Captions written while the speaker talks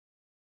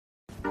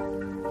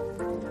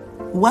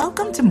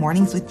Welcome to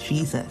Mornings with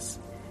Jesus.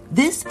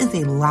 This is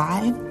a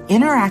live,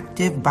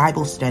 interactive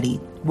Bible study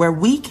where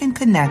we can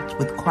connect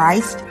with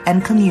Christ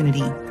and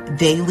community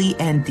daily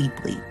and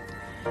deeply.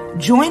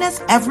 Join us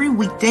every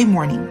weekday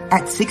morning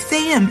at 6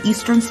 a.m.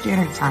 Eastern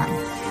Standard Time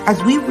as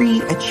we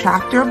read a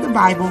chapter of the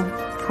Bible,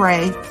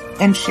 pray,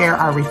 and share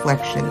our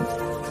reflections.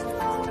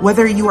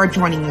 Whether you are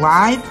joining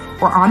live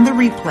or on the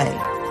replay,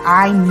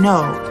 I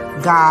know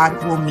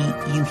God will meet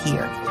you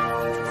here.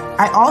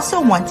 I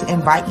also want to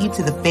invite you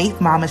to the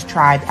Faith Mamas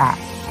Tribe app.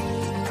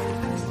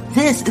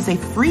 This is a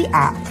free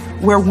app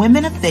where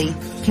women of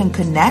faith can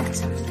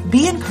connect,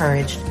 be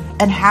encouraged,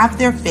 and have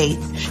their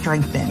faith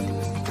strengthened.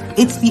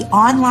 It's the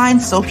online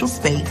social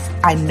space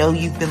I know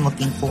you've been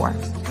looking for.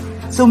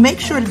 So make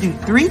sure to do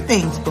 3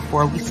 things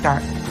before we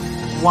start.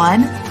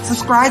 1,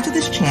 subscribe to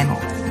this channel.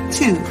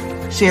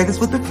 2, share this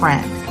with a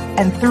friend.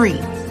 And 3,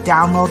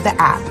 download the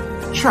app.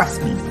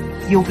 Trust me,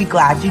 you'll be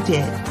glad you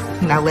did.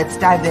 Now let's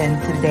dive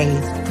into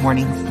today's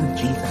Mornings with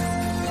Jesus.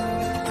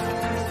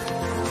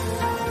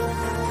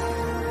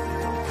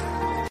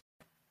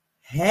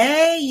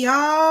 Hey,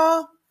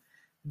 y'all.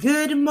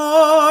 Good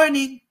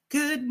morning.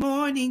 Good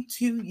morning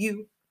to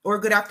you. Or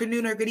good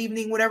afternoon or good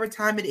evening, whatever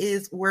time it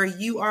is where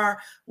you are.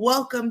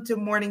 Welcome to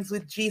Mornings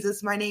with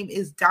Jesus. My name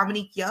is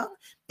Dominique Young,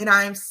 and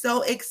I am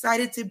so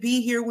excited to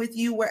be here with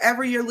you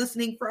wherever you're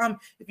listening from.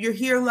 If you're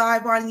here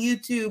live on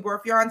YouTube, or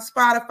if you're on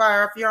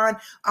Spotify, or if you're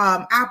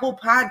on Apple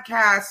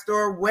Podcast,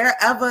 or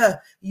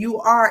wherever you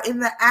are in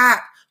the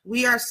app,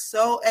 we are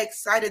so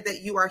excited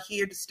that you are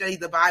here to study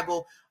the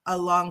Bible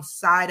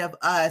alongside of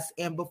us.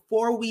 And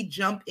before we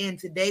jump in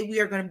today, we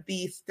are going to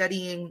be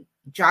studying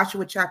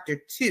Joshua chapter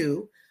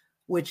 2,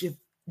 which if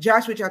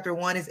Joshua chapter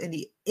 1 is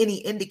any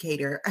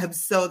indicator, I'm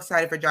so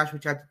excited for Joshua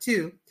chapter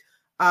 2.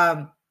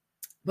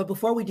 But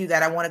before we do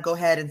that, I want to go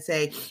ahead and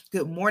say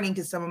good morning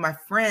to some of my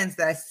friends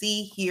that I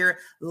see here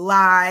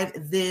live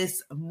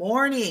this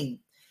morning.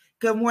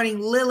 Good morning,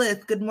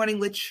 Lilith. Good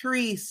morning,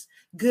 Latrice.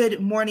 Good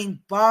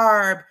morning,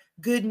 Barb.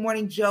 Good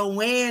morning,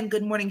 Joanne.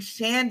 Good morning,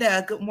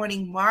 Shanda. Good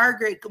morning,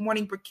 Margaret. Good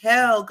morning,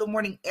 Briquel. Good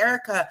morning,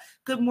 Erica.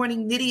 Good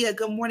morning, Nydia.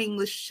 Good morning,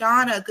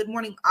 Lashana. Good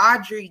morning,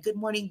 Audrey. Good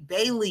morning,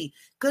 Bailey.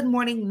 Good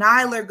morning,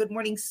 Nyler. Good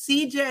morning,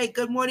 CJ.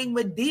 Good morning,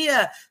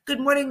 Medea. Good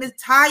morning,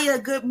 Natalia.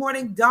 Good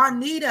morning,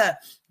 Donita.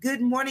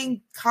 Good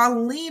morning,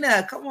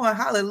 Colina. Come on,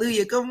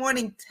 hallelujah. Good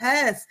morning,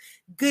 Tess.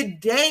 Good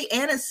day,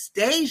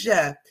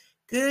 Anastasia.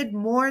 Good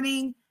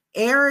morning,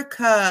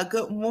 Erica.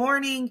 Good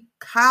morning,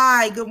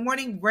 Kai. Good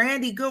morning,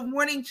 Brandy. Good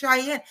morning,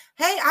 Cheyenne.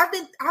 Hey, I've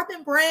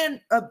been praying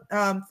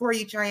for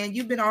you, Cheyenne.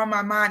 You've been on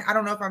my mind. I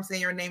don't know if I'm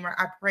saying your name right.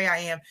 I pray I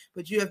am,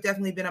 but you have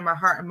definitely been on my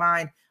heart and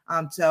mind.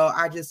 So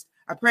I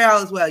pray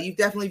all is well. You've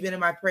definitely been in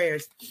my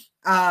prayers.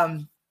 I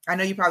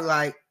know you probably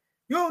like,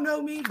 you don't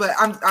know me, but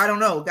I don't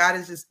know. God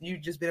is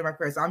you've just been in my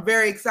prayers. So I'm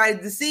very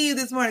excited to see you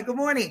this morning. Good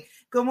morning.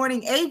 Good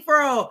morning,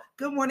 April.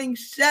 Good morning,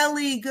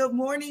 Shelly. Good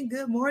morning.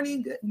 Good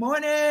morning. Good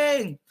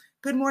morning.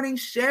 Good morning,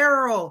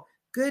 Cheryl.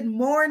 Good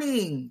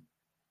morning.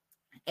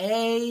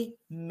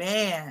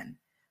 Amen.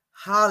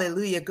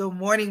 Hallelujah. Good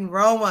morning,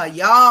 Roma.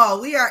 Y'all,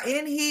 we are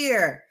in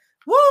here.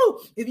 Woo!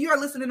 If you are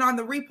listening on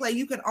the replay,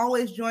 you can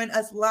always join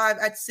us live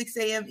at 6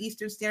 a.m.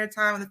 Eastern Standard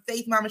Time on the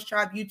Faith Mamas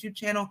Tribe YouTube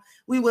channel.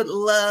 We would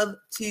love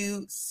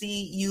to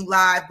see you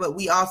live, but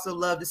we also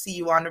love to see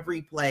you on the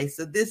replay.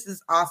 So this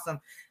is awesome.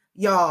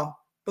 Y'all,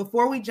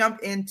 before we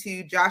jump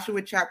into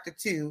Joshua chapter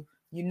 2,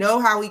 you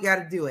know how we got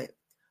to do it.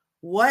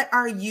 What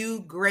are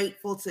you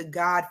grateful to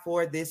God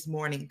for this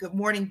morning? Good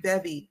morning,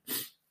 Bevy.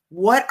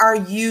 What are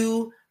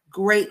you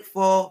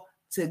grateful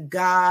to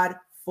God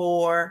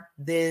for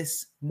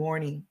this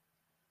morning?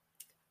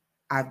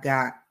 I've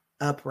got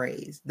a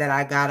praise that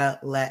I gotta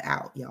let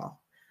out,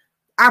 y'all.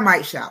 I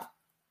might shout,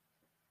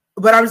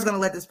 but I'm just going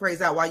to let this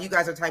praise out while you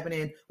guys are typing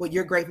in what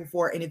you're grateful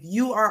for. And if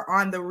you are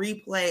on the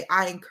replay,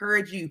 I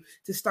encourage you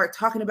to start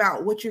talking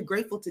about what you're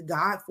grateful to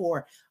God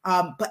for.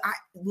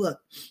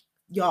 Look,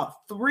 y'all,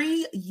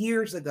 3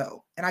 years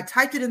ago, and I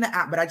typed it in the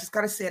app, but I just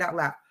got to say it out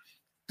loud.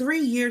 3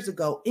 years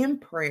ago in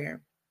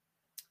prayer,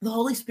 the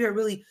Holy Spirit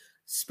really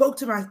spoke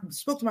to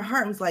my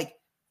heart and was like,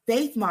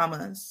 Faith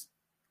Mamas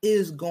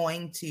is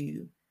going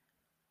to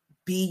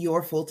be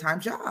your full-time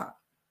job.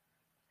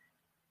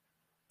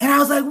 And I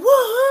was like,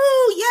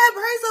 woohoo, yeah,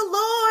 praise the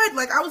Lord.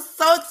 Like, I was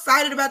so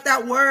excited about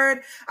that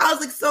word. I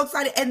was like so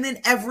excited. And then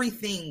every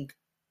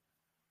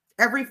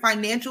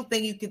financial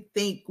thing you could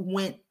think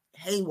went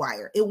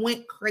haywire. It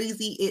went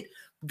crazy. It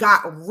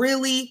got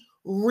really,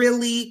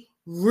 really,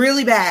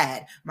 really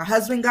bad. My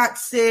husband got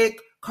sick.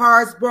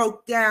 Cars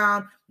broke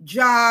down.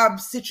 Job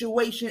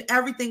situation.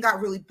 Everything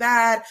got really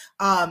bad.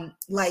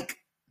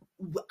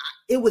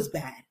 It was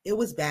bad. It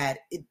was bad.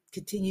 It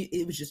continued.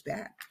 It was just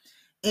bad.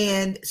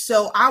 And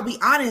so I'll be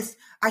honest,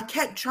 I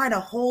kept trying to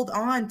hold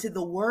on to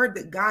the word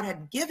that God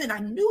had given. I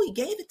knew he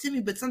gave it to me,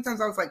 but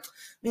sometimes I was like,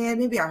 man,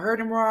 maybe I heard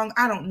him wrong.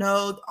 I don't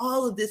know.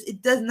 All of this,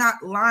 it does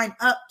not line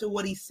up to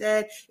what he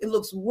said. It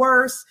looks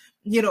worse.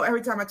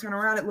 Every time I turn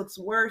around, it looks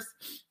worse.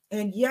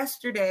 And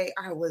yesterday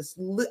I was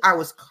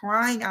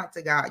crying out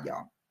to God,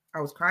 y'all. I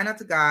was crying out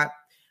to God.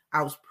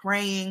 I was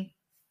praying.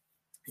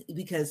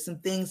 because some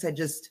things had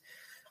just,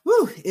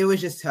 it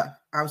was just tough.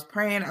 I was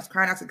praying, I was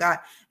crying out to God,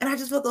 and I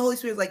just felt the Holy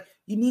Spirit was like,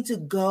 you need to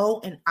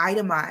go and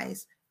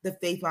itemize the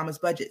Faith Mama's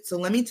budget. So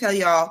let me tell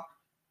y'all,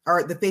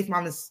 or the Faith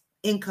Mama's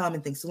income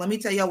and things. So let me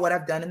tell y'all what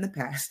I've done in the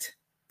past.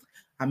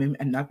 I'm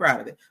not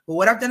proud of it, but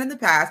what I've done in the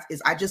past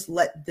is I just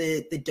let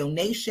the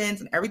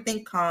donations and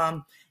everything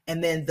come,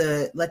 and then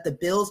let the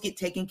bills get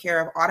taken care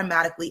of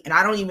automatically. And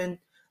I don't even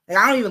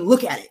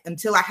look at it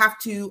until I have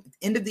to, at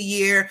the end of the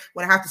year,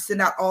 when I have to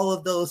send out all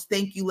of those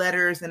thank you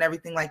letters and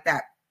everything like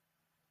that.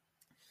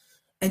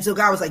 And so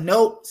God was like,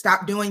 nope,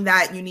 stop doing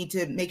that. You need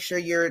to make sure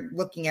you're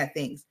looking at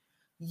things.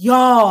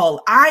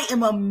 Y'all, I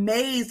am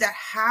amazed at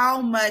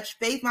how much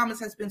Faith Mamas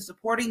has been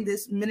supporting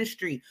this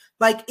ministry.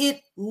 Like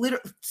it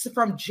literally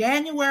from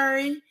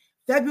January,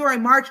 February,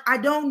 March, I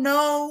don't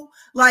know.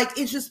 Like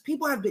it's just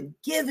people have been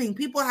giving.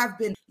 People have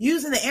been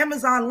using the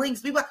Amazon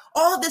links. People,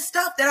 all this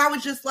stuff that I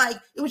was just like,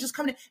 it was just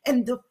coming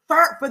in. And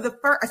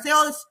I say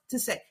all this to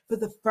say, for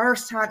the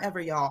first time ever,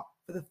 y'all,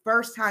 for the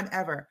first time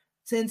ever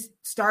since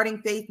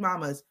starting Faith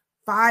Mamas,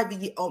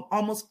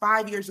 almost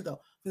 5 years ago,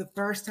 for the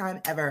first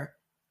time ever,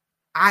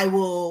 I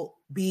will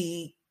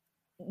be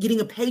getting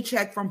a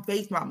paycheck from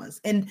Faith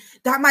Mamas. And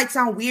that might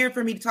sound weird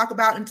for me to talk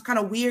about, and it's kind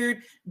of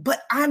weird,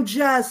 but I'm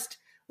just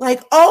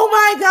like, oh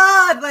my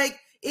God, like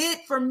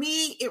for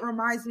me, it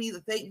reminds me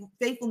of the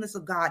faithfulness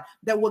of God,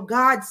 that what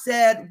God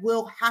said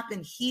will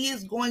happen. He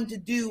is going to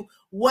do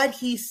what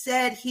he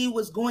said he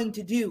was going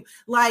to do.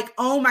 Like,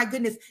 oh my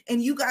goodness.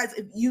 And you guys,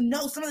 if you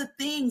know some of the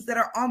things that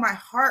are on my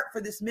heart for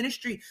this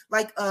ministry,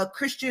 like a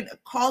Christian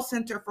call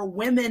center for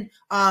women,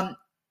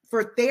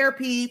 for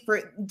therapy,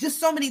 for just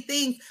so many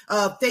things,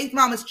 Faith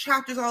Mamas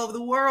chapters all over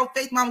the world,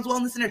 Faith Mamas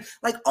Wellness Center,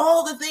 like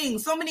all the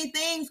things, so many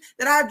things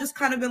that I've just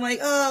kind of been like,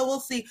 oh, we'll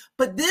see.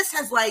 But this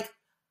has like,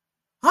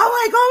 I'm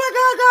like, oh my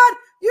God,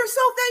 God, you're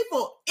so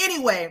faithful.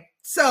 Anyway,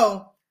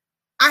 so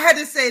I had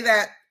to say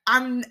that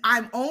I'm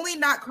only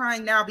not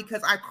crying now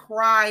because I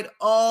cried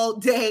all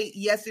day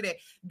yesterday.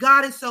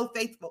 God is so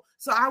faithful.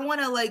 So I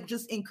want to like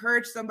just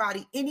encourage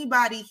somebody,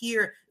 anybody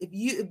here,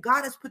 if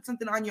God has put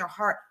something on your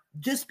heart,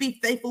 just be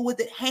faithful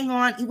with it. Hang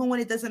on, even when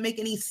it doesn't make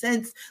any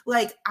sense.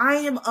 Like I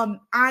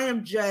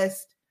am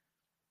just,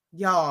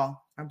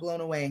 y'all, I'm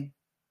blown away.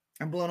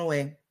 I'm blown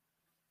away.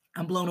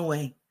 I'm blown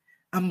away.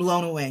 I'm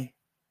blown away.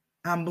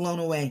 I'm blown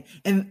away.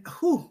 And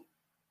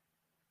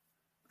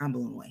I'm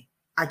blown away.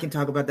 I can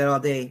talk about that all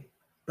day,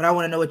 but I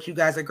want to know what you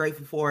guys are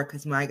grateful for,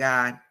 because my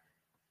God,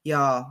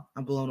 y'all,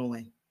 I'm blown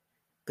away.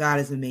 God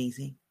is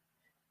amazing.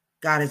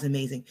 God is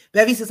amazing.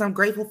 Bevy says, I'm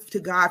grateful to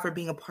God for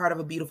being a part of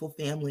a beautiful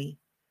family,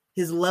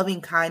 his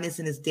loving kindness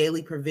and his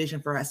daily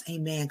provision for us.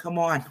 Amen. Come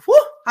on. Woo!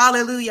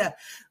 Hallelujah.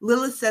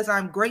 Lilith says,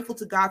 I'm grateful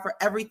to God for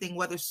everything,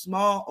 whether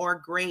small or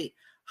great.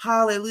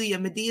 Hallelujah.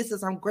 Medea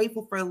says, I'm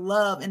grateful for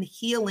love and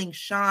healing.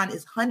 Sean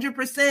is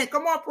 100%.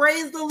 Come on,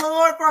 praise the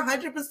Lord for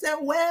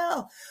 100%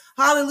 well.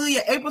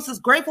 Hallelujah. April says,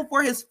 grateful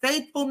for his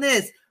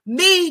faithfulness.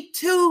 Me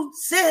too,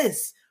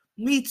 sis.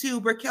 Me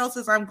too. Brickell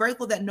says, I'm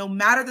grateful that no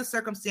matter the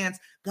circumstance,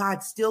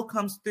 God still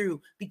comes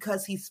through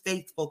because he's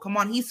faithful. Come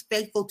on, he's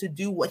faithful to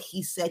do what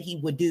he said he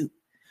would do.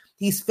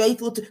 He's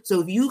faithful to,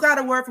 so if you got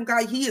a word from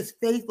God, he is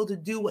faithful to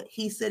do what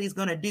he said he's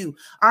going to do.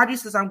 Audrey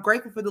says, I'm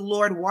grateful for the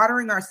Lord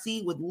watering our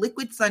seed with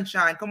liquid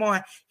sunshine. Come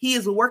on. He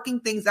is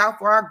working things out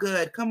for our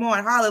good. Come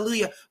on.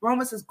 Hallelujah.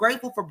 Roma says,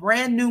 grateful for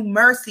brand new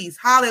mercies.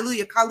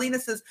 Hallelujah. Colina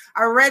says,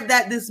 I read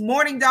that this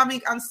morning,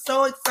 Dominique. I'm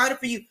so excited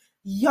for you.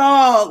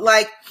 Y'all,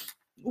 like,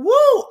 woo.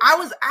 I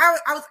was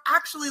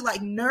actually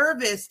like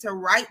nervous to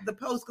write the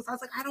post because I was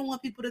like, I don't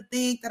want people to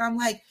think that I'm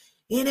like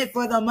in it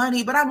for the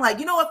money, but I'm like,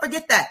 you know what?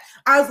 Forget that.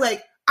 I was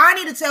like, I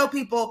need to tell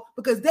people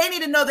because they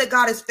need to know that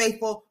God is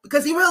faithful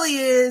because he really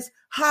is.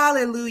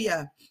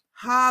 Hallelujah.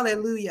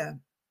 Hallelujah.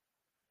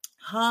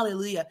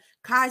 Hallelujah.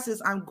 Kai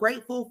says, I'm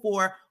grateful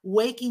for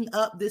waking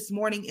up this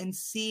morning and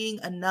seeing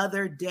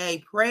another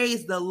day.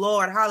 Praise the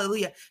Lord.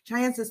 Hallelujah.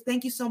 Cheyenne says,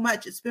 thank you so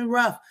much. It's been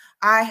rough.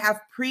 I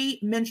have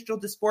premenstrual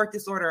dysphoric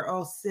disorder.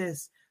 Oh,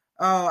 sis.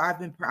 Oh,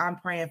 I'm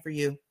praying for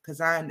you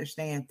because I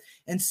understand.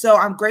 And so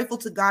I'm grateful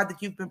to God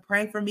that you've been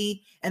praying for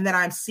me and that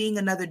I'm seeing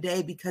another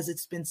day because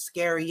it's been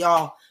scary.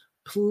 Y'all,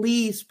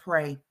 please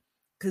pray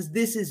because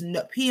this is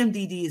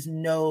PMDD is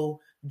no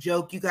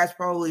joke. You guys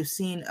probably have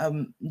seen,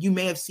 you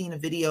may have seen a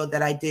video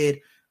that I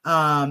did.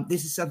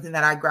 This is something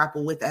that I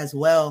grapple with as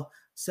well.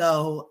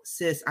 So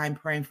sis, I'm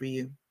praying for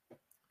you,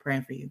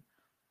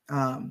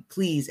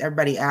 please,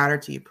 everybody add her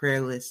to your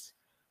prayer list,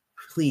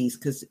 please.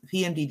 Cause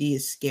PMDD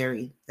is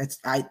scary.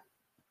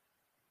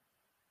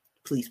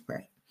 Please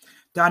pray.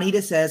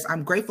 Donita says,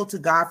 I'm grateful to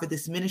God for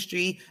this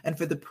ministry and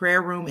for the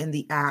prayer room in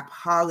the app.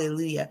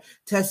 Hallelujah.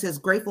 Tess says,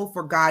 grateful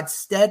for God's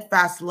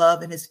steadfast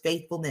love and his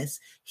faithfulness.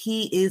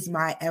 He is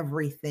my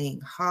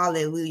everything.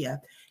 Hallelujah.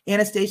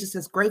 Anastasia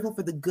says, grateful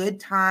for the good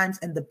times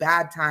and the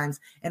bad times.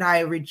 And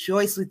I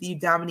rejoice with you,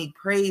 Dominique.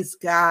 Praise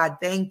God.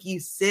 Thank you,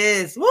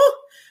 sis. Woo!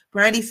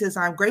 Brandy says,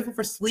 I'm grateful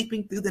for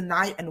sleeping through the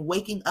night and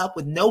waking up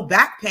with no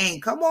back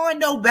pain. Come on,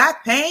 no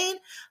back pain.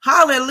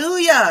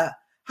 Hallelujah.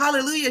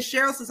 Hallelujah.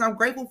 Cheryl says, I'm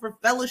grateful for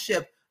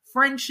fellowship,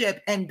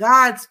 friendship, and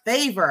God's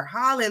favor.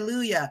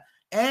 Hallelujah.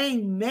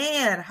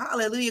 Amen.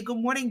 Hallelujah. Good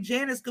morning,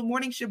 Janice. Good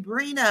morning,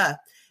 Shabrina.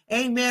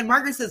 Amen.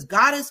 Margaret says,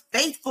 God is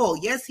faithful.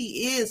 Yes,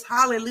 he is.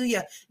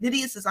 Hallelujah.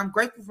 Nydia says, I'm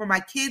grateful for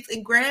my kids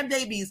and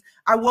grandbabies.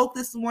 I woke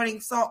this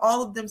morning, saw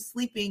all of them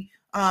sleeping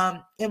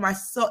in my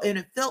soul, and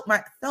it felt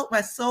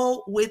my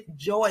soul with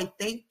joy.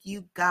 Thank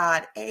you,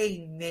 God.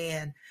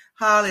 Amen.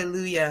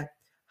 Hallelujah.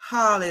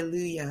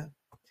 Hallelujah.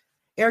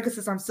 Erica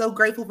says, I'm so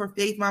grateful for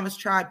Faith Mamas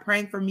Tribe,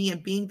 praying for me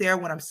and being there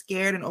when I'm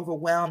scared and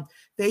overwhelmed.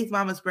 Faith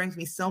Mamas brings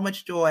me so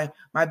much joy.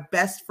 My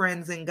best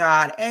friends in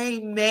God.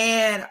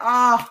 Amen.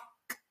 Oh,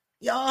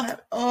 y'all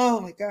have,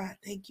 oh my God.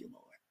 Thank you,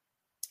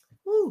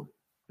 Lord.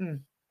 Woo.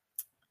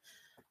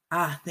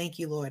 Thank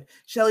you, Lord.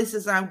 Shelly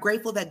says, I'm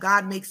grateful that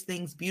God makes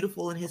things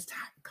beautiful in his time.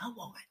 Come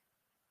on.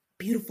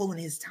 Beautiful in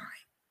his time.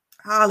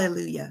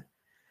 Hallelujah.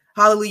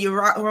 Hallelujah.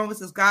 Roma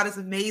says, God is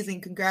amazing.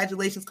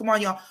 Congratulations. Come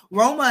on, y'all.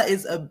 Roma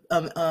is an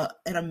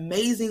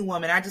amazing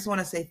woman. I just want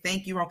to say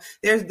thank you, Roma.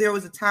 There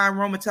was a time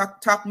Roma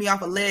talked me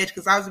off a ledge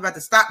because I was about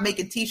to stop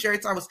making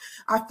t-shirts.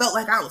 I felt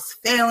like I was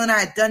failing. I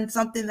had done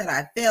something that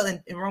I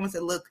failed. And Roma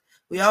said, look,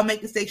 we all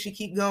make mistakes. You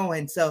keep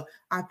going. So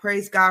I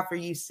praise God for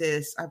you,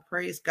 sis. I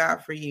praise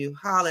God for you.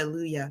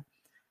 Hallelujah.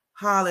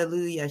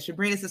 Hallelujah.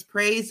 Sabrina says,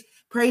 praise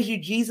you,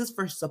 Jesus,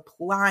 for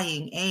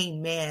supplying.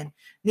 Amen.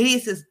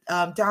 Nydia says,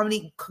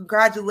 Dominique,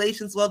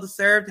 congratulations, well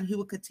deserved, and he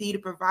will continue to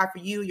provide for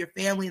you and your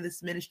family in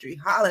this ministry.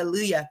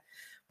 Hallelujah.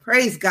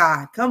 Praise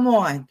God. Come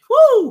on.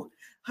 Woo.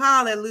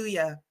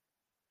 Hallelujah.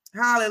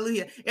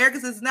 Hallelujah.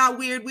 Erica says, it's not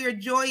weird. We are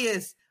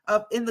joyous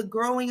in the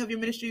growing of your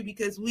ministry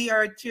because we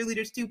are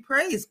cheerleaders too.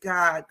 Praise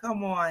God.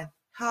 Come on.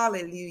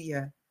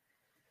 Hallelujah.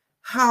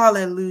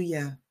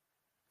 Hallelujah.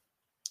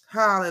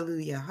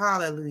 Hallelujah.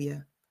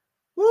 Hallelujah.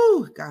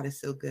 Woo, God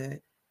is so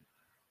good.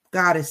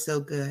 God is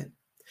so good.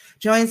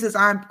 Joanne says,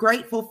 I'm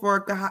grateful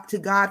to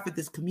God for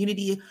this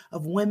community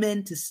of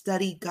women to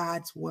study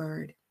God's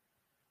word.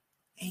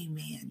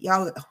 Amen.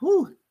 Y'all,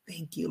 whoo,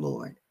 thank you,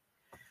 Lord.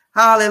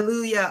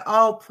 Hallelujah.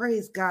 Oh,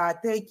 praise God.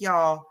 Thank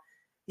y'all.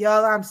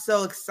 Y'all, I'm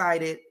so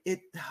excited.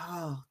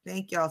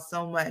 Thank y'all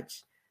so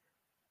much.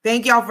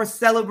 Thank y'all for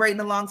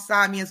celebrating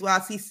alongside me as well.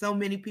 I see so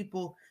many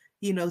people,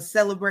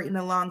 celebrating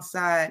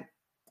alongside.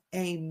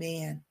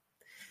 Amen.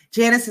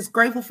 Janice is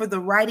grateful for the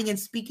writing and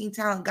speaking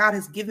talent God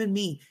has given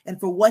me and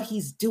for what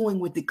he's doing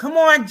with it. Come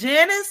on,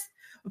 Janice,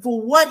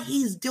 for what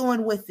he's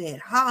doing with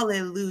it.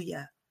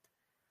 Hallelujah.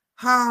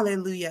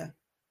 Hallelujah.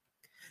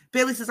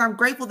 Bailey says, I'm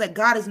grateful that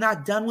God is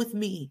not done with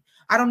me.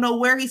 I don't know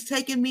where he's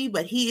taking me,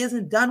 but he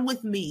isn't done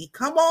with me.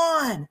 Come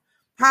on.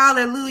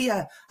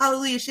 Hallelujah.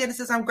 Hallelujah. Shannon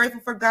says, I'm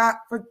grateful for God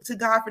for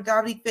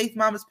Dominique Faith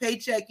Mama's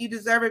paycheck. You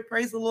deserve it.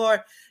 Praise the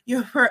Lord.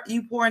 You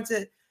pour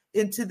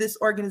into this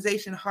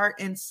organization, heart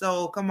and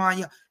soul. Come on,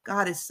 y'all.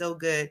 God is so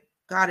good.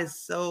 God is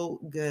so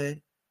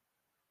good.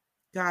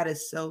 God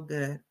is so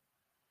good.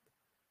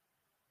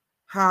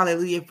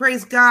 Hallelujah.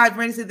 Praise God.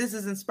 Brandon said, this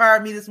has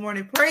inspired me this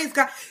morning. Praise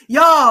God.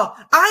 Y'all,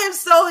 I am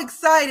so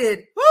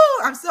excited. Woo!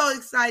 I'm so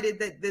excited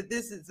that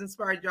this has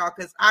inspired y'all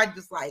because I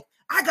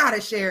got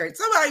to share it.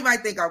 Somebody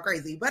might think I'm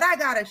crazy, but I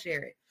got to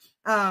share it.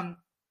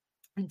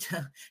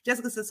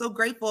 Jessica says, so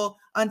grateful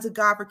unto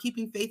God for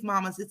keeping Faith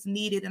Mamas. It's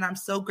needed, and I'm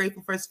so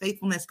grateful for his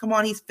faithfulness. Come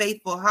on, he's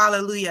faithful.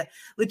 Hallelujah.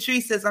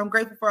 Latrice says, I'm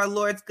grateful for our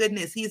Lord's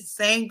goodness. He's the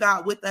same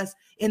God with us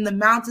in the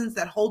mountains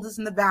that hold us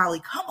in the valley.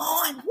 Come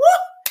on. Woo!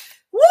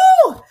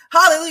 Woo!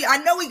 Hallelujah. I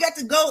know we got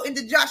to go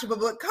into Joshua,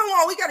 but come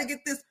on, we got to get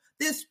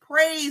this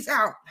praise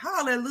out.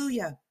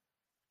 Hallelujah.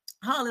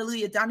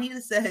 Hallelujah.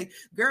 Donita said,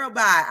 girl,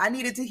 bye. I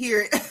needed to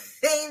hear it.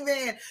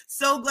 Amen.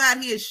 So glad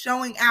he is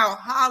showing out.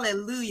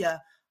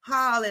 Hallelujah.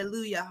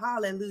 Hallelujah.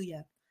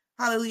 Hallelujah.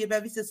 Hallelujah.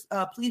 Beverly says,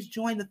 please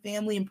join the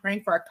family in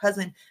praying for our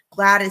cousin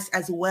Gladys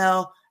as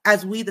well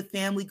as we, the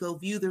family, go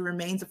view the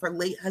remains of her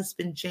late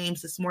husband,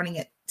 James, this morning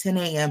at 10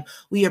 a.m.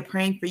 We are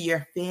praying for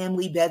your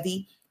family,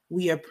 Bevy.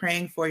 We are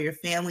praying for your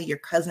family, your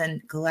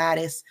cousin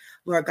Gladys.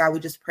 Lord God, we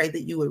just pray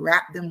that you would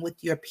wrap them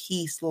with your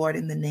peace, Lord,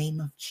 in the name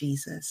of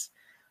Jesus.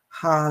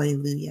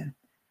 Hallelujah.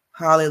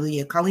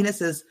 Hallelujah. Carlina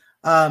says,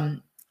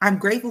 I'm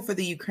grateful for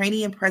the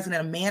Ukrainian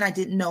president, a man I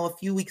didn't know a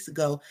few weeks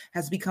ago,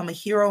 has become a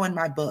hero in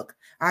my book.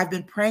 I've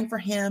been praying for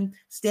him.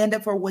 Stand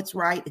up for what's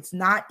right. It's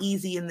not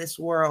easy in this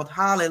world.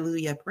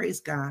 Hallelujah. Praise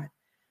God.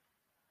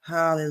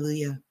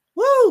 Hallelujah.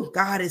 Woo!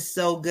 God is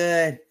so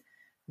good.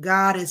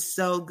 God is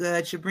so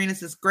good. Sabrina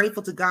says,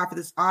 grateful to God for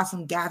this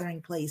awesome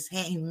gathering place.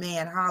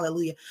 Amen.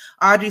 Hallelujah.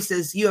 Audrey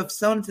says, you have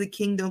sown into the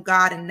kingdom of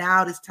God, and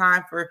now it is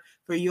time for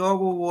your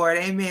reward.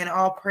 Amen.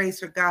 All praise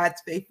for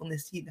God's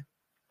faithfulness.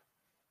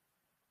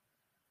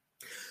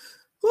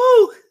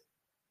 Woo.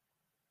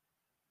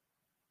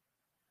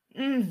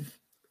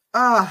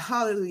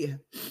 Hallelujah.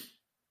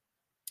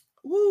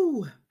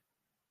 Woo.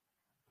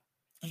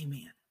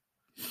 Amen.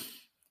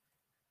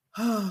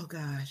 Oh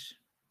gosh.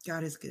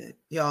 God is good.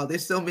 Y'all,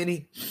 there's so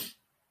many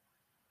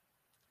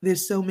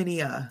so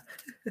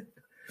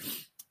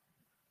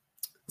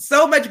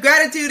much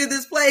gratitude in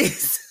this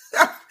place.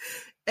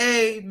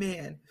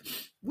 Amen.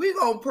 We're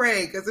going to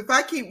pray because if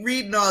I keep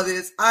reading all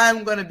this,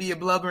 I'm going to be a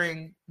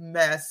blubbering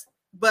mess.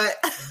 But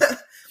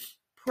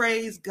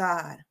praise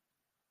God.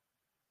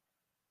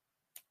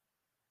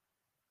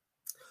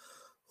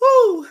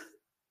 Woo!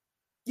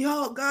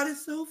 Y'all, God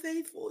is so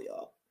faithful,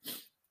 y'all.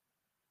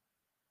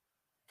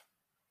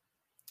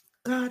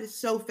 God is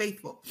so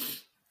faithful.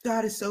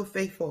 God is so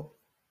faithful.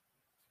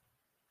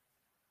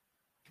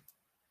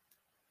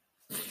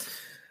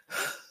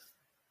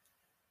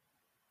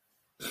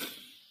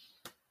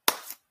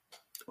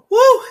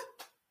 Woo!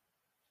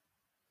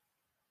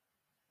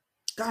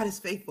 God is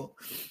faithful.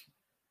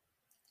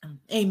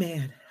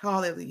 Amen.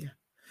 Hallelujah.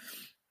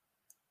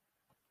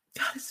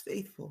 God is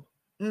faithful.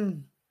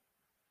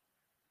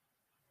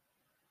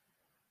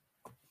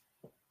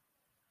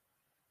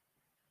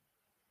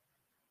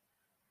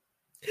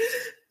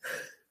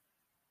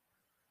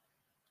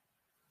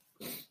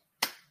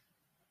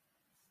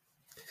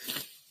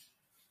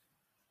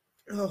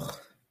 Oh,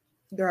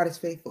 God is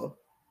faithful.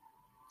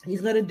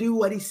 He's going to do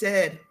what he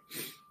said.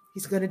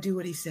 He's going to do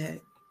what he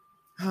said.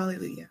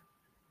 Hallelujah.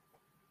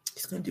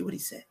 He's going to do what he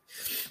said.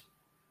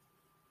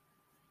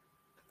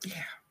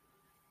 Yeah.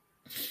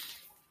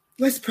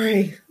 Let's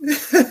pray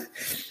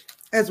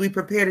as we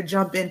prepare to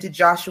jump into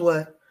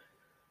Joshua.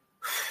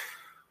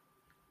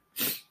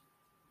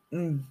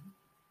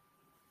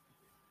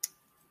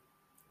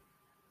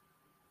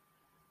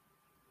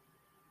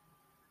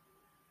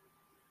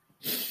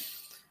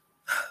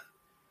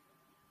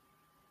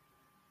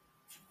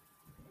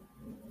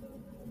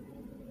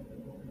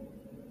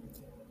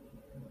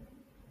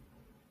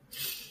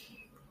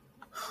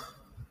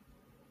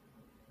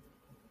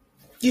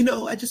 You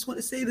know, I just want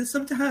to say this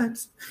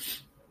sometimes.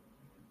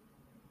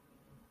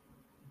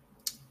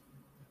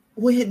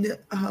 When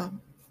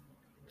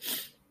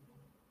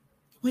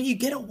you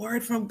get a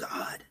word from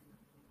God,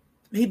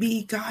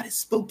 maybe God has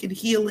spoken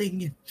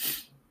healing and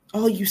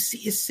all you see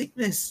is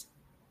sickness.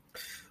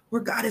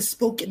 Where God has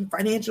spoken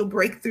financial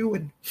breakthrough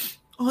and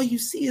all you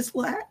see is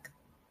lack.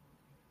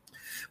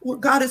 Where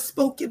God has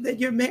spoken that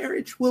your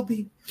marriage will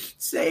be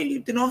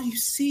saved and all you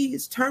see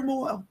is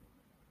turmoil.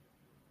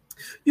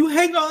 You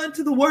hang on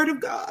to the word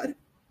of God.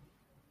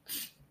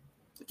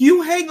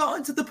 You hang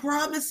on to the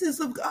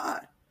promises of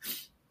God.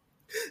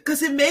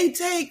 Because it may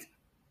take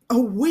a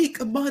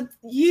week, a month,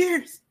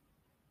 years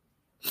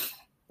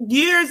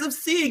of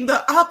seeing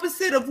the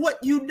opposite of what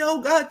you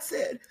know God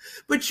said.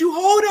 But you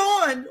hold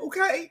on,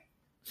 okay?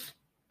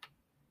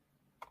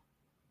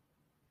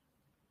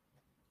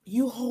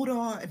 You hold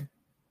on.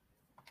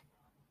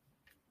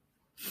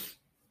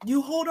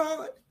 You hold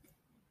on.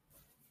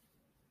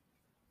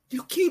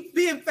 You keep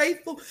being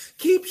faithful.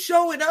 Keep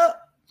showing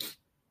up.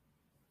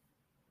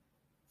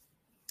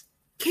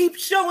 Keep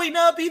showing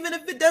up even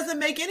if it doesn't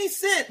make any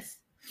sense.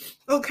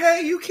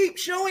 Okay? You keep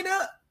showing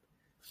up.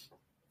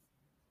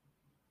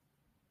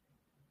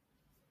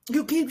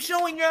 You keep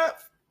showing up.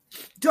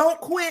 Don't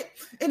quit.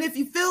 And if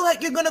you feel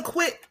like you're going to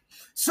quit,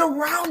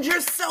 surround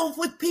yourself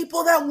with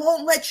people that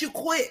won't let you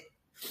quit.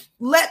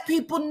 Let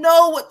people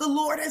know what the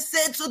Lord has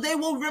said so they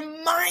will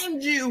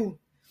remind you.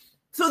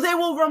 So they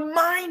will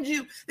remind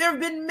you. There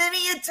have been many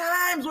a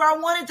times where I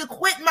wanted to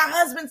quit. My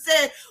husband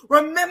said,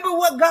 remember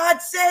what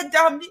God said,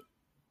 Dominique.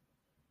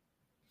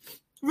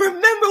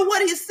 Remember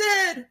what he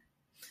said.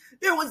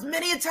 There was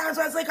many a times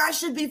where I was like, I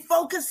should be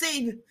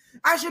focusing.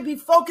 I should be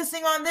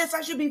focusing on this.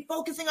 I should be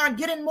focusing on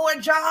getting more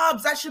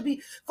jobs. I should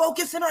be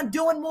focusing on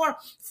doing more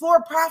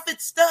for-profit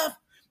stuff.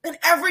 And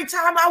every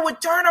time I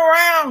would turn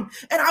around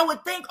and I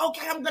would think,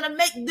 okay, I'm going to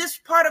make this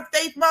part of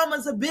Faith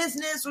Mamas a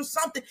business or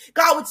something.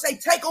 God would say,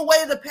 take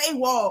away the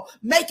paywall,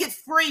 make it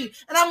free.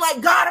 And I'm like,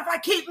 God, if I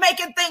keep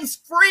making things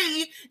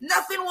free,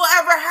 nothing will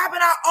ever happen.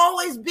 I'll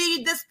always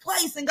be this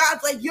place. And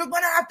God's like, you're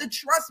going to have to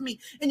trust me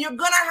and you're going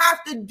to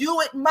have to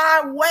do it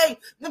my way.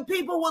 And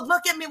people would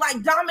look at me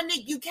like,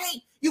 Dominique, you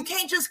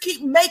can't just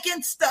keep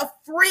making stuff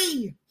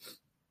free.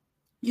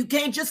 You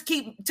can't just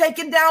keep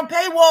taking down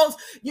paywalls.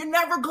 You're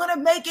never going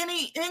to make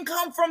any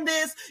income from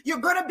this. You're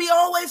going to be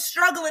always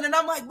struggling. And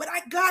I'm like, but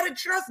I got to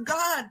trust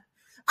God.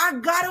 I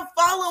got to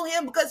follow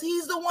him because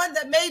he's the one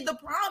that made the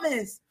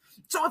promise.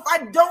 So if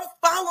I don't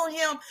follow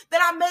him,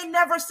 then I may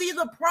never see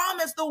the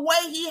promise the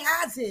way he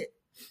has it.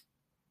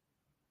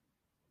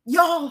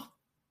 Y'all,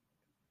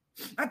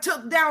 I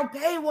took down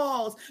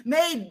paywalls,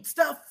 made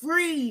stuff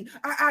free.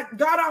 I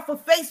got off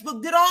of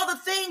Facebook, did all the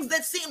things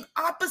that seemed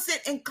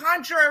opposite and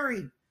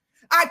contrary.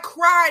 I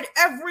cried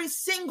every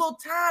single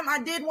time I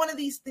did one of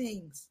these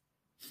things.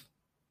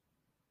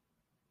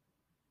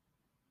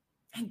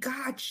 And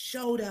God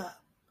showed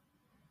up.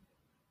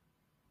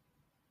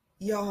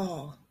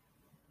 Y'all,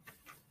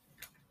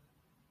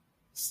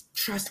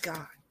 trust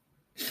God.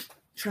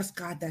 Trust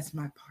God, that's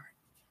my part.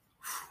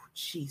 Whew,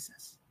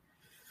 Jesus.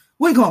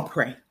 We're going to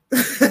pray.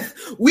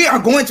 We are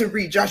going to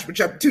read Joshua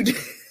chapter 2.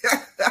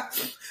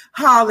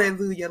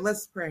 Hallelujah.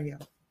 Let's pray.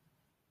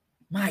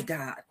 My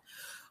God.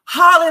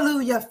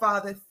 Hallelujah,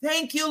 Father.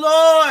 Thank you,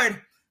 Lord.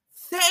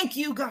 Thank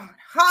you, God.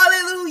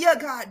 Hallelujah,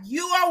 God.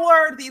 You are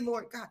worthy,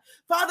 Lord God.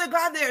 Father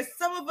God, there are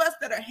some of us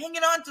that are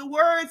hanging on to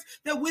words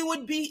that we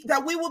will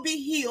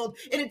be healed.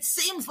 And it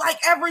seems like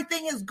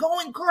everything is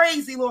going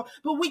crazy, Lord.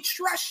 But we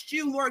trust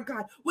you, Lord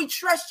God. We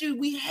trust you.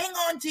 We hang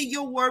on to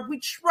your word. We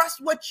trust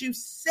what you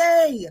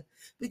say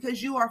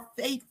because you are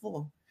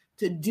faithful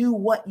to do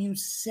what you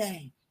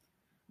say.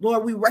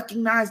 Lord, we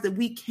recognize that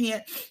we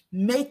can't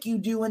make you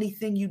do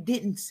anything you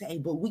didn't say,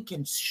 but we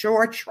can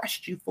sure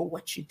trust you for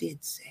what you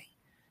did say.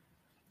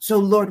 So,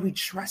 Lord, we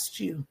trust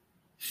you.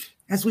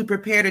 As we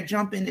prepare to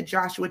jump into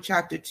Joshua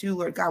chapter 2,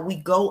 Lord God, we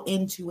go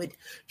into it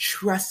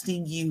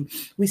trusting you.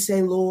 We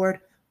say,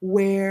 Lord,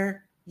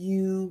 where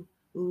you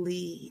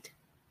lead,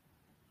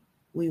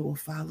 we will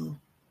follow.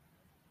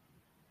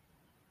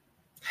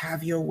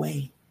 Have your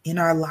way in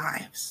our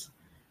lives.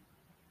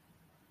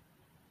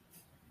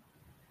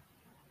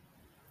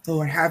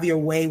 Lord, have your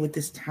way with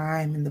this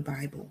time in the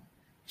Bible.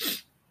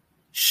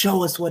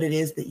 Show us what it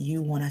is that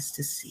you want us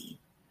to see.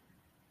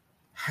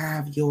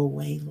 Have your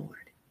way,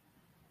 Lord.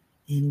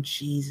 In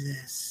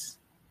Jesus'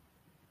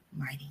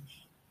 mighty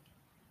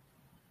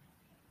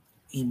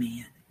name.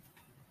 Amen.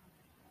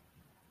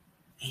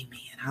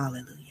 Amen.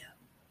 Hallelujah.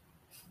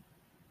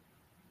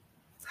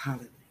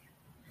 Hallelujah.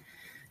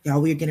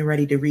 Y'all, we're getting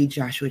ready to read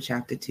Joshua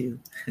chapter 2.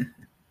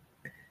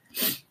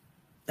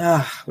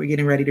 We're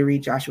getting ready to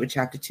read Joshua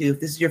chapter 2. If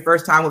this is your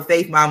first time with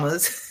Faith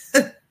Mamas,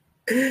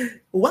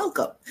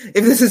 welcome.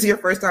 If this is your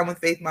first time with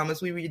Faith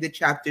Mamas, we read the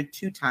chapter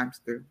 2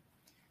 times through.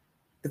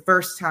 The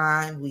first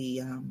time we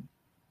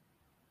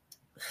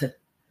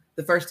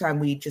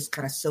just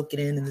kind of soak it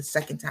in, and the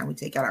second time we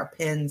take out our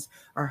pens,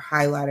 our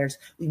highlighters,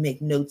 we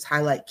make notes,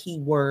 highlight key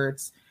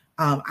words.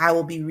 I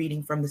will be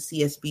reading from the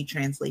CSB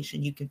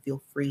translation. You can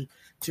feel free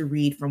to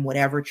read from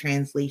whatever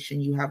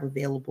translation you have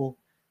available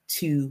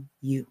to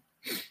you.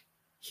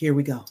 Here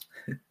we go.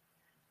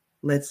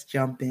 Let's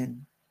jump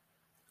in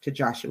to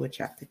Joshua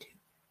chapter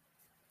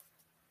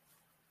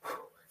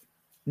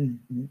 2.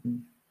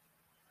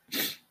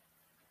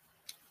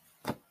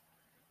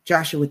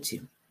 Joshua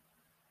 2.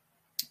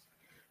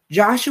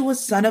 Joshua,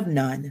 son of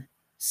Nun,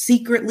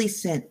 secretly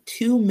sent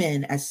 2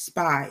 men as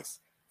spies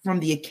from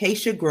the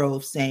acacia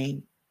grove,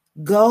 saying,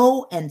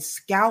 "Go and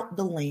scout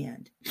the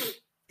land,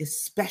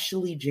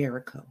 especially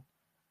Jericho."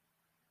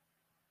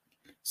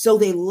 So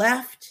they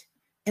left,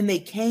 and they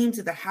came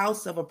to the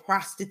house of a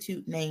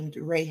prostitute named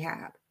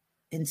Rahab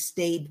and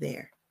stayed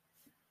there.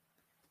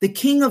 The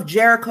king of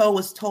Jericho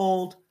was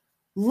told,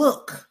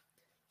 "Look,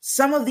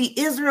 some of the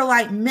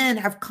Israelite men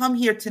have come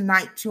here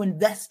tonight to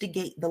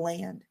investigate the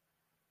land."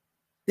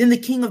 Then the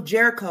king of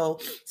Jericho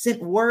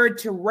sent word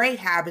to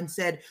Rahab and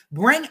said,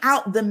 "Bring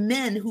out the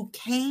men who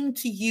came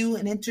to you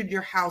and entered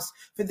your house,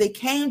 for they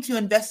came to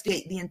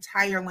investigate the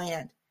entire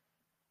land."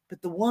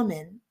 But the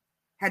woman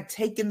had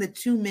taken the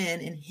 2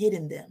 men and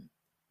hidden them.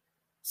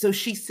 So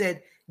she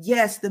said,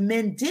 "Yes, the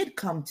men did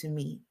come to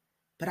me,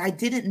 but I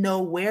didn't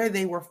know where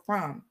they were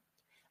from.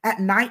 At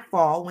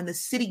nightfall, when the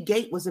city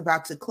gate was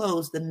about to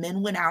close, the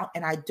men went out,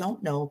 and I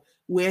don't know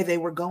where they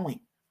were going.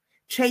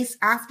 Chase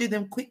after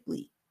them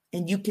quickly,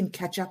 and you can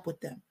catch up with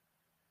them."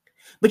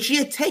 But she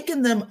had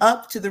taken them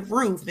up to the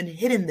roof and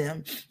hidden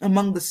them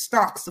among the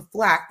stalks of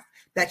flax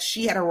that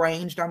she had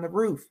arranged on the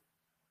roof.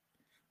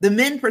 The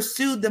men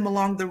pursued them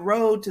along the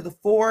road to the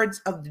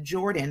fords of the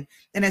Jordan,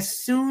 and as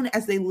soon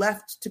as they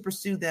left to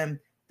pursue them,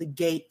 the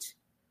gate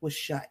was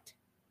shut.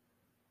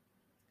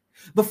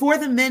 Before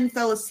the men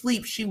fell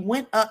asleep, she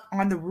went up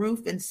on the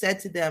roof and said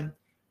to them,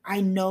 "I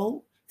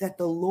know that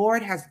the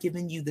Lord has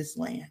given you this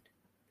land,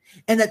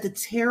 and that the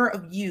terror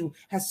of you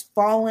has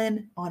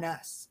fallen on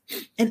us.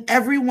 And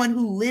everyone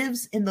who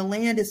lives in the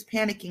land is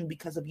panicking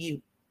because of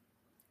you.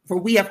 For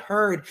we have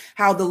heard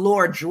how the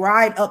Lord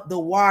dried up the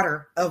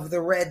water of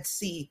the Red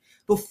Sea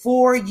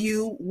before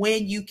you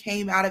when you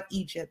came out of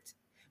Egypt,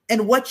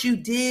 and what you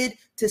did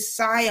to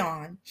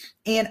Sihon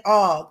and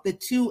Og, the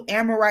 2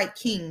 Amorite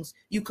kings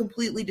you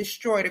completely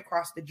destroyed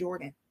across the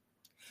Jordan.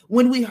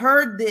 When we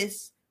heard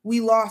this,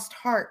 we lost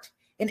heart,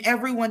 and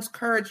everyone's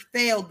courage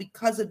failed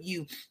because of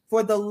you.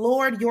 For the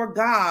Lord your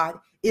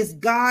God is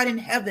God in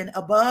heaven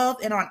above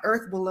and on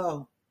earth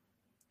below.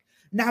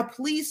 Now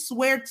please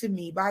swear to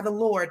me by the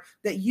Lord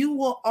that you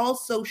will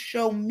also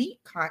show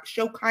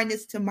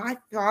kindness to my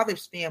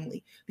father's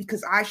family,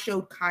 because I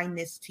showed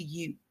kindness to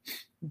you.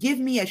 Give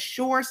me a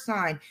sure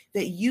sign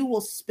that you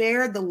will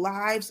spare the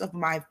lives of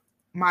my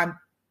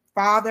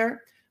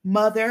father,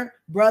 mother,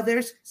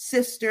 brothers,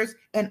 sisters,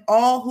 and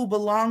all who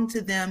belong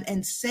to them,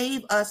 and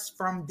save us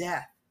from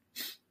death."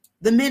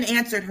 The men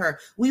answered her,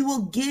 "We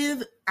will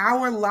give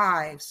our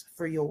lives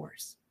for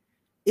yours.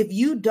 If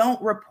you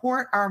don't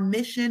report our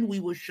mission,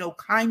 we will show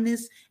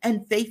kindness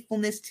and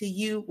faithfulness to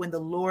you when the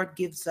Lord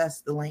gives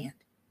us the land."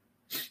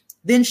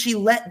 Then she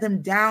let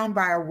them down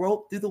by a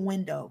rope through the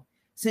window,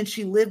 since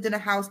she lived in a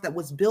house that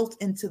was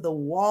built into the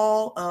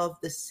wall of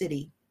the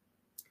city.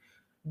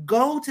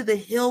 "Go to the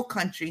hill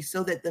country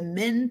so that the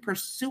men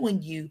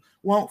pursuing you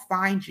won't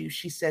find you,"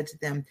 she said to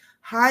them.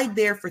 "Hide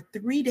there for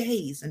 3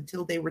 days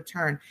until they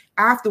return.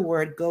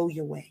 Afterward, go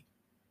your way."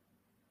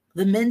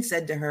 The men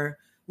said to her,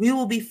 "We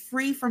will be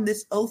free from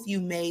this oath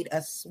you made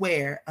us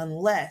swear,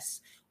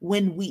 unless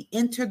when we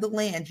enter the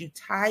land you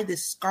tie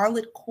this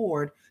scarlet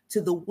cord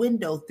to the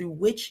window through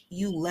which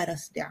you let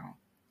us down.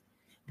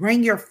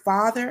 Bring your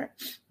father,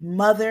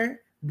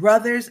 mother,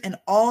 brothers, and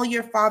all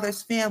your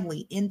father's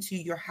family into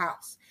your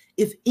house.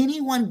 If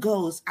anyone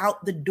goes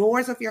out the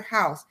doors of your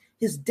house,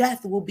 his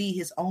death will be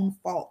his own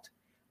fault,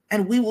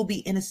 and we will be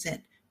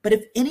innocent. But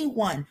if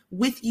anyone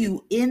with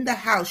you in the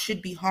house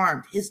should be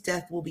harmed, his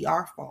death will be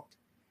our fault.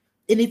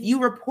 And if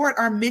you report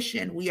our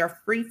mission, we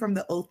are free from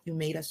the oath you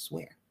made us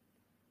swear."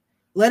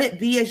 "Let it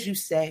be as you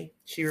say,"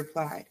 she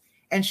replied,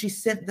 and she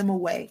sent them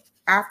away.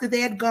 After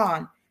they had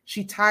gone,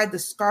 she tied the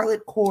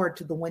scarlet cord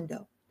to the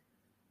window.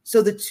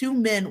 So the two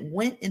men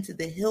went into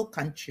the hill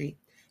country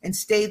and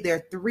stayed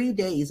there 3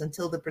 days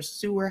until the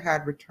pursuer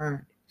had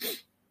returned.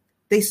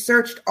 They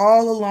searched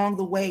all along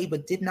the way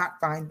but did not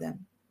find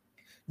them.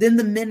 Then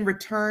the men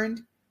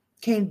returned,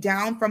 came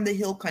down from the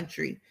hill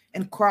country,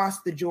 and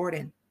crossed the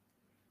Jordan.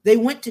 They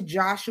went to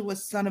Joshua,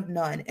 son of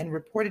Nun, and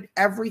reported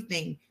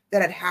everything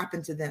that had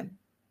happened to them.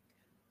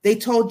 They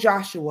told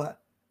Joshua,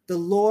 "The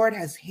Lord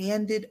has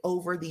handed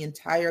over the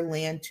entire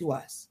land to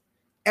us.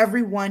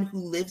 Everyone who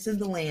lives in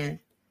the land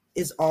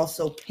is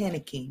also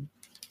panicking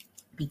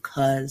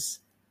because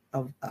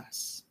of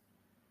us."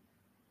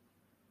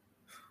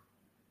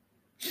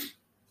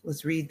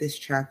 Let's read this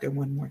chapter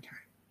one more time.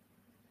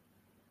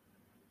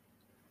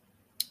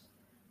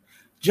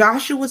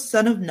 Joshua,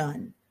 son of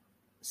Nun,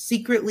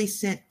 secretly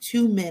sent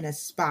 2 men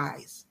as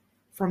spies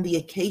from the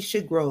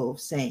acacia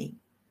grove, saying,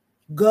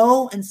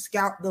 "Go and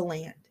scout the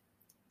land,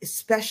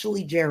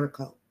 especially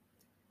Jericho."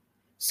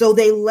 So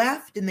they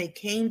left and they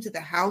came to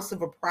the house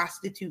of a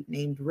prostitute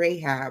named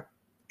Rahab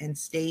and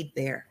stayed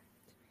there.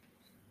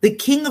 The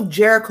king of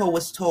Jericho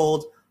was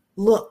told,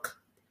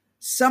 "Look,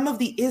 some of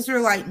the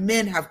Israelite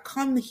men have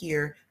come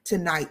here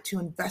tonight to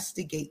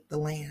investigate the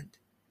land."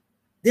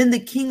 Then the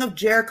king of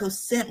Jericho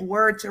sent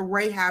word to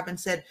Rahab and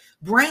said,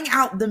 "Bring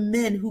out the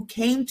men who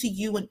came to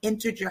you and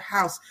entered your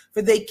house,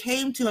 for they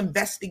came to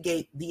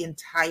investigate the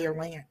entire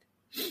land."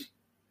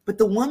 But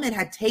the woman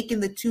had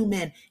taken the 2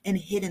 men and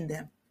hidden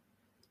them.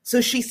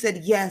 So she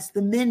said, "Yes,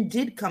 the men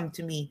did come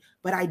to me,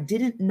 but I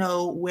didn't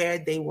know where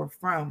they were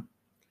from.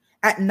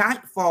 At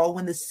nightfall,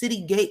 when the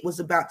city gate was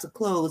about to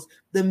close,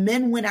 the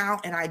men went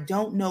out and I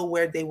don't know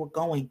where they were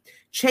going.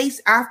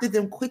 Chase after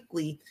them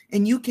quickly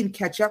and you can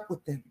catch up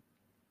with them."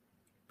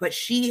 But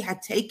she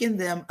had taken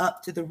them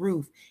up to the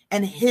roof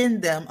and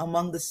hidden them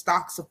among the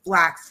stalks of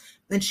flax.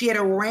 Then she had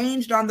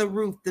arranged on the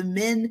roof the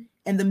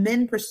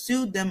men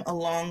pursued them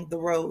along the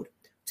road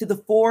to the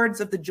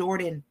fords of the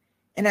Jordan.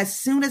 And as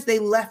soon as they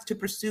left to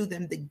pursue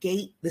them,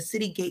 the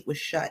city gate was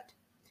shut.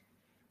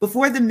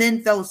 Before the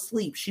men fell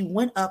asleep, she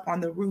went up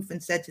on the roof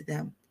and said to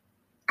them,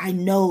 "I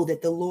know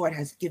that the Lord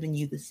has given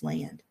you this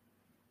land,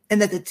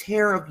 and that the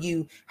terror of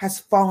you has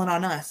fallen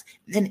on us,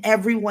 and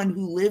everyone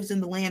who lives in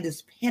the land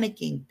is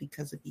panicking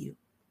because of you.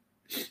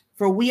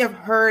 For we have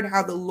heard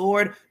how the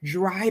Lord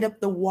dried up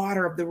the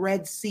water of the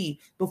Red Sea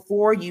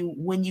before you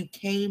when you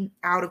came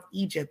out of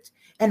Egypt,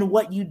 and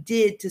what you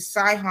did to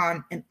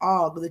Sihon and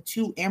Og, the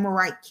 2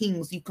 Amorite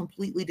kings you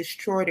completely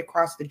destroyed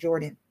across the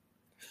Jordan.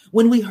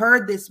 When we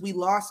heard this, we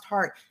lost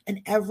heart,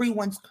 and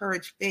everyone's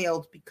courage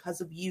failed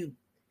because of you.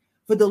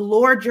 For the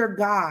Lord your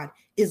God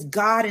is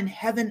God in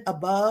heaven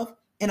above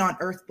and on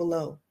earth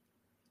below.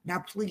 Now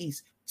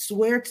please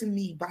swear to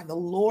me by the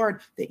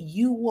Lord that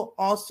you will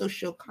also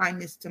show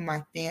kindness to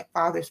my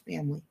father's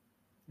family,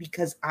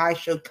 because I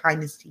showed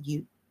kindness to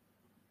you.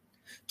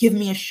 Give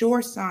me a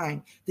sure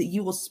sign that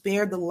you will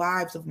spare the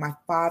lives of my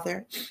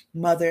father,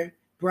 mother,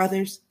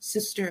 brothers,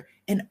 sister,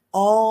 and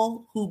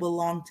all who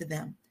belong to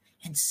them,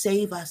 and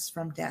save us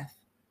from death."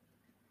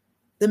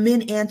 The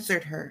men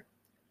answered her,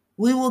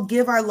 "We will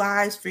give our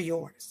lives for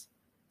yours.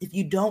 If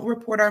you don't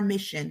report our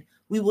mission,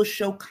 we will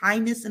show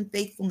kindness and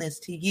faithfulness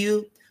to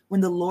you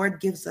when the Lord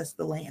gives us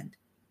the land."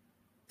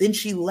 Then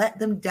she let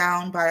them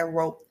down by a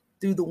rope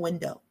through the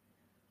window,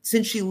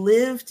 since she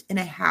lived in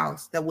a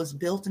house that was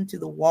built into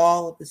the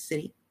wall of the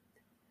city.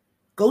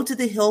 "Go to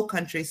the hill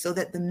country so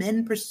that the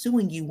men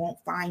pursuing you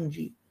won't find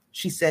you,"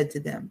 she said to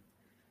them.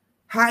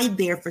 "Hide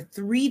there for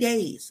 3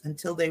 days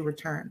until they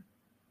return.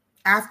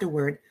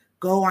 Afterward,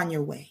 go on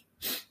your way."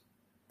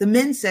 The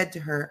men said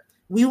to her,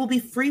 "We will be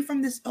free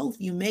from this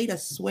oath you made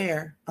us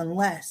swear,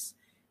 unless,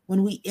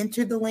 when we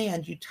enter the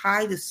land, you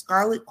tie the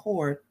scarlet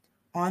cord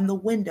on the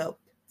window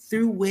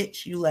through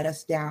which you let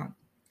us down.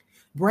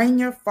 Bring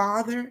your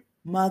father,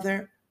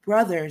 mother,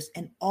 brothers,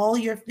 and all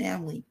your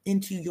family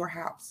into your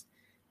house.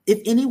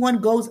 If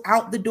anyone goes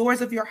out the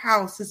doors of your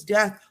house, his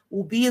death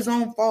will be his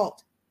own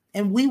fault,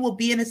 and we will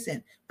be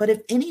innocent. But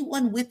if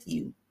anyone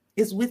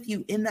is with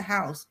you in the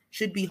house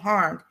should be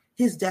harmed,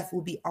 his death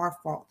will be our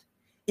fault.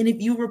 And if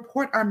you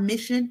report our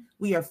mission,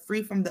 we are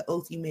free from the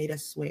oath you made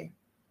us swear."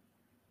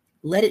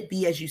 "Let it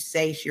be as you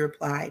say," she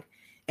replied,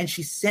 and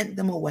she sent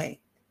them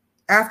away.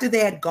 After they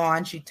had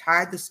gone, she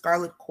tied the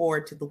scarlet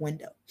cord to the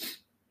window.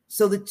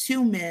 So the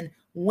 2 men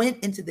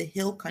went into the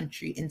hill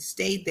country and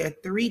stayed there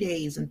 3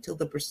 days until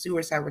the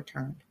pursuers had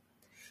returned.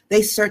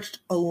 They searched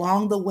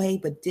along the way,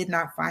 but did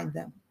not find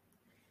them.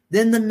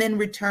 Then the men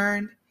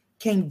returned,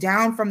 came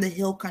down from the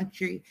hill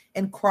country,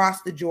 and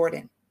crossed the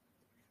Jordan.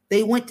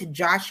 They went to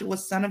Joshua,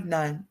 son of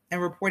Nun,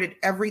 and reported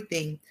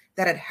everything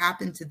that had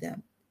happened to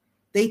them.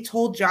 They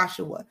told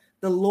Joshua,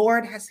 "The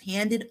Lord has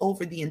handed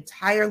over the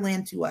entire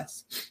land to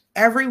us.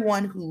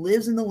 Everyone who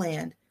lives in the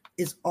land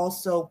is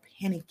also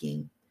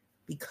panicking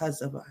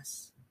because of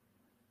us."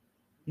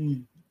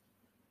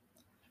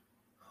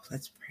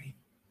 Let's pray.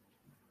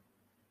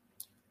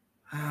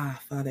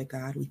 Father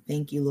God, we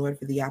thank you, Lord,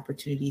 for the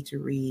opportunity to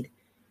read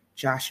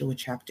Joshua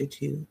chapter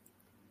 2.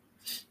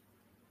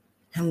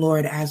 And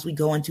Lord, as we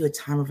go into a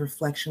time of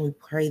reflection, we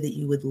pray that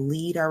you would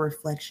lead our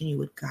reflection, you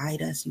would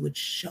guide us, you would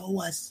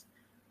show us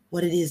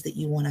what it is that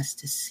you want us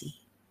to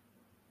see.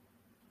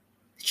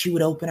 That you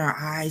would open our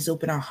eyes,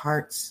 open our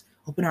hearts,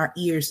 open our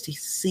ears to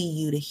see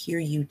you, to hear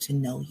you, to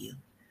know you.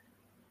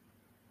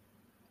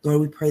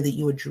 Lord, we pray that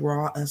you would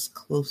draw us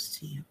close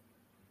to you.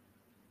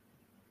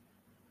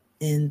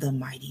 In the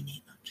mighty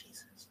name of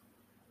Jesus.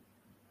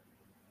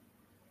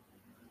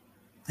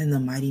 In the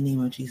mighty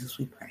name of Jesus,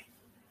 we pray.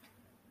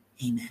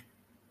 Amen.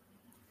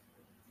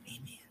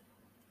 Amen.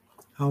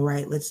 All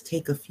right, let's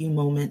take a few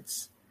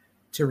moments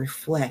to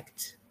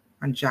reflect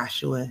on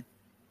Joshua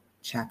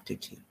chapter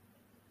 2.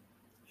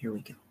 Here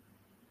we go.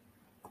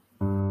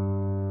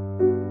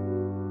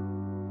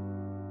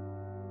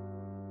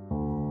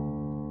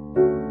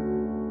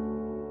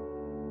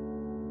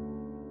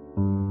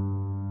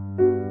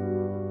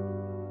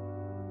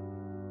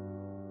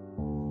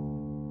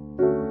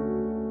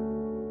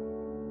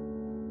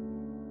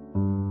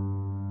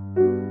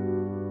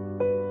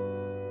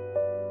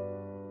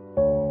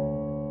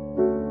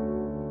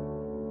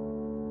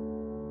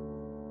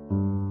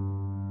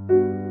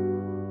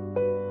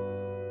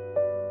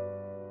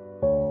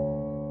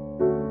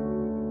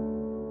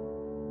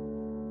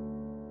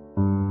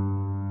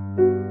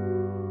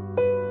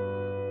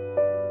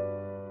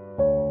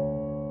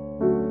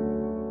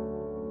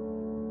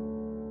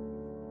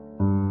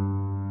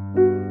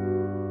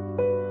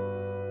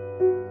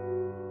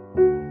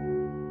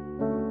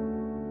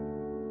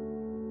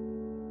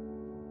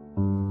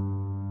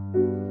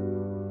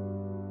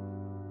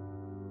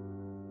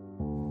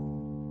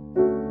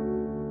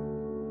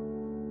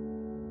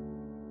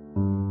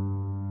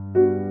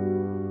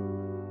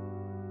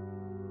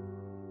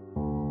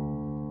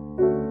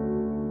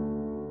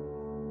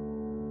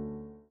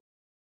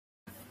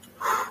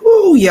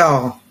 Woo,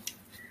 y'all.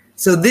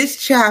 So this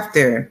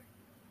chapter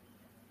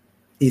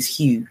is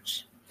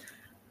huge.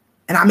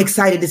 And I'm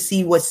excited to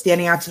see what's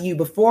standing out to you.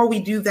 Before we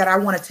do that, I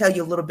want to tell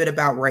you a little bit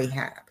about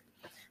Rahab.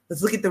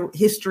 Let's look at the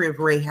history of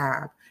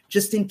Rahab.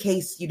 Just in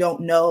case you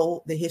don't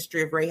know the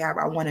history of Rahab,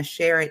 I want to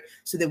share it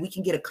so that we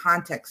can get a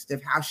context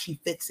of how she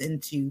fits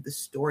into the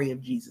story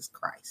of Jesus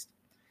Christ.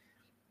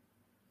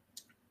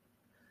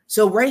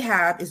 So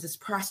Rahab is this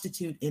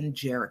prostitute in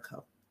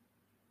Jericho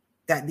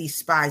that these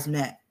spies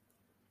met.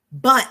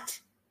 But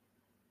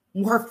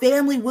her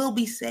family will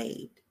be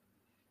saved.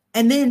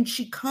 And then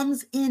she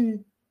comes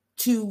in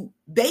to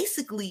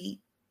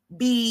basically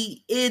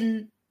be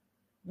in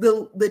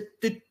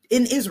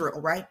in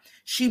Israel, right?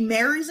 She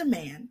marries a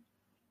man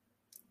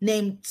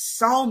named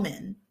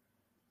Solomon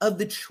of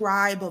the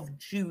tribe of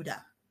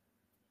Judah.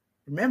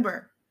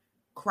 Remember,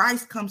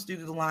 Christ comes through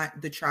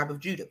the tribe of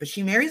Judah, but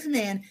she marries a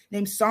man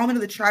named Solomon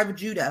of the tribe of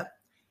Judah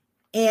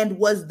and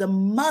was the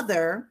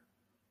mother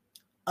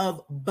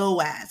of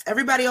Boaz.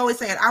 Everybody always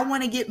saying, "I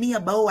want to get me a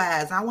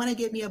Boaz. I want to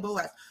get me a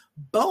Boaz."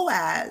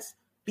 Boaz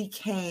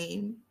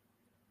became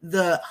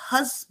the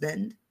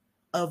husband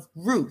of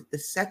Ruth, the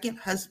second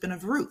husband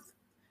of Ruth.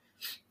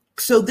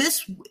 So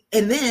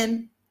and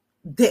then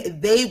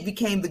they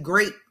became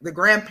the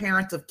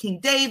grandparents of King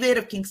David,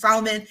 of King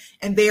Solomon,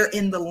 and they're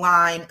in the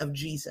line of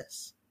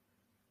Jesus.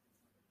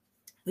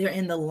 They're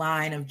in the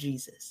line of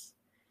Jesus.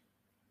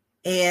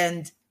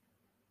 And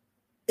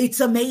it's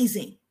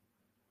amazing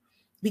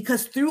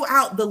because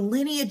throughout the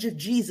lineage of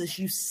Jesus,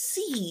 you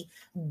see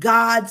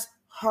God's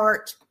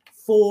heart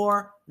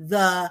for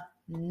the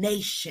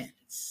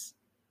nations.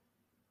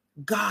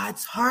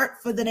 God's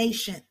heart for the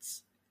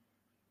nations.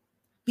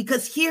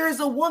 Because here is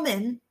a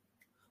woman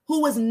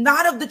who was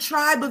not of the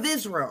tribe of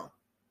Israel,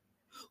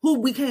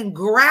 who became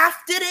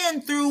grafted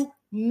in through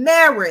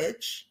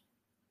marriage,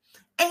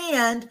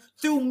 and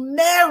through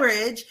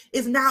marriage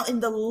is now in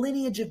the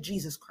lineage of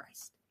Jesus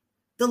Christ,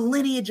 the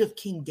lineage of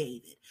King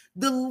David,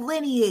 the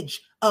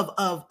lineage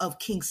of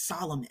King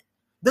Solomon.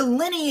 The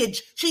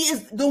lineage, she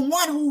is the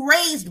one who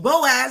raised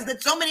Boaz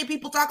that so many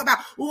people talk about.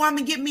 Oh, I'm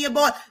going to get me a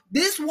boy.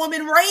 This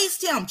woman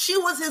raised him. She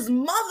was his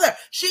mother.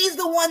 She's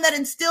the one that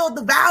instilled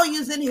the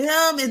values in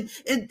him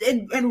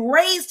and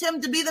raised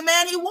him to be the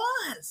man he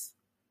was.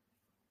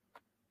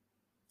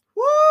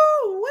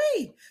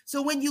 Woo-wee.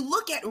 So when you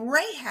look at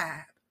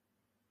Rahab,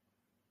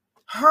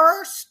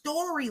 her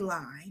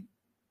storyline,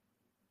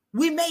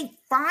 we may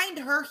find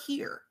her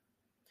here,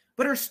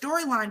 but her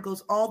storyline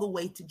goes all the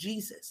way to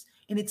Jesus.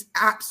 And it's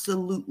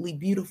absolutely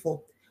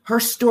beautiful. Her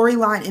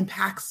storyline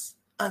impacts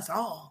us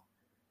all.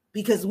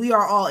 because we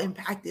are all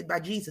impacted by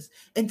Jesus.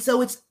 And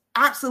so it's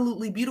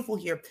absolutely beautiful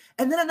here.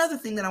 And then another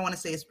thing that I want to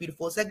say is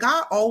beautiful is that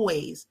God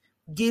always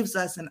gives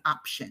us an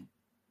option.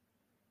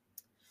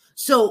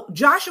 So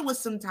Joshua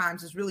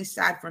sometimes is really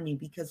sad for me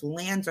because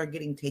lands are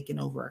getting taken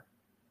over.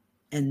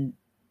 And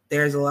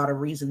there's a lot of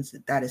reasons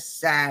that is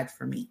sad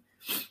for me.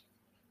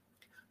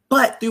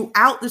 But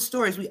throughout the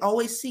stories, we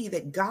always see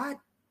that God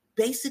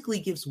basically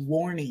gives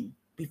warning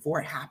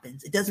before it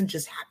happens. It doesn't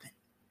just happen.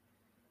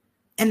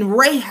 And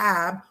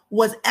Rahab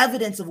was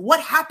evidence of what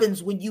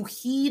happens when you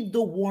heed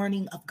the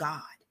warning of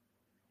God,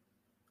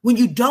 when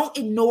you don't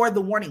ignore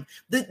the warning.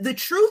 The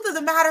truth of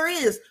the matter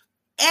is,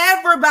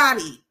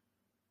 everybody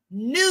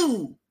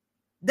knew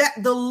that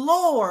the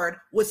Lord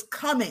was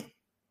coming.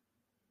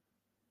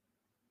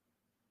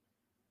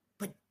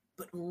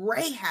 But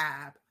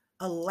Rahab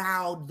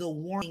allowed the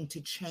warning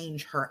to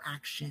change her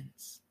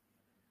actions.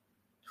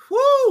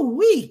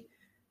 Whoo-wee.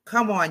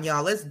 Come on,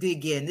 y'all. Let's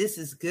dig in. This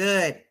is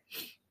good.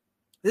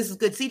 This is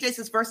good. CJ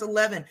says, verse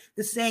 11,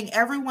 the saying,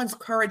 everyone's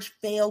courage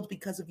failed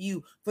because of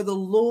you. For the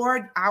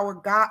Lord, our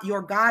God,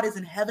 your God is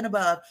in heaven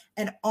above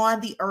and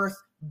on the earth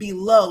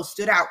below.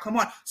 Stood out. Come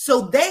on.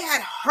 So they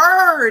had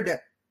heard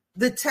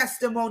the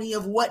testimony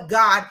of what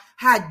God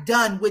had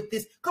done with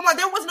this. Come on.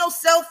 There was no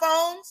cell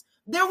phones.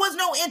 There was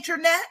no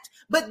internet,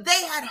 but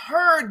they had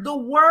heard, the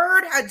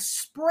word had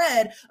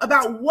spread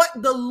about what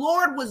the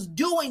Lord was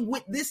doing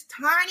with this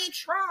tiny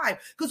tribe.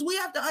 Because we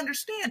have to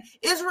understand,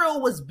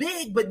 Israel was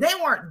big, but they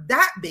weren't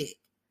that big,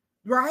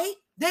 right?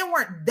 They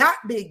weren't that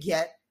big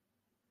yet.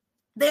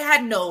 They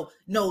had no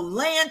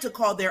land to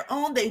call their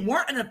own. They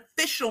weren't an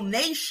official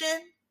nation,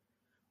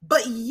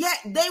 but yet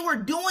they were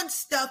doing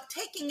stuff,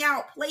 taking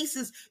out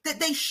places that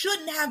they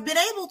shouldn't have been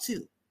able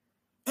to.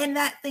 And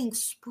that thing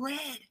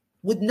spread.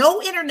 With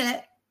no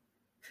internet,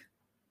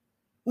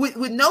 with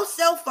no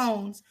cell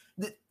phones,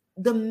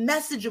 the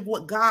message of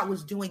what God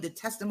was doing, the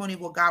testimony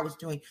of what God was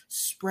doing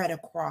spread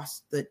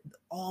across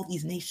all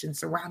these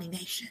nations, surrounding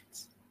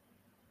nations.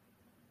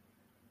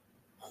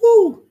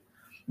 Whew.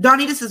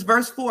 Donita says,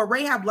 verse 4,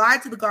 Rahab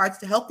lied to the guards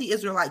to help the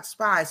Israelites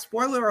spies.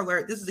 Spoiler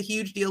alert, this is a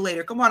huge deal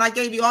later. Come on, I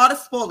gave you all the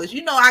spoilers.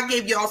 You know I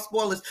gave you all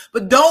spoilers,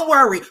 but don't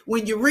worry.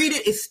 When you read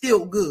it, it's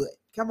still good.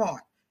 Come on.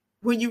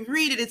 When you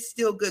read it, it's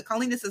still good.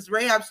 Colleen says,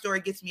 Rahab's story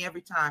gets me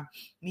every time.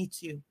 Me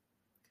too.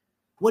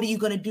 What are you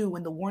going to do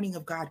when the warning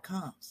of God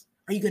comes?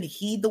 Are you going to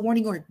heed the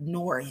warning or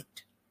ignore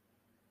it?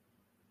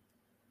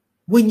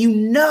 When you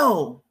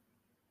know,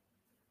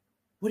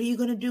 what are you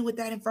going to do with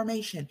that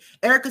information?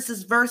 Erica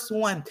says, verse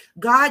 1,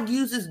 God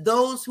uses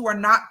those who are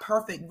not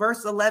perfect.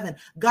 Verse 11,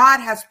 God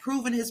has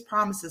proven his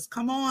promises.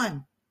 Come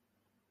on.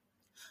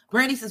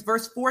 Brandy says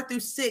verse 4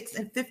 through 6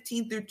 and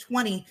 15 through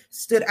 20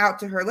 stood out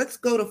to her. Let's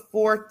go to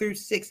 4 through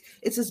 6.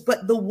 It says,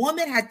 but the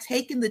woman had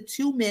taken the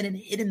 2 men and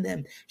hidden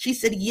them. She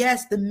said,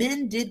 yes, the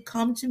men did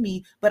come to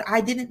me, but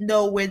I didn't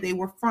know where they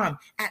were from.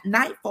 At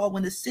nightfall,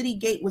 when the city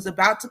gate was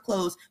about to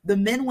close, the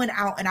men went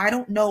out and I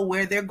don't know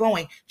where they're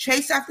going.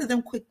 Chase after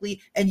them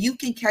quickly and you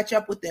can catch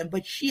up with them.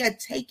 But she had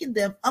taken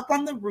them up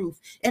on the roof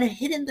and had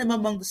hidden them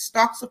among the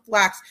stalks of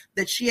flax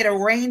that she had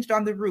arranged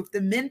on the roof.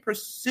 The men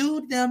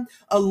pursued them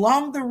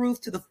along the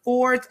roof to the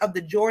fords of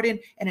the Jordan,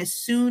 and as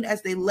soon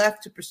as they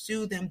left to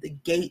pursue them, the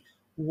gate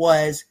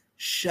was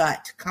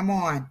shut. Come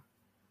on.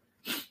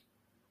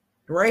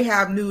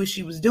 Rahab knew what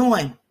she was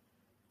doing.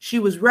 She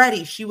was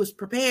ready. She was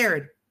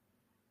prepared.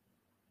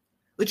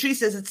 Latrice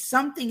says it's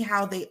something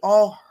how they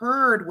all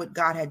heard what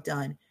God had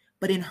done,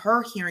 but in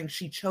her hearing,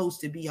 she chose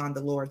to be on the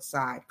Lord's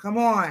side. Come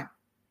on.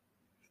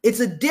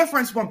 It's a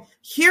difference from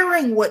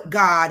hearing what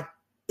God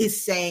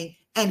is saying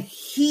and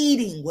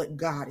heeding what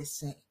God is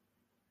saying.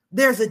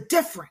 There's a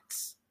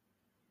difference.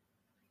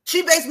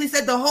 She basically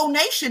said the whole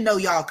nation know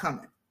y'all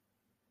coming.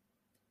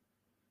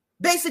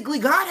 Basically,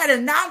 God had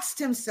announced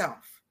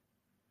himself.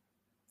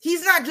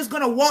 He's not just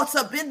going to waltz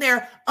up in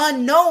there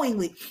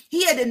unknowingly.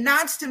 He had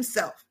announced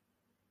himself.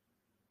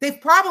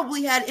 They've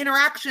probably had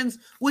interactions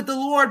with the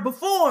Lord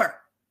before.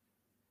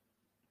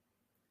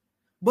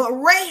 But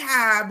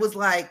Rahab was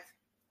like,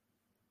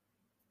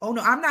 oh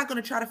no, I'm not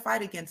going to try to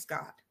fight against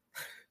God.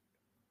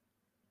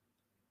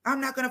 I'm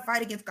not going to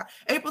fight against God.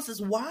 April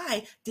says,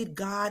 why did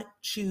God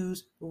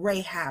choose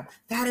Rahab?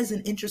 That is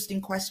an interesting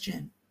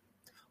question.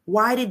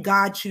 Why did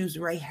God choose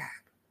Rahab?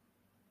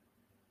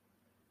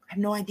 I have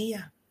no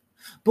idea.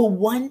 But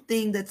one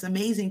thing that's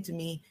amazing to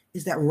me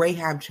is that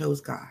Rahab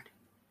chose God.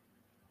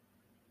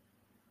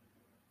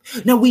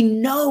 Now we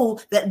know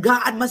that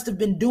God must have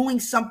been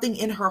doing something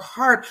in her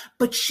heart,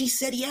 but she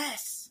said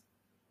yes.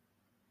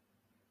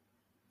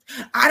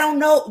 I don't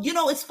know. You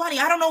know, it's funny.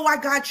 I don't know why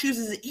God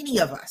chooses any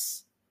of us.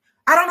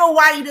 I don't know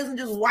why he doesn't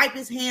just wipe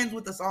his hands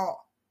with us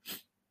all.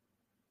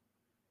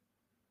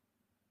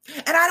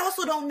 And I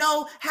also don't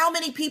know how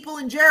many people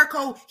in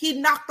Jericho he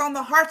knocked on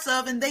the hearts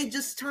of and they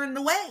just turned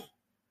away.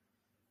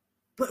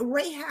 But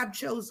Rahab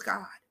chose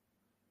God.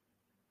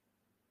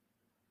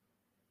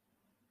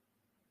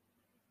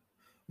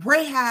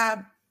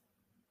 Rahab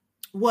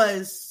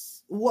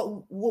was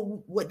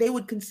what they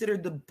would consider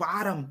the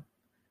bottom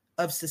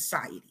of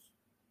society.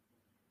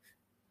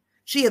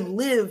 She had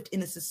lived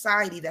in a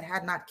society that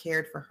had not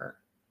cared for her.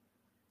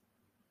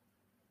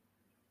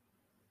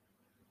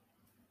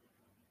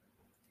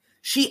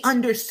 She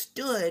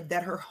understood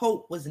that her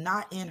hope was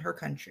not in her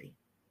country.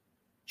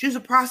 She was a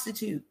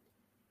prostitute.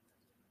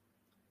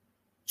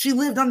 She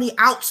lived on the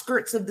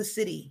outskirts of the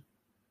city.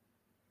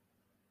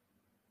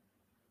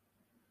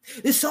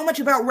 There's so much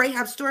about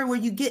Rahab's story where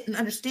you get an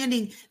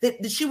understanding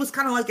that she was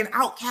kind of like an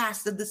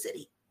outcast of the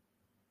city.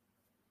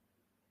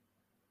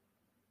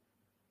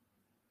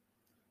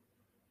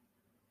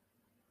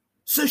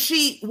 So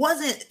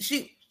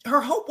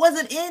her hope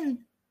wasn't in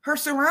her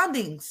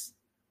surroundings.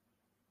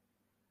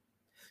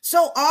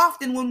 So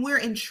often when we're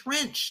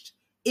entrenched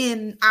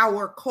in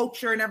our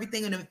culture and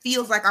everything, and it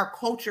feels like our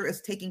culture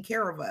is taking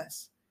care of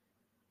us,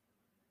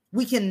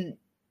 we can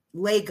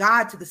lay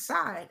God to the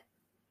side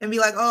and be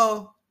like,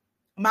 oh,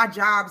 my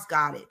job's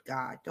got it,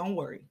 God. Don't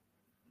worry.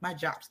 My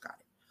job's got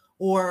it.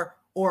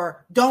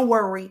 Or don't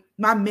worry.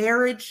 My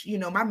marriage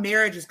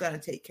is going to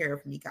take care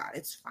of me, God.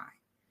 It's fine.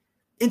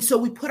 And so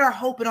we put our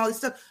hope in all this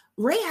stuff.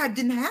 Rahab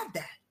didn't have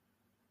that.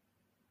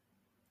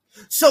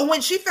 So when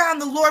she found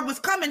the Lord was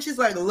coming, she's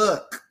like,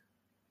 look,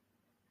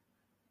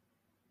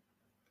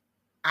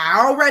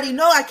 I already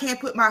know I can't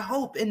put my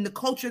hope in the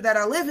culture that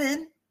I live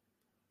in.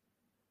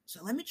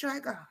 So let me try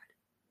God.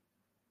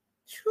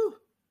 Whew.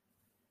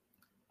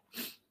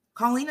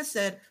 Carlina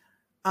said,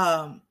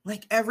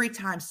 like every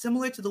time,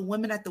 similar to the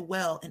women at the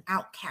well, an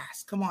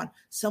outcast. Come on,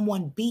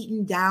 someone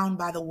beaten down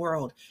by the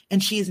world.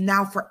 And she is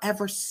now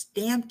forever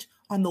stamped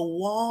on the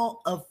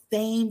wall of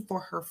fame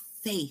for her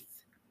faith.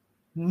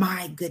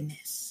 My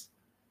goodness.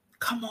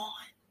 Come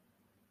on.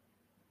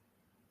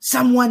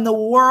 Someone the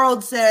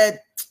world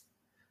said,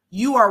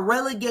 you are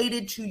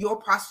relegated to your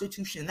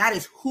prostitution. That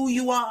is who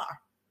you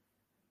are.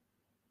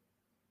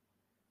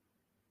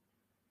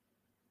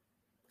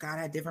 God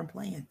had different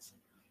plans.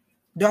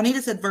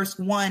 Donita said, verse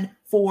 1,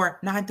 4,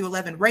 9 through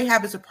 11,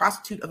 Rahab is a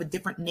prostitute of a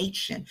different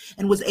nation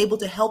and was able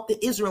to help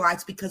the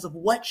Israelites because of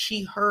what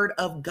she heard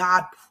of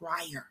God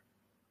prior.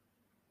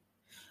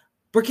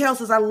 Brickell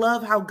says, I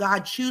love how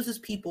God chooses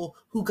people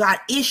who got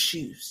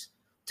issues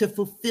to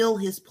fulfill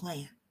his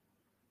plan.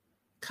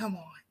 Come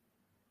on.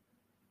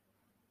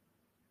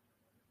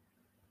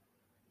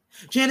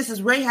 Janice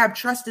says, Rahab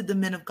trusted the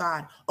men of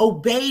God,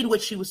 obeyed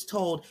what she was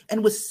told,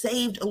 and was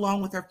saved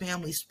along with her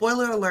family.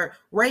 Spoiler alert,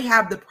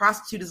 Rahab the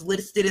prostitute is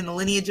listed in the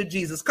lineage of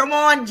Jesus. Come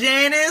on,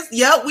 Janice.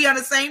 Yep, we on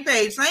the same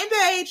page. Same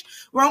page.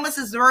 Romans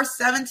is verse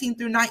 17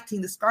 through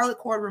 19. The scarlet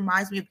cord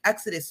reminds me of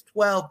Exodus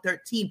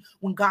 12:13,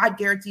 when God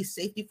guarantees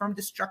safety from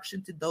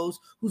destruction to those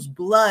whose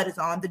blood is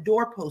on the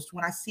doorpost.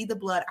 When I see the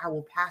blood, I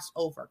will pass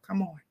over.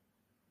 Come on.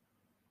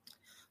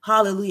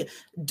 Hallelujah.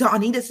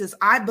 Donita says,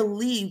 I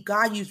believe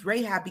God used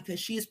Rahab because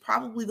she is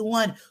probably the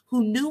one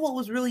who knew what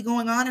was really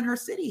going on in her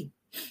city.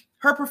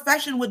 Her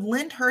profession would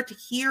lend her to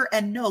hear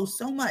and know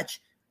so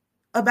much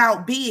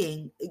about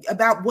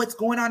what's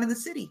going on in the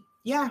city.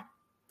 Yeah.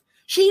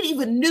 She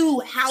even knew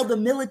how the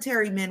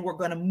military men were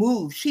going to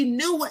move. She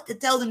knew what to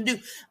tell them to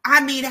do. I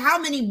mean, how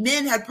many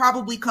men had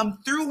probably come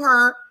through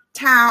her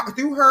town,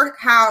 through her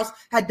house,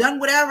 had done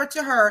whatever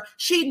to her.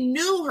 She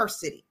knew her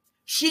city.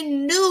 She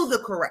knew the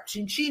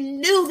corruption. She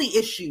knew the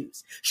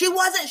issues. She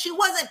wasn't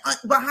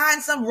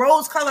behind some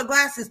rose-colored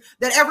glasses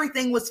that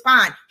everything was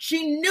fine.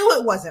 She knew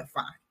it wasn't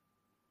fine.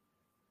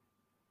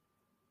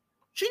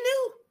 She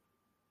knew.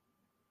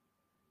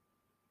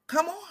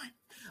 Come on.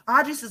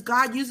 Audrey says,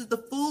 God uses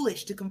the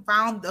foolish to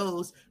confound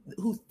those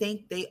who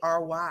think they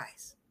are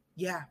wise.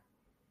 Yeah.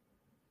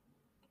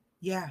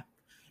 Yeah.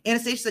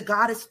 Anastasia said,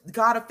 God is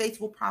God of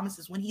faithful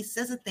promises. When he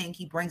says a thing,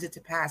 he brings it to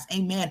pass.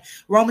 Amen.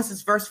 Romans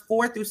is verse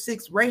 4 through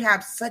 6.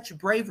 Rahab, such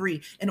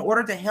bravery. In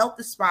order to help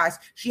the spies,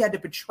 she had to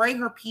betray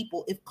her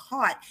people. If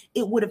caught,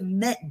 it would have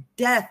meant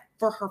death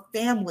for her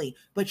family,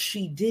 but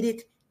she did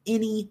it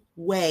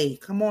anyway.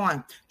 Come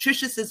on.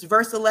 Trisha says,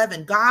 verse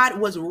 11, God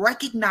was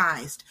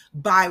recognized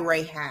by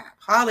Rahab.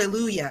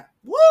 Hallelujah.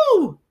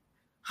 Woo!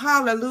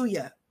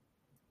 Hallelujah.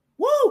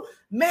 Woo,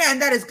 man,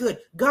 that is good.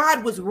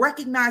 God was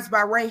recognized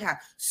by Rahab.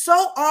 So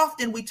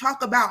often we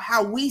talk about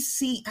how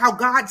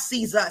God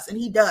sees us, and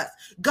he does.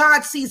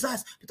 God sees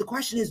us. But the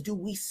question is, do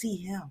we see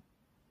him?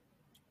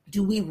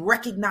 Do we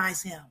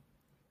recognize him?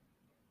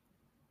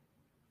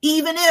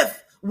 Even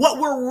if what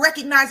we're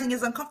recognizing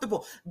is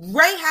uncomfortable.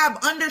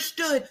 Rahab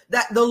understood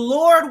that the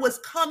Lord was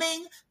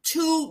coming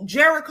to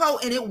Jericho,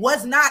 and it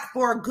was not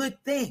for a good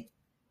thing.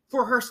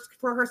 For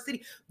her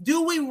city.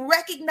 Do we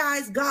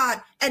recognize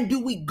God and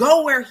do we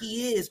go where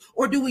he is,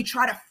 or do we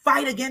try to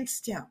fight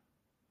against him?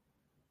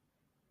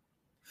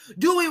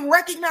 Do we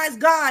recognize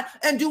God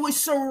and do we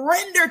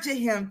surrender to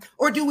him,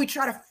 or do we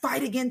try to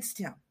fight against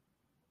him?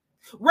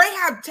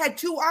 Rahab had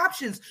two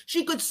options.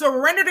 She could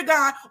surrender to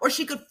God or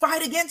she could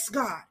fight against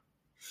God.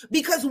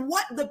 Because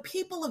what the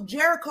people of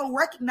Jericho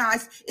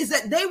recognized is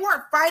that they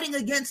weren't fighting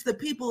against the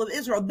people of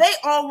Israel. They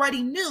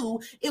already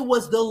knew it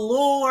was the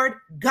Lord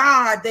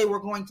God they were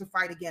going to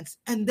fight against,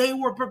 and they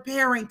were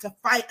preparing to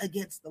fight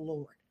against the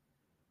Lord.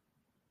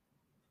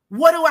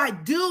 What do I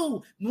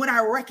do when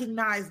I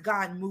recognize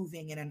God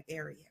moving in an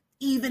area?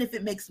 even if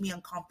it makes me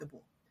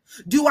uncomfortable?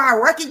 Do I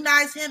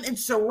recognize him and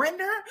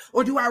surrender,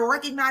 or do I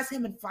recognize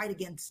him and fight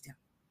against him?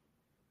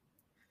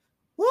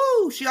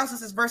 Woo! She also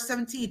says, verse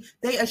 17,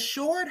 they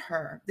reassured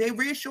her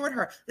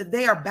that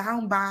they are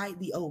bound by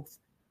the oath,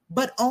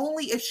 but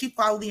only if she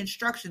followed the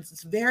instructions.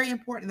 It's very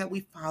important that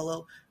we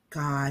follow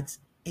God's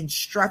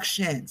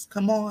instructions.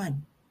 Come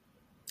on.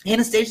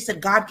 Anastasia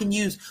said God can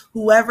use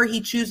whoever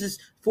he chooses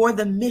for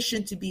the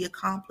mission to be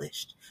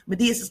accomplished.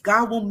 Medea says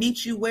God will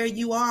meet you where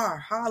you are.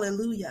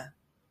 Hallelujah.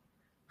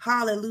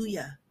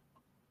 Hallelujah.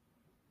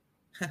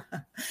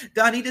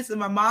 Donita said,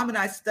 my mom and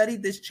I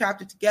studied this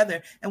chapter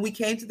together, and we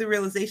came to the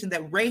realization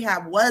that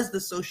Rahab was the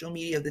social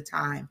media of the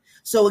time.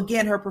 So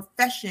again, her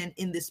profession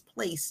in this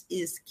place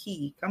is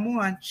key. Come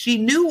on. She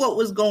knew what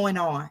was going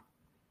on.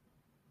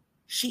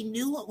 She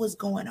knew what was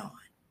going on.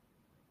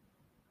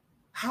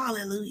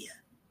 Hallelujah.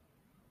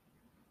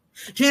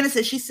 Janice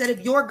said, she said,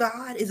 if your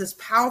God is as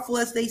powerful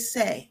as they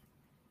say,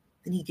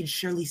 then he can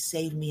surely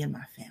save me and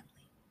my family.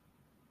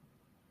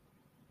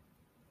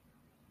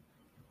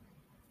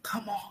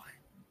 Come on.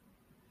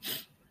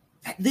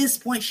 At this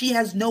point, she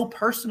has no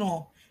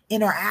personal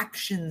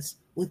interactions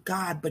with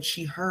God, but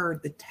she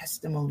heard the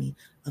testimony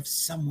of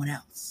someone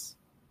else.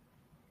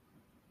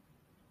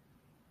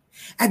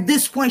 At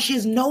this point, she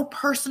has no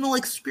personal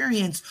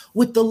experience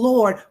with the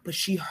Lord, but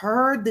she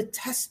heard the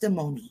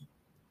testimony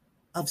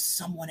of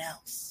someone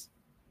else.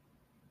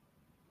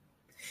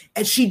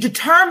 And she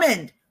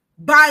determined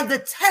by the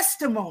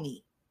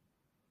testimony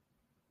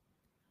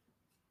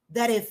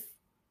that if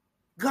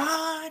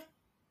God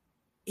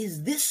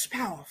is this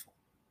powerful,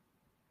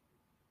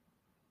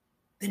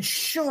 then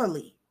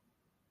surely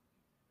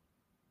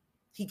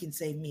he can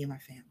save me and my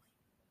family.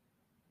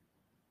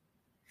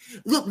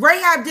 Look,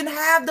 Rahab didn't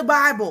have the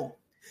Bible.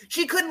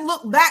 She couldn't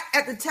look back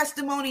at the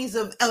testimonies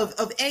of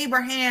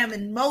Abraham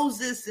and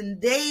Moses and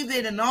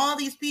David and all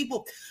these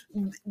people.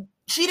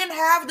 She didn't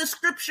have the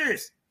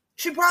scriptures.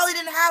 She probably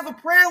didn't have a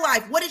prayer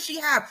life. What did she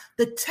have?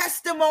 The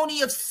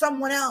testimony of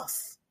someone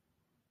else.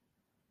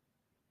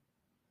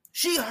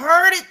 She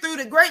heard it through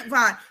the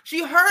grapevine.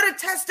 She heard a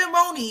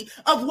testimony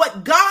of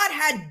what God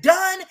had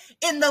done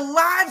in the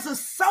lives of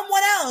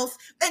someone else.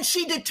 And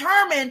she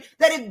determined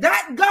that if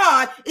that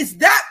God is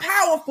that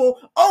powerful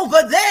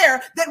over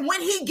there, that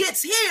when he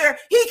gets here,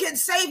 he can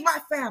save my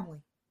family.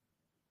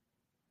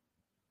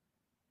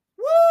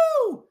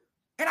 Woo!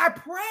 And I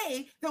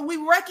pray that we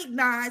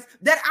recognize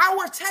that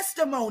our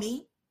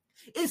testimony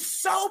is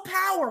so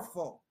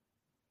powerful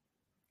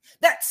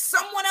that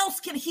someone else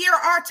can hear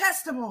our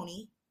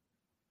testimony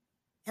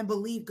and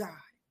believe God.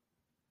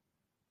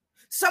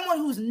 Someone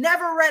who's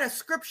never read a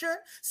scripture,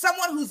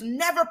 someone who's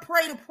never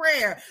prayed a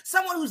prayer,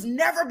 someone who's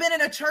never been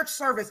in a church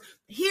service,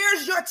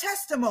 here's your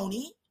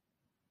testimony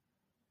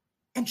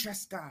and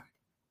trust God.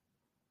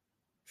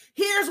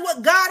 Here's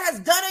what God has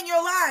done in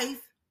your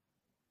life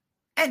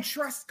and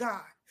trust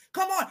God.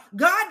 Come on,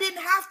 God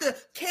didn't have to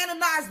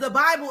canonize the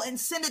Bible and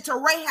send it to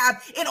Rahab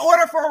in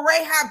order for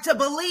Rahab to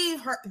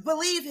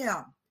believe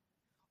him.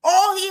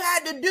 All he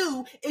had to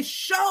do is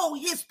show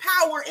his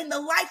power in the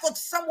life of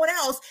someone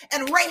else,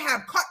 and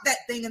Rahab caught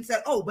that thing and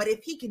said, oh, but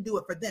if he can do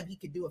it for them, he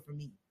can do it for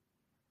me.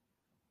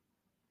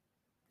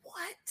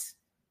 What?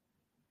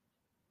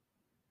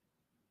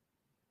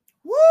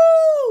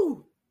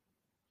 Woo!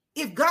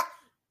 If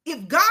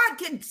God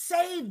can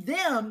save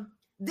them,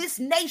 this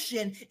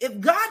nation, if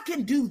God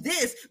can do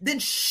this, then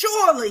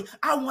surely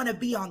I want to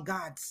be on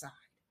God's side.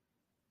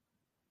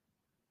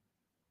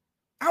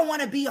 I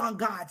want to be on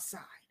God's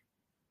side.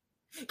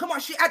 Come on,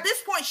 at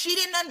this point, she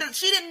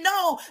didn't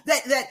know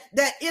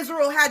that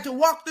Israel had to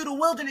walk through the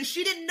wilderness.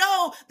 She didn't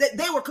know that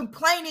they were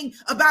complaining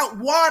about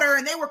water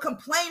and they were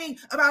complaining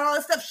about all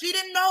this stuff. She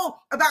didn't know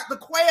about the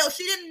quail.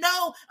 She didn't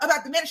know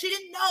about the men. She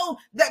didn't know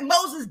that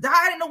Moses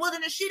died in the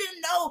wilderness. She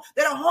didn't know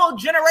that a whole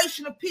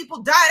generation of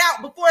people died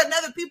out before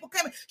another people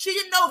came. She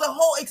didn't know the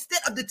whole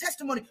extent of the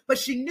testimony, but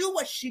she knew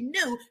what she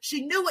knew.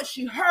 She knew what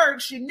she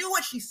heard. She knew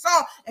what she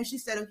saw. And she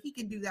said, oh, he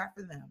can do that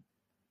for them.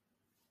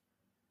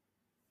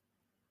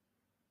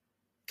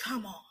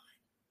 Come on.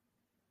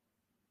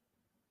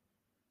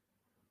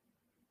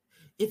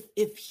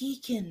 If he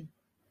can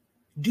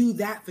do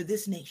that for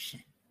this nation,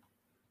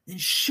 then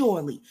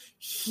surely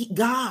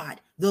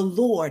God, the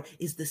Lord,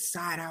 is the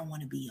side I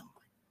want to be on.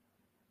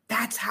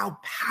 That's how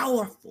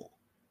powerful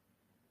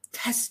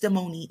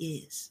testimony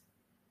is.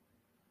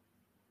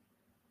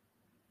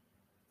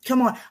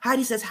 Come on.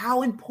 Heidi says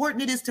how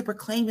important it is to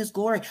proclaim his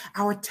glory.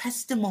 Our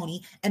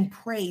testimony and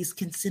praise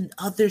can send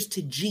others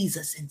to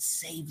Jesus and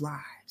save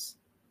lives.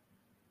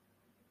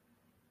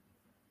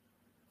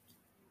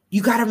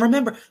 You got to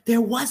remember,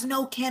 there was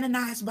no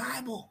canonized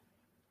Bible.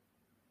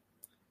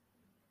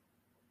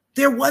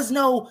 There was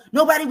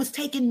nobody was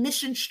taking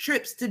mission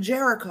trips to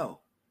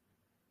Jericho.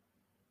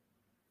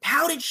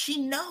 How did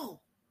she know?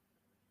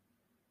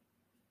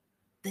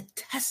 The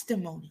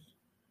testimony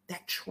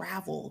that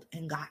traveled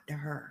and got to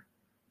her.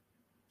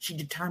 She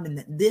determined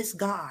that this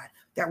God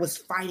that was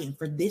fighting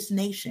for this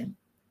nation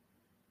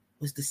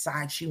was the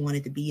side she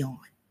wanted to be on.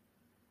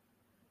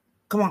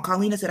 Come on,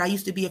 Carlina said, I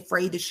used to be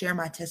afraid to share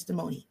my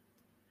testimony.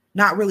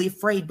 Not really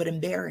afraid, but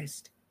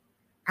embarrassed.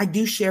 I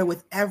do share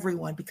with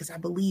everyone because I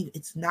believe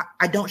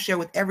I don't share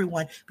with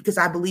everyone because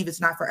I believe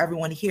it's not for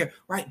everyone to hear,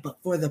 right?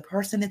 But for the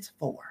person it's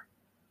for.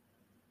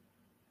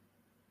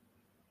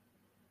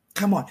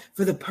 Come on,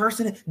 for the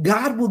person,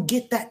 God will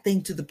get that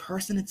thing to the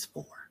person it's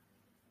for.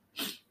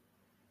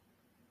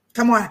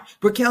 Come on,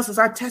 Raquel says,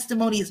 our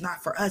testimony is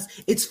not for us,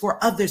 it's for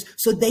others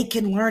so they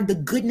can learn the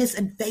goodness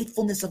and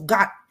faithfulness of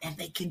God and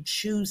they can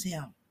choose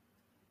him.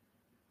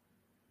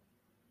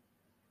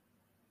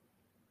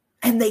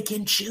 And they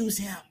can choose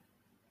him.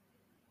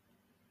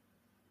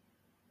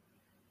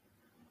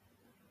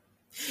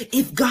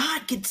 If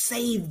God could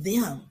save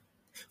them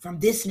from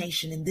this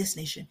nation and this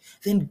nation,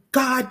 then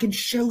God can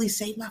surely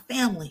save my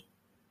family.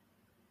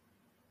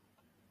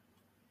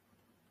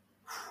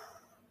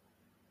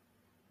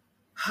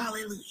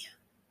 Hallelujah.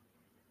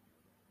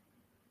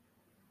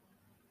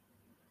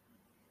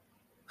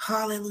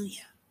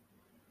 Hallelujah.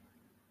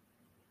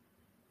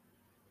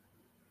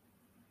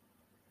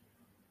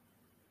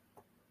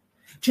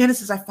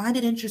 Genesis, I find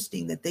it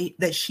interesting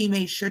that she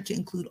made sure to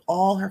include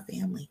all her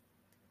family.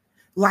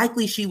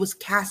 Likely she was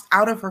cast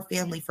out of her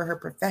family for her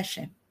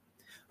profession,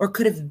 or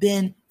could have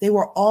been they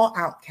were all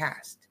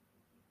outcast.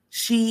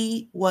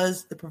 She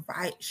was the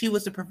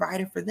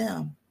provider for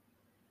them.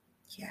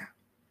 Yeah.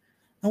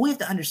 And we have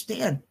to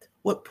understand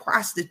what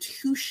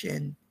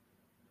prostitution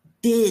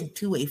did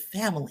to a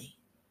family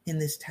in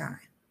this time.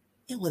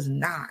 It was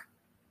not.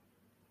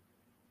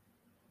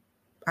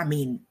 I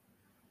mean,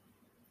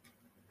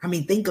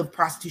 think of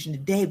prostitution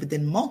today, but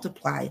then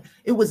multiply.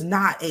 It was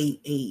not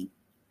a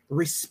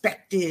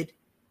respected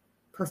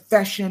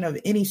profession of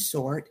any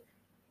sort.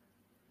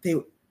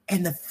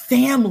 And the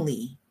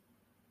family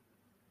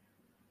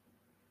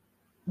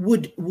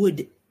would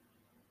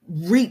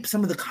reap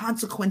some of the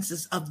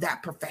consequences of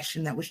that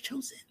profession that was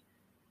chosen.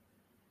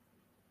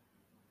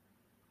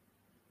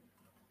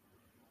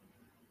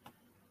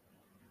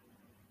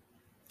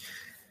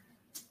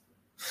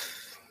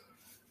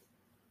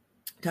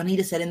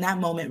 Donita said, in that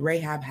moment,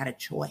 Rahab had a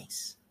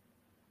choice.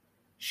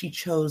 She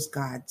chose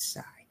God's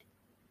side.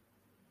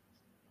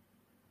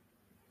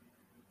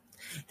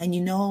 And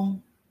you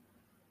know,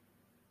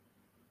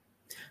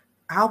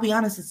 I'll be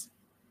honest, it's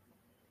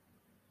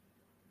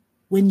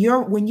when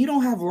you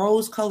don't have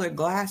rose-colored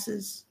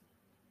glasses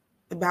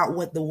about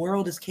what the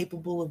world is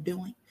capable of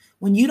doing,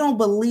 when you don't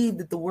believe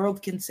that the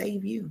world can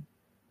save you,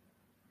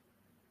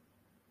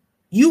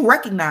 you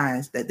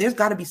recognize that there's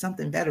got to be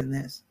something better than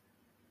this.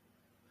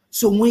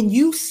 So when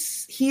you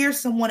hear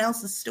someone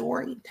else's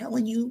story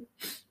telling you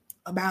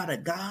about a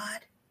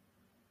God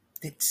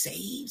that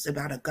saves,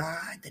 about a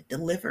God that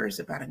delivers,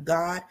 about a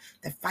God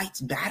that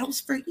fights battles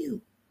for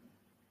you,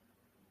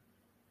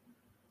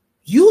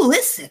 you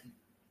listen.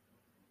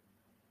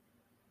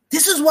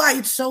 This is why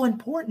it's so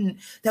important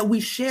that we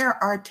share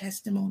our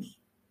testimony.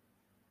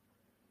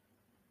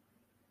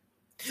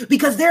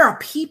 Because there are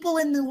people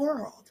in the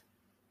world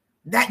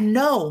that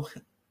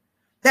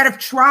have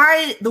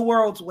tried the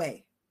world's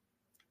way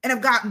and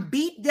have gotten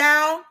beat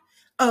down,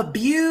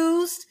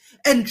 abused,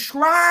 and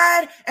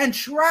tried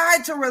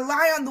to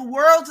rely on the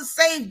world to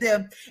save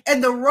them.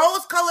 And the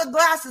rose-colored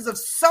glasses of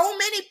so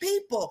many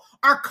people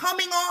are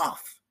coming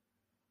off.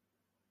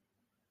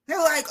 They're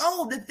like,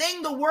 oh, the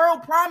thing the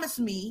world promised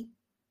me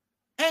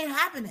ain't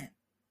happening.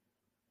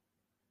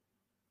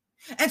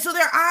 And so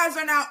their eyes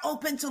are now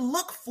open to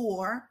look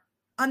for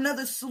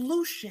another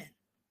solution.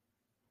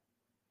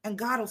 And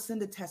God will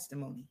send a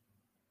testimony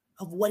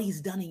of what he's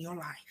done in your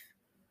life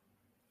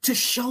to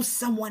show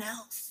someone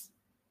else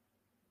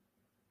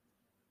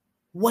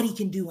what he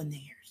can do in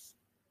theirs.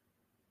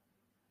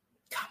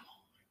 Come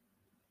on.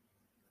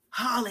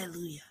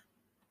 Hallelujah.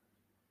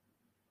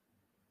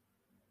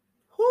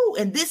 Whew.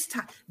 And this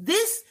time,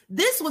 this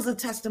was a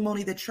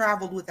testimony that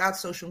traveled without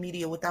social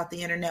media, without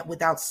the internet,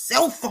 without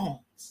cell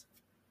phones.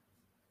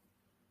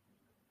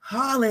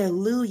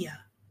 Hallelujah.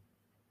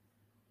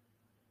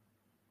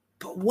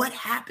 But what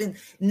happened?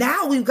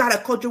 Now we've got a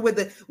culture where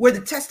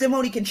the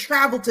testimony can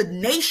travel to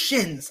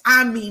nations.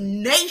 I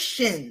mean,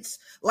 nations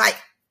like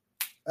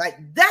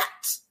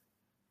that.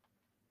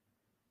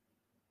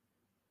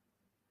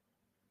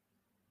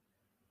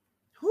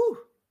 Whew.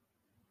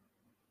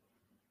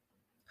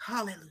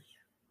 Hallelujah.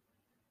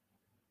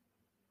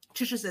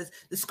 Trisha says,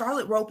 the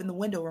scarlet rope in the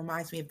window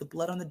reminds me of the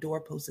blood on the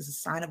doorpost as a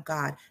sign of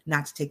God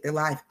not to take their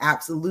life.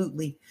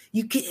 Absolutely.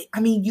 You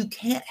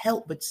can't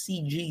help but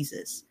see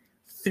Jesus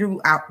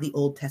throughout the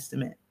Old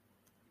Testament.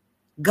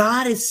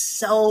 God is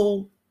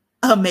so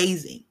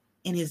amazing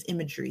in his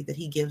imagery that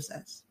he gives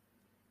us.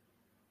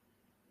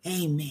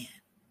 Amen.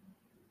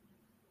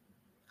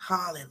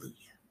 Hallelujah.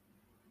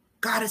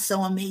 God is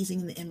so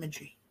amazing in the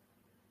imagery.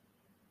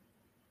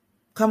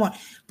 Come on.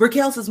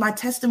 Brickell says, my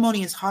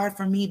testimony is hard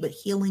for me, but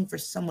healing for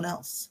someone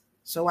else.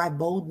 So I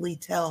boldly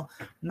tell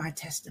my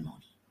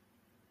testimony.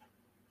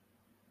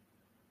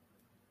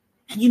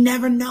 And you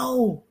never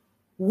know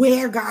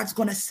where God's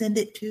going to send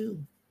it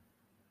to.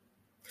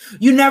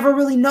 You never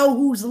really know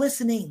who's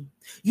listening.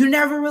 You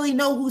never really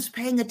know who's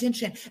paying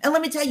attention. And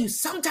let me tell you,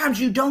 sometimes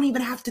you don't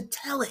even have to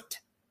tell it.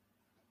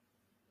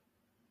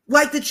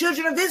 Like the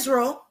children of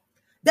Israel,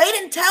 they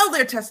didn't tell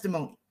their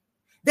testimony.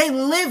 They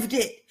lived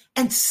it,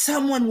 and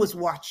someone was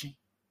watching.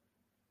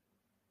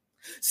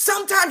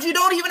 Sometimes you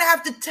don't even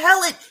have to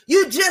tell it.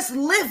 You just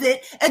live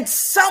it, and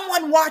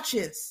someone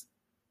watches.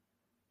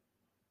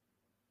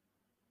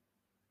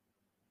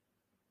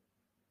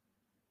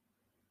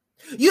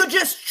 You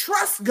just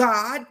trust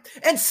God,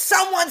 and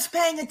someone's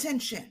paying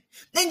attention,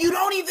 and you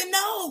don't even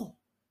know.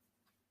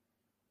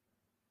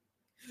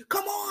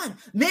 Come on.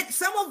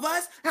 Some of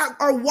us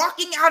are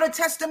walking out a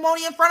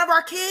testimony in front of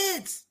our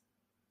kids.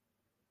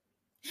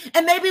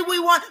 And maybe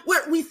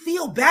we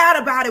feel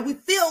bad about it. We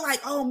feel like,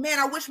 oh man,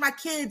 I wish my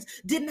kids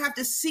didn't have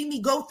to see me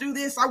go through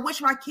this. I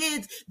wish my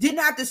kids didn't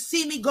have to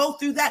see me go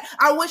through that.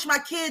 I wish my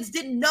kids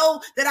didn't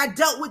know that I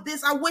dealt with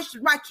this. I wish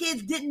my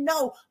kids didn't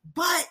know.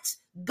 But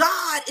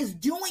God is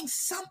doing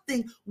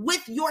something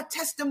with your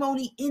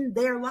testimony in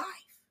their life.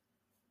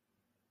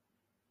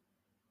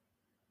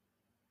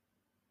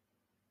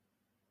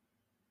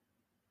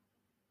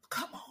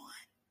 Come on.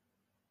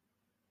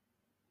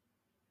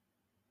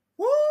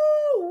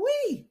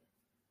 Woo-wee.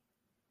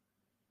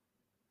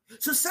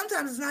 So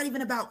sometimes it's not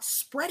even about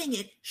spreading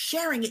it,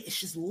 sharing it. It's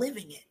just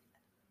living it.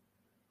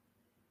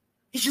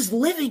 It's just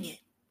living it.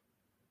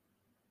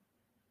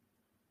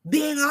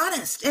 Being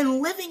honest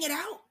and living it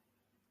out.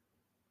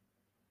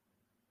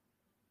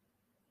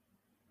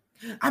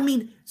 I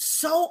mean,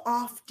 so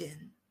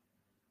often,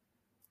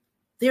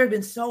 there have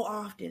been so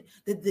often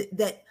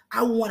that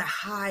I want to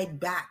hide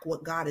back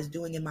what God is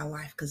doing in my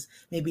life because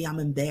maybe I'm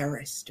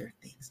embarrassed or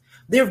things.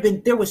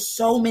 There was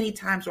so many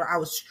times where I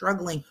was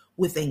struggling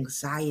with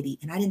anxiety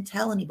and I didn't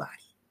tell anybody.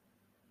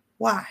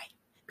 Why?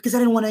 Because I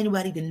didn't want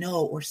anybody to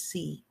know or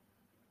see.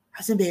 I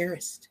was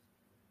embarrassed.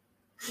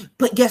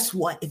 But guess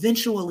what?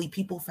 Eventually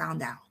people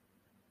found out.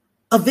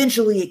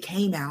 Eventually it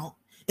came out.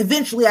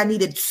 Eventually I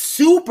needed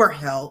super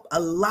help, a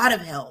lot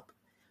of help.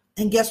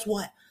 And guess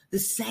what? The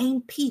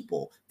same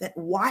people that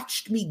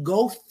watched me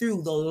go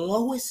through the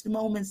lowest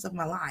moments of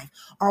my life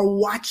are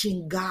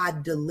watching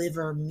God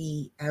deliver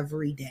me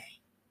every day.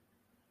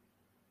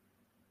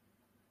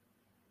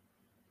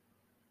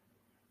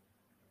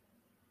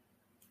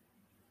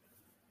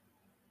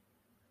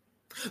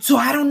 So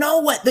I don't know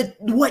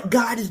what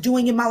God is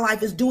doing in my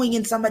life is doing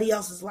in somebody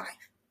else's life.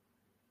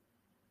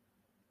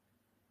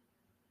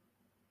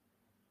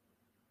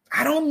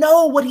 I don't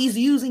know what he's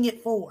using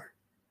it for.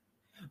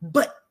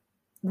 But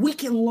we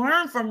can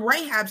learn from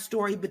Rahab's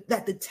story, but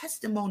that the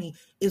testimony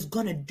is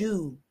going to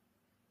do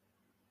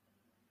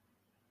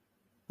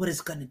what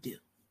it's going to do.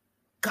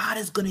 God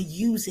is going to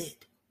use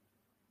it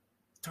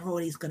to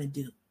what he's going to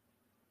do.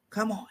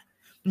 Come on.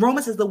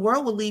 Romans says the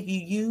world will leave you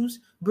used,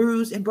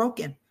 bruised, and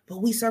broken.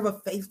 But we serve a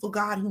faithful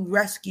God who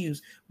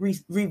rescues,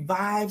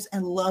 revives,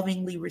 and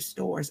lovingly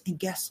restores. And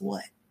guess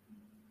what?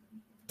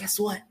 Guess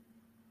what?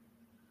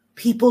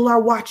 People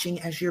are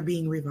watching as you're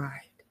being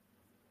revived.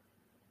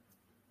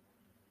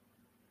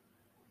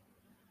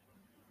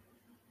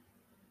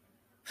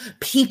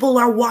 People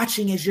are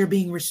watching as you're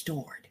being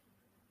restored.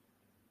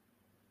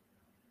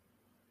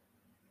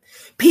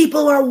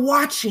 People are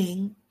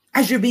watching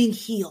as you're being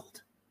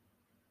healed.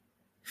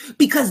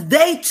 Because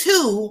they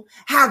too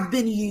have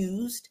been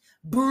used,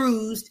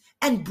 bruised,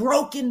 and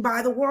broken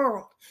by the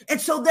world. And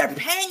so they're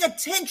paying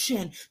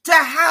attention to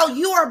how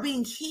you are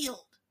being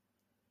healed.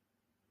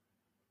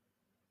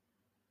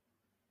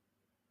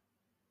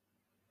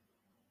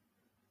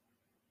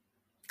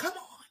 Come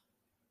on.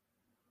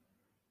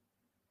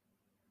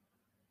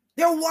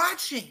 They're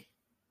watching.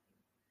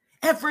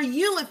 And for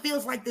you, it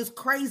feels like this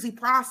crazy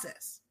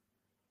process.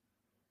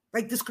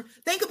 Like this,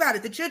 think about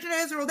it. The children of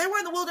Israel, they were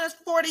in the wilderness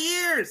for 40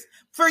 years.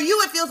 For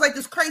you, it feels like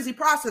this crazy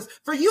process.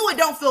 For you, it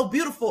don't feel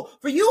beautiful.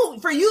 For you,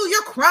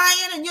 you're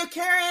crying and you're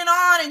carrying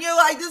on and you're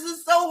like, this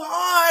is so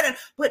hard.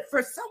 But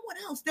for someone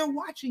else, they're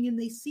watching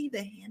and they see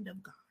the hand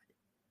of God.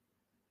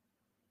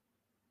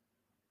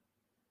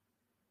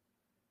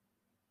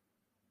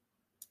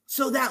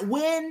 So that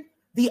when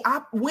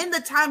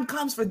the time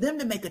comes for them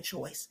to make a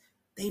choice,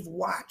 they've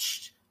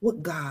watched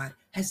what God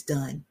has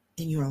done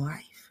in your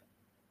life.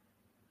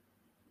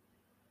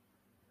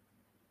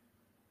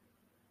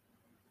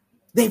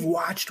 They've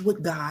watched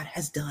what God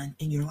has done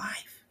in your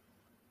life.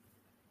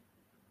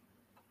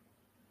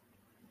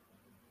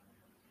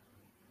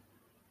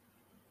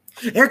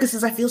 Erica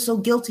says, I feel so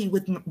guilty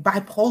with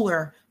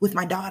bipolar with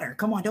my daughter.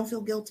 Come on, don't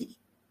feel guilty.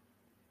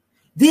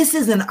 This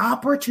is an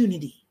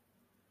opportunity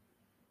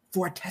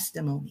for a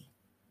testimony.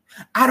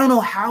 I don't know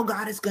how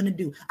God is going to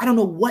do. I don't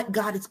know what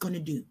God is going to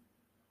do.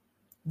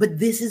 But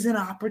this is an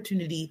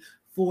opportunity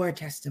for a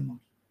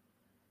testimony.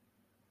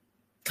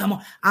 Come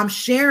on. I'm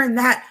sharing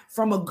that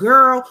from a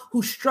girl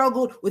who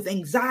struggled with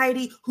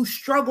anxiety, who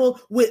struggled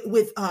with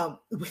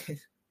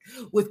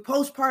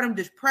postpartum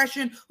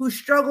depression, who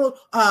struggled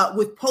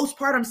with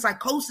postpartum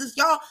psychosis.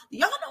 Y'all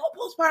know what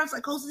postpartum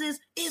psychosis is?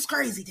 It's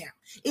crazy town.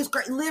 It's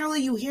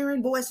literally you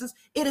hearing voices.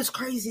 It is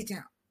crazy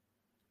town.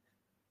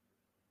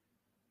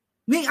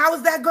 I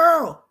was that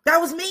girl. That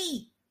was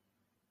me.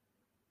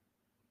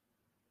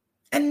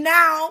 And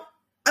now,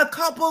 a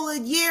couple of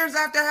years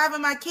after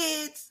having my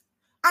kids,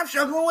 I'm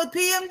struggling with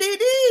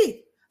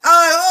PMDD.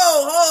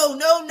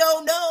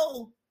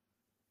 No.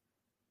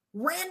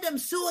 Random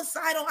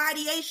suicidal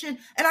ideation.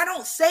 And I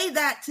don't say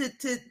that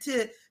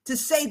to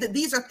say that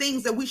these are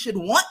things that we should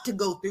want to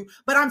go through,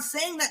 but I'm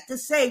saying that to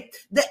say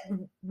that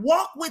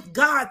walk with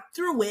God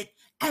through it,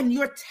 and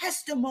your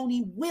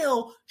testimony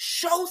will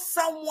show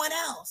someone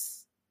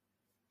else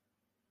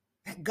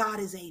that God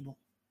is able.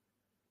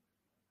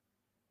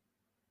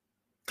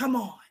 Come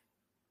on.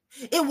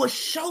 It will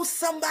show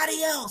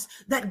somebody else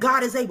that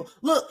God is able.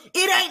 Look,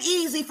 it ain't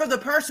easy for the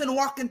person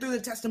walking through the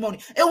testimony.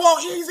 It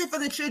won't easy for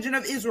the children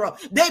of Israel.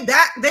 They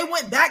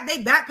went back,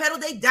 they backpedaled,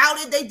 they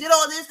doubted, they did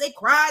all this, they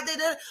cried, they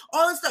did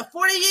all this stuff,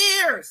 40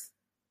 years.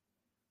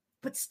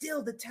 But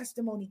still the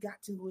testimony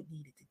got to who it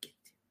needed to get to.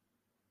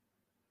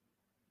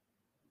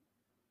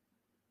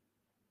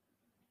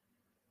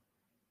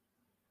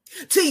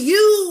 To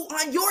you,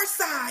 on your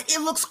side, it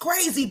looks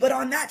crazy, but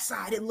on that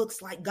side, it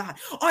looks like God.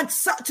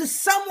 To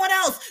someone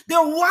else,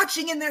 they're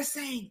watching and they're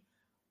saying,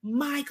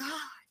 my God.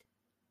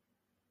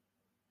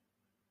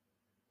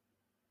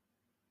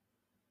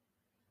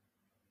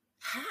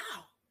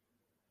 How?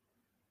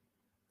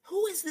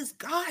 Who is this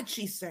God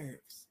she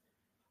serves?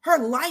 Her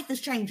life is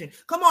changing.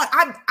 Come on,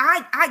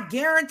 I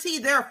guarantee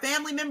there are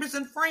family members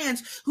and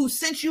friends who,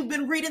 since you've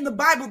been reading the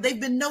Bible,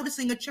 they've been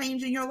noticing a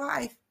change in your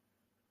life.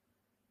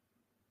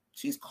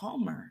 She's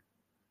calmer.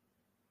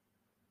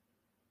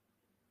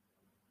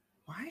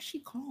 Why is she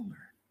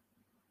calmer?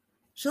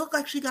 She looks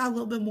like she got a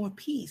little bit more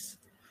peace.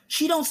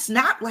 She don't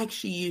snap like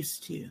she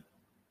used to.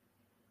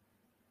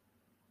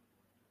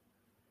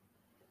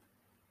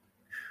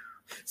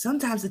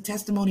 Sometimes the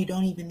testimony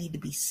don't even need to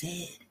be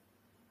said.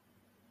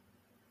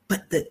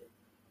 But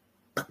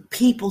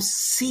people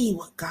see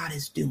what God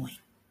is doing.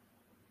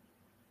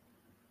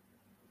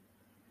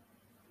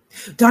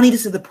 Donita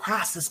said the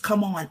process,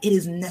 come on, it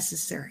is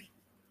necessary.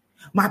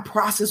 My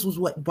process was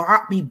what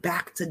brought me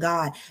back to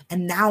God.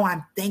 And now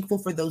I'm thankful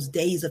for those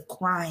days of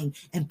crying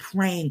and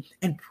praying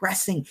and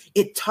pressing.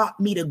 It taught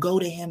me to go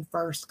to him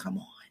first. Come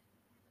on.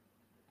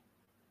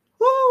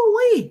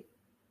 Woo-wee.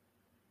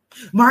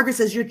 Margaret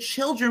says your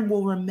children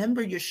will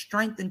remember your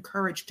strength and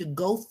courage to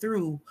go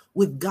through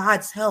with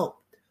God's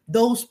help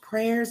those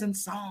prayers and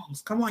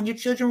songs. Come on, your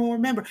children will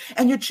remember.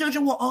 And your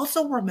children will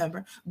also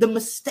remember the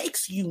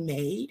mistakes you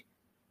made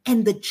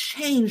and the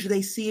change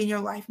they see in your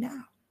life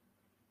now.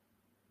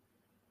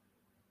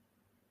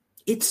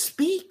 It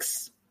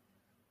speaks.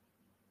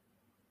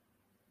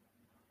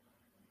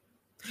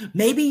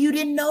 Maybe you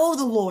didn't know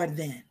the Lord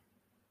then.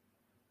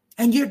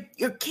 And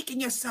you're kicking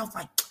yourself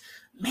like,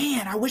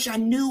 man, I wish I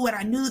knew what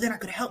I knew, then I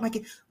could help my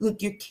kids.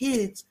 Look, your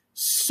kids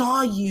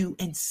saw you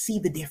and see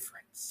the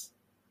difference.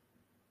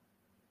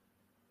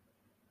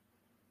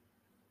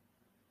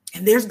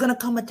 And there's going to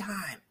come a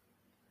time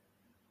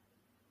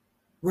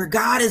where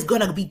God is going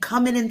to be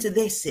coming into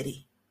their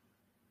city.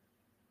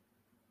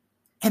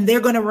 And they're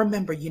going to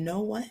remember, you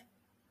know what?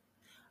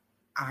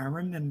 I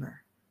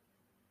remember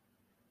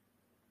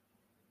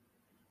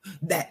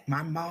that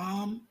my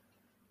mom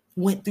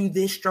went through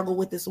this, struggle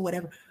with this or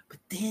whatever. But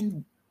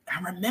then I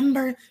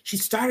remember she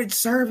started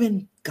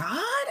serving God,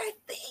 I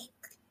think.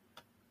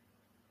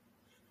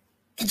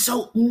 And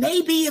so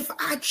maybe if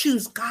I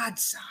choose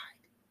God's side,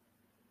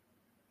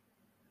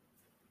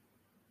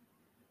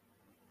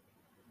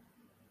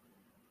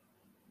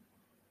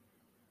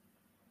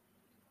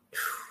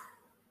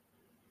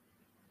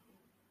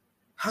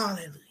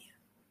 hallelujah.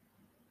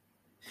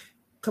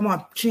 Come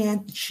on,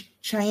 Cheyenne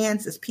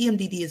says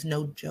PMDD is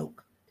no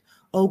joke.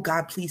 Oh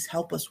God, please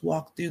help us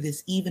walk through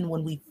this even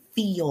when we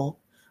feel,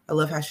 I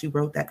love how she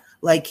wrote that,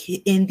 like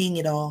ending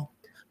it all.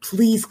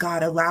 Please,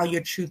 God, allow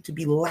your truth to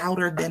be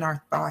louder than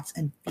our thoughts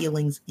and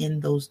feelings in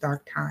those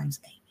dark times.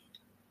 Amen.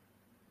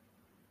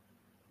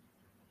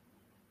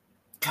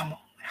 Come on,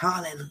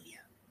 hallelujah.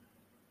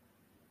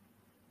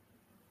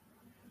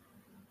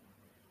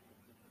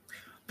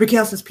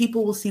 Brickell says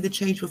people will see the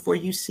change before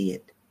you see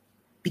it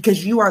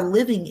because you are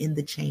living in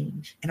the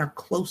change and are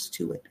close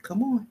to it.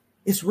 Come on,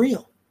 it's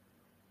real.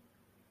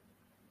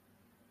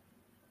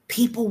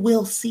 People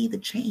will see the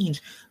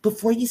change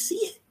before you see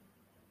it.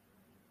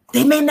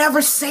 They may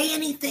never say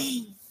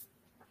anything.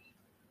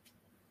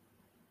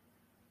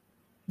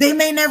 They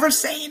may never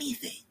say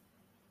anything.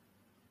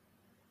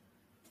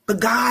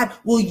 But God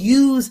will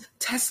use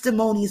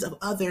testimonies of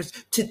others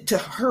to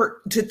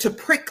hurt, to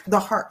prick the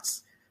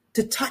hearts,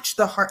 to touch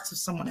the hearts of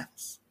someone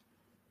else.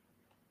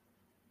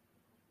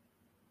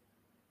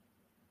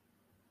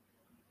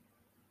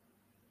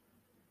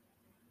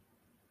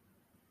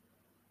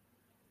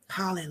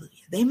 Hallelujah.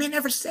 They may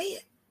never say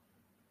it.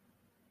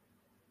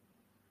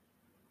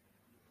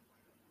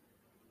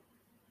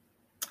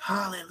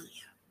 Hallelujah.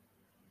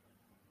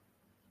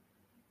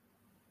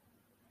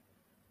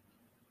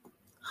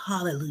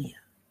 Hallelujah.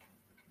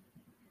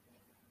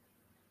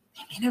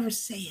 They may never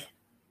say it,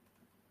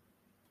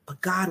 but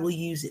God will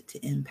use it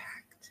to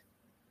impact.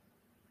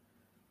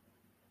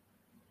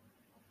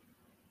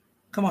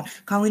 Come on.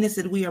 Colleen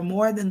said, we are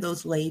more than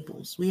those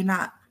labels. We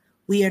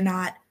are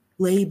not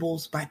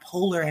labels,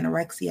 bipolar,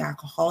 anorexia,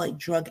 alcoholic,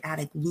 drug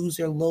addict,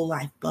 loser,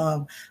 lowlife,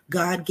 bum.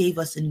 God gave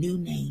us a new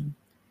name,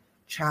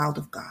 child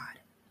of God.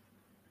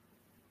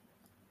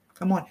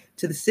 Come on.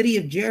 To the city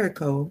of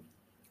Jericho,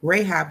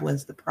 Rahab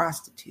was the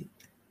prostitute.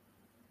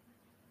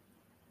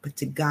 But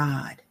to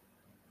God,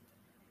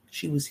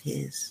 she was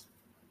his.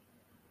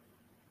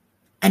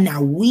 And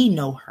now we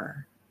know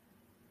her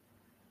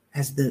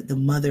as the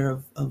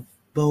mother of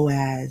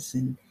Boaz,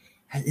 and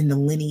in the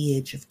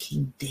lineage of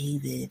King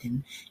David,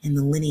 and in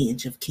the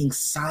lineage of King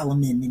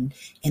Solomon,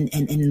 and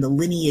in the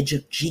lineage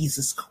of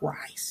Jesus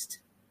Christ.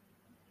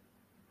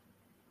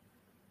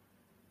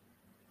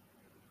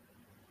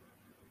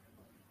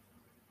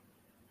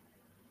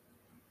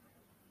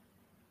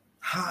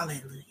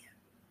 Hallelujah.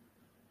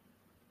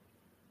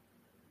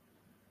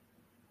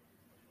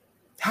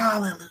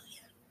 Hallelujah.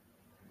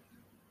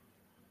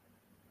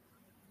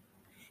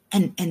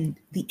 And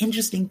the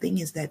interesting thing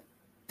is that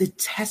the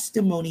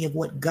testimony of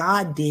what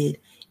God did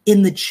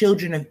in the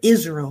children of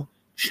Israel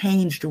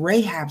changed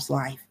Rahab's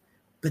life,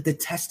 but the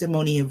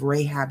testimony of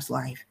Rahab's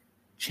life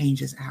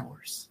changes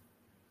ours.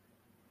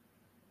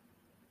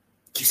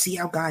 You see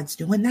how God's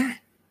doing that?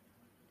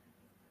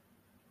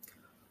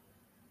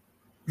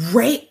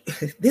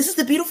 This is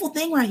the beautiful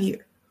thing right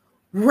here.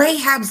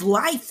 Rahab's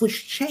life was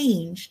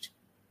changed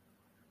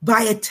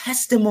by a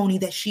testimony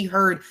that she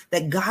heard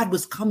that God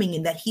was coming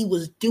and that he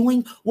was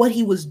doing what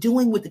he was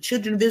doing with the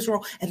children of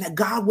Israel, and that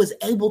God was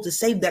able to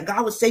save, that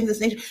God was saving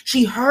this nation.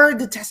 She heard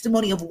the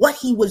testimony of what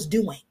he was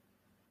doing,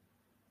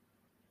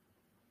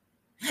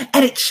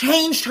 and it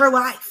changed her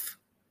life.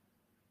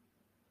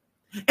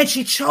 And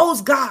she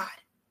chose God.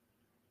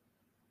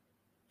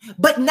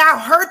 But now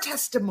her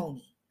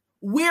testimony,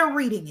 we're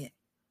reading it.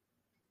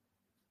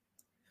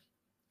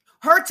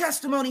 Her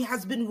testimony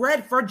has been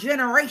read for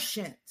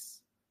generations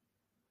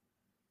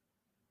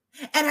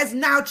and has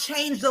now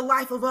changed the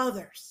life of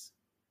others.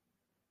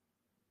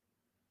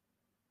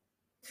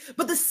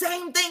 But the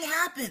same thing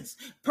happens.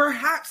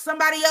 Perhaps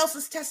somebody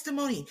else's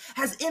testimony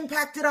has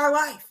impacted our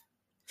life.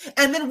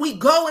 And then we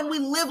go and we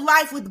live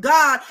life with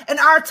God, and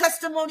our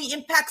testimony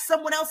impacts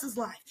someone else's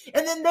life.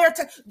 And then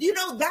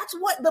that's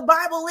what the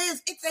Bible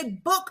is. It's a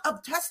book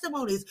of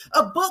testimonies,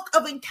 a book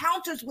of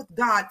encounters with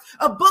God,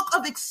 a book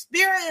of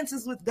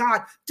experiences with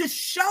God to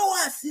show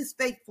us his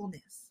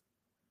faithfulness,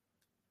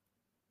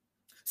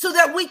 so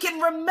that we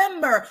can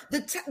remember the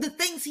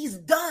things he's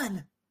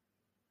done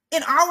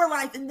in our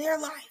life, in their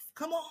life.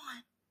 Come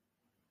on.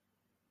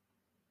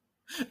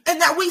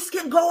 And that we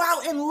can go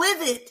out and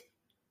live it.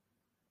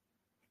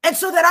 And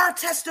so that our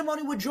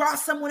testimony would draw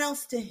someone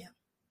else to him.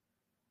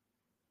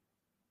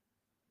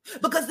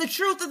 Because the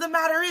truth of the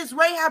matter is,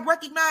 Rahab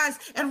recognized,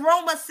 and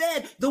Roma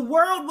said, the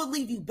world will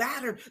leave you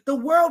battered. The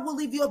world will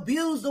leave you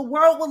abused. The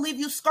world will leave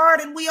you scarred.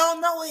 And we all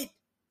know it.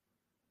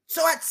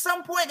 So at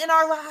some point in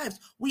our lives,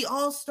 we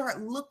all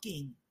start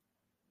looking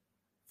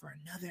for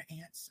another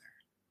answer.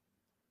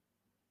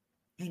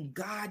 And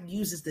God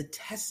uses the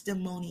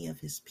testimony of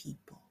his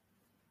people.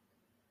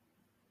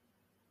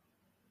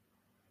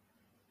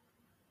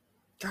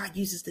 God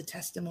uses the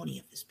testimony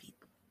of his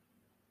people.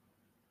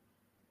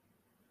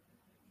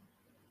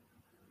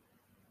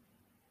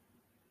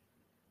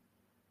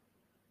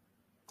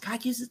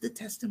 God uses the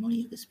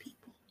testimony of his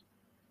people,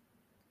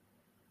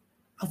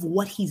 of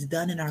what he's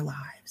done in our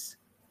lives,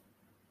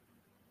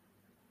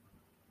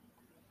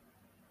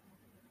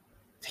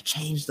 to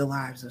change the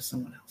lives of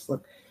someone else.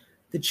 Look,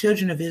 the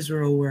children of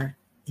Israel were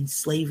in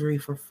slavery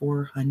for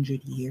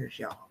 400 years,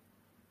 y'all.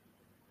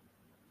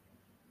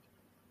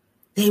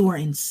 They were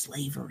in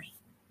slavery.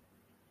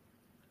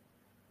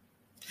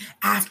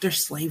 After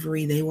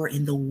slavery, they were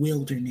in the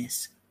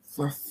wilderness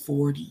for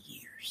 40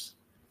 years.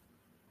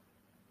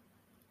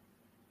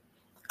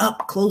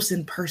 Up close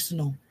and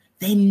personal,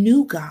 they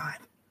knew God,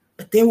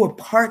 but there were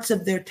parts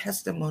of their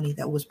testimony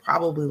that was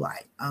probably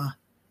like,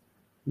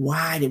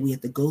 why did we have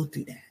to go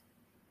through that?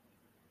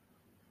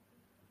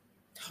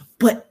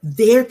 But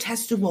their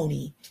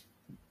testimony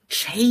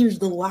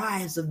changed the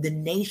lives of the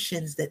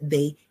nations that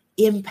they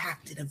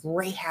impacted, of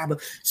Rahab.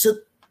 So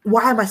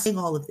why am I saying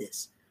all of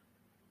this?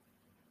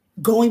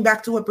 Going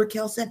back to what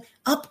Brickell said,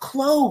 up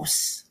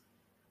close,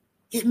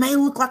 it may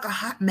look like a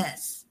hot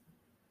mess.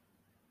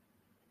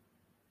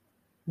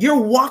 You're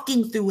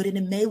walking through it and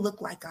it may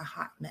look like a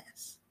hot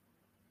mess.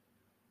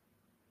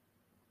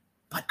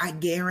 But I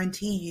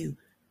guarantee you,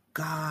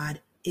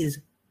 God is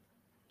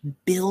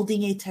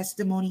building a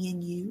testimony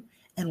in you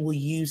and will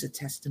use a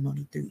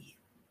testimony through you.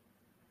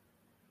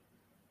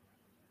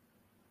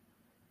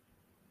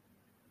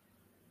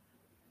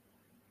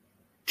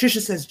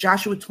 Trisha says,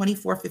 Joshua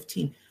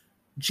 24:15.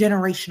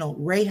 Generational.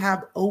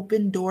 Rahab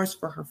opened doors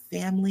for her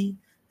family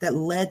that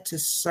led to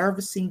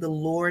servicing the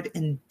Lord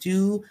and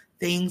do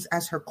things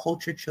as her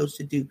culture chose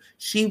to do.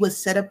 She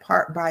was set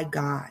apart by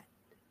God.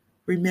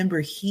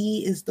 Remember,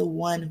 he is the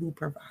one who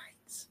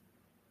provides.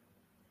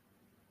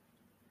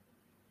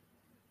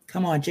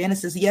 Come on,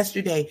 Janice says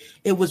yesterday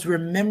it was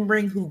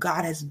remembering who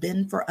God has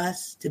been for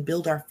us to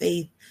build our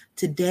faith.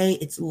 Today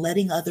it's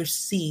letting others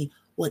see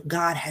what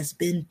God has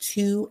been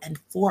to and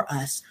for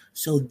us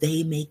so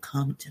they may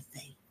come to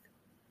faith.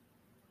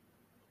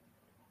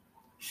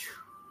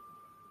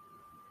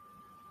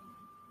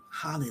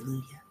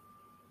 Hallelujah.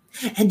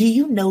 And do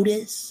you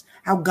notice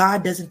how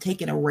God doesn't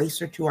take an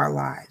eraser to our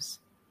lives?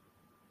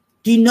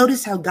 Do you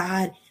notice how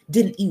God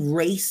didn't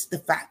erase the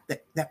fact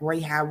that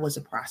Rahab was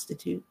a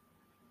prostitute?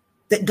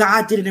 That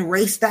God didn't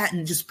erase that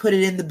and just put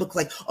it in the book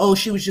like, oh,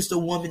 she was just a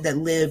woman that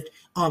lived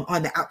on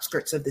the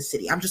outskirts of the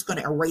city. I'm just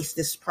going to erase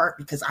this part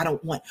because I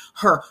don't want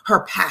her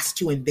past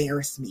to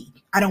embarrass me.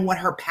 I don't want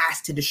her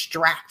past to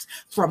distract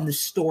from the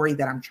story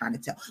that I'm trying to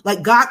tell.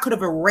 Like God could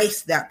have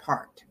erased that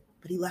part,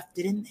 but he left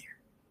it in there.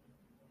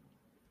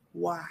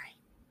 Why?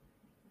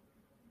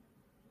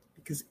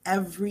 Because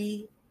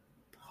every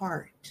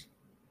part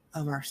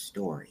of our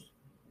story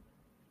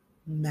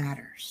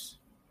matters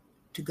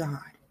to God.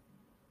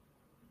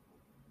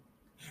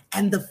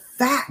 And the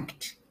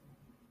fact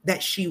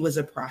that she was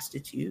a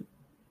prostitute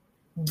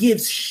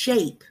gives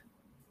shape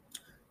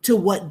to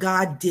what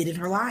God did in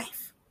her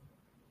life.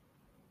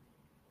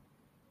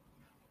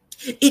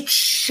 It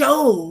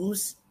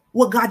shows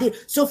what God did.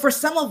 So for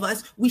some of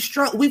us, we've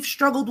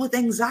struggled with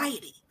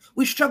anxiety.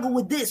 We struggle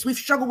with this. We've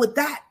struggled with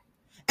that.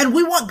 And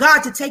we want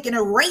God to take an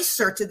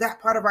eraser to that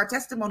part of our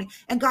testimony.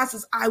 And God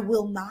says, I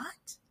will not.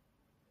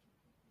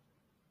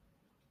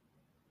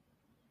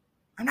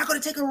 I'm not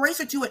going to take an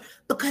eraser to it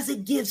because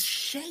it gives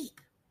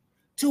shape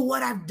to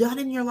what I've done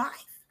in your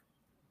life.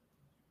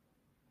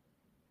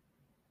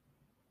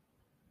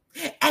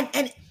 And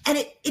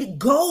it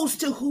goes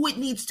to who it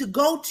needs to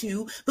go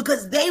to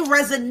because they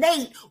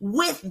resonate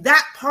with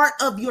that part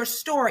of your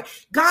story.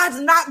 God's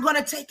not going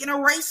to take an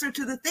eraser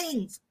to the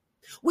things.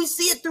 We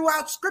see it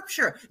throughout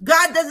scripture.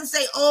 God doesn't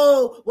say,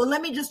 oh, well,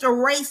 let me just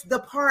erase the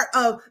part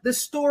of the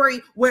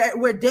story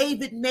where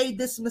David made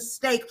this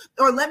mistake.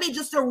 Or let me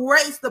just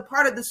erase the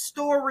part of the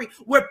story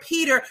where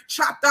Peter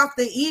chopped off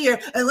the ear.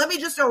 And let me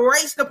just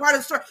erase the part of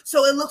the story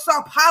so it looks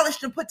all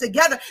polished and put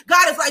together.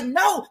 God is like,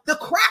 no, the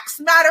cracks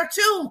matter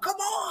too. Come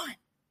on.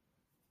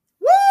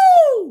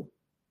 Woo!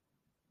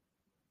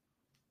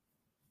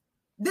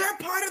 They're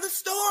part of the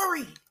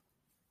story.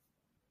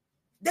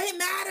 They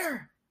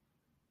matter.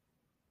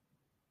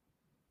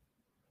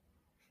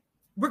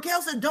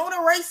 Raquel said, don't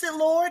erase it,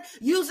 Lord.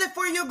 Use it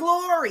for your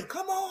glory.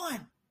 Come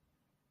on.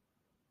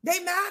 They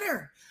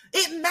matter.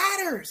 It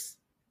matters.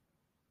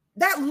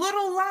 That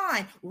little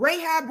line,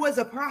 Rahab was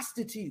a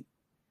prostitute.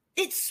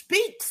 It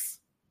speaks.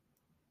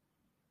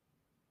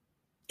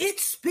 It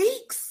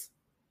speaks.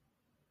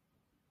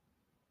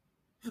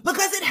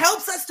 Because it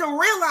helps us to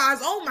realize,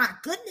 oh my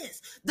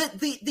goodness,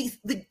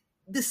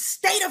 the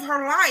state of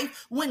her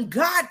life when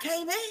God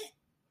came in.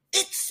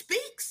 It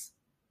speaks.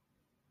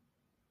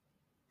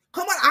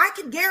 Come on, I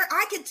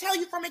can tell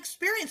you from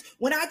experience.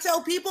 When I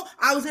tell people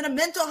I was in a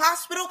mental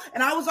hospital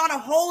and I was on a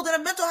hold in a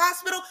mental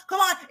hospital,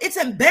 come on, it's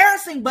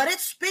embarrassing, but it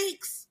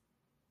speaks.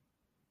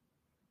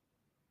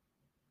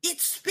 It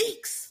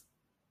speaks.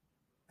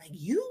 Like,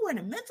 you were in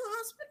a mental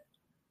hospital?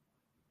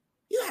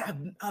 You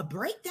had a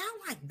breakdown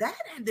like that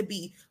had to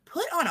be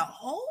put on a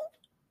hold?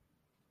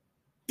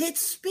 It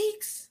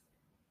speaks.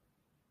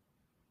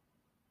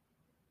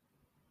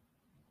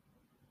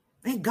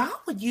 And God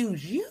would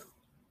use you.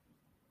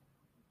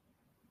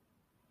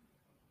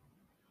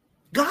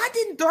 God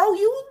didn't throw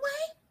you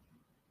away.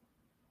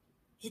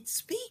 It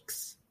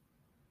speaks.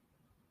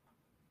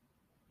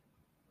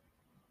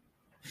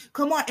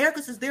 Come on,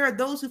 Erica says, there are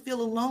those who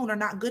feel alone or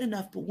not good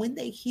enough, but when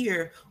they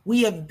hear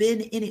we have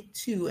been in it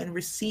too and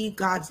receive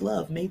God's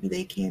love, maybe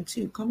they can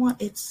too. Come on,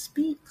 it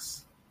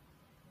speaks.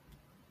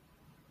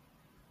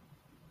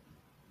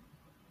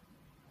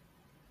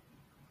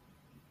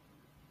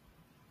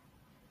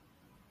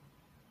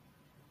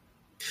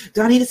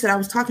 Donita said, I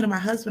was talking to my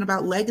husband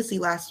about legacy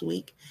last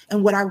week,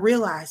 and what I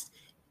realized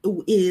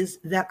is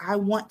that I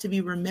want to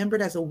be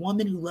remembered as a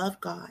woman who loved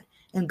God,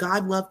 and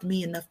God loved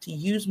me enough to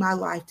use my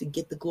life to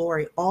get the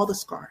glory, all the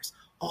scars,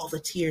 all the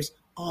tears,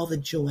 all the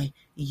joy.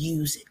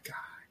 Use it,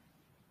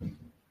 God.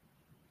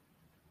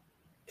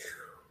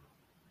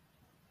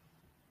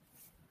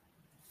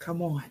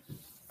 Come on.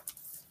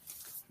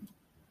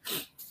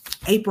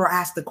 April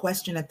asked the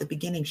question at the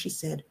beginning. She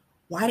said,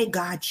 why did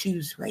God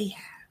choose Rahab?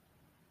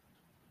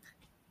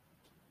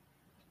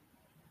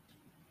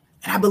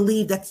 And I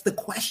believe that's the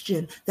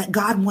question that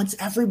God wants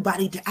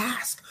everybody to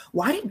ask.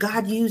 Why did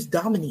God use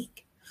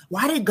Dominique?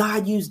 Why did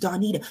God use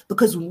Donita?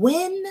 Because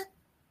when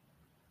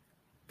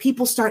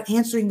people start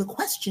answering the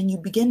question, you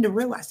begin to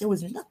realize there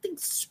was nothing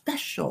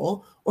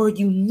special or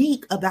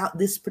unique about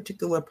this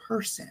particular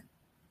person.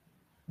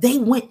 They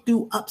went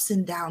through ups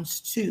and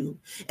downs too.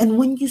 And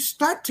when you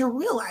start to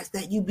realize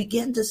that, you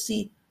begin to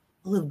see,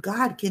 well, if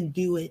God can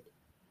do it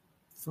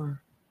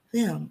for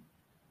them,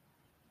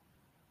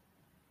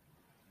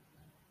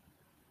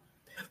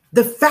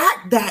 The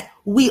fact that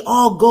we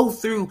all go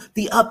through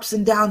the ups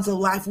and downs of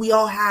life, we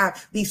all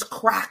have these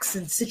cracks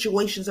and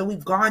situations that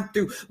we've gone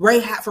through.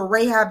 For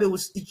Rahab,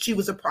 she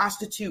was a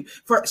prostitute.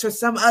 For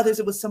some others,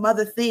 it was some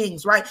other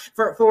things, right?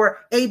 For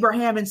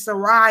Abraham and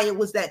Sarai, it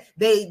was that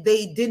they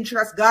didn't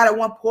trust God at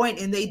one point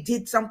and they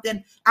did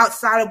something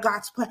outside of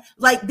God's plan.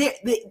 Like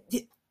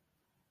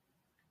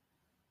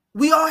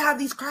we all have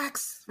these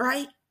cracks,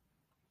 right?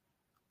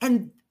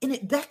 And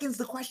it beckons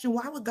the question,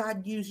 why would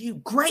God use you?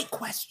 Great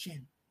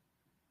question.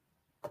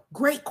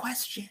 Great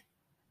question.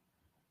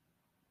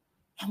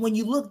 And when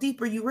you look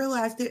deeper, you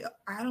realize that,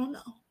 I don't know.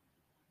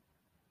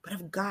 But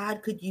if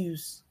God could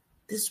use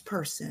this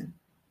person,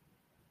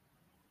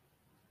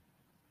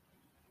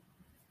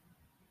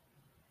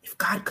 if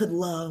God could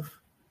love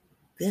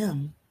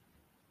them,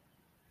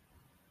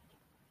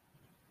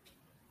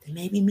 then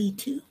maybe me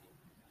too.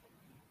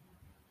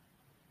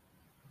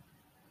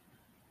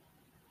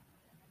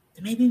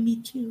 Then maybe me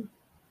too.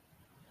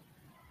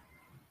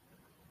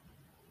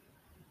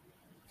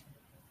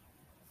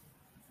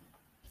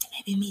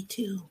 Maybe me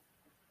too.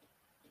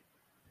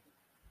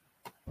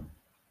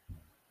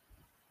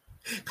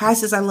 Kai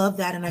says, I love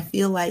that. And I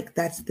feel like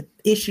that's the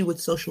issue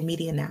with social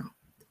media now.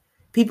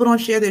 People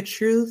don't share their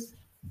truth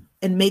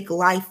and make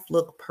life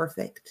look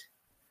perfect.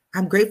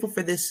 I'm grateful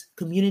for this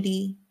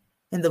community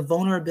and the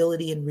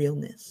vulnerability and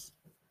realness.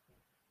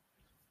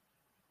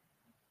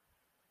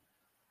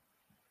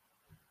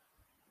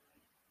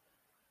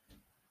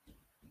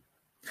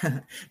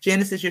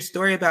 Janice says, your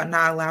story about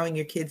not allowing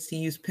your kids to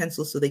use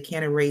pencils so they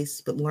can't erase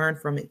but learn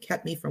from it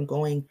kept me from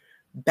going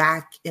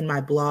back in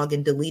my blog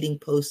and deleting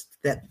posts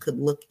that could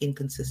look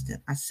inconsistent.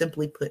 I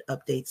simply put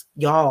updates.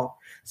 Y'all,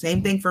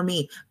 same thing for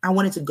me. I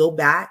wanted to go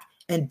back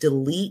and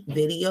delete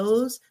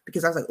videos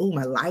because I was like, oh,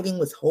 my lighting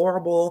was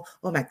horrible.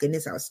 Oh my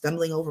goodness, I was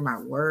stumbling over my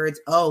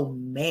words. Oh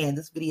man,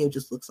 this video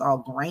just looks all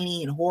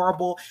grainy and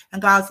horrible. And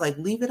God's like,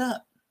 leave it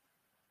up.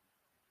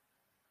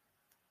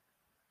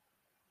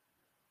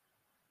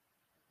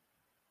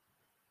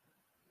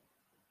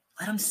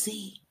 Let them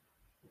see.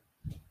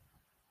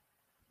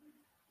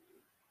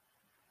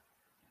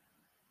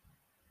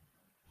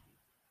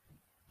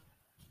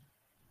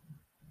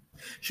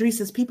 Cherie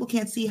says, people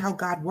can't see how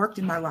God worked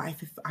in my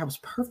life if I was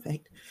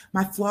perfect.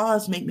 My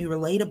flaws make me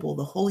relatable.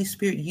 The Holy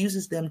Spirit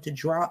uses them to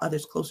draw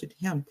others closer to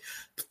him.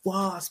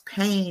 Flaws,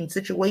 pain,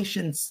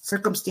 situations,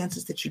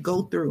 circumstances that you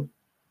go through.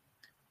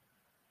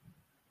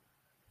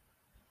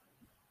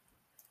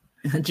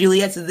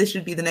 Juliet says, this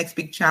should be the next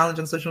big challenge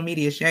on social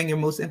media, sharing your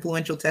most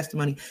influential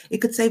testimony. It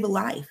could save a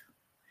life.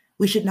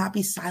 We should not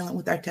be silent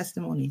with our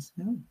testimonies.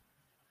 No.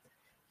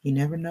 You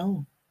never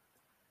know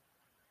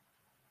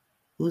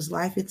whose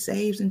life it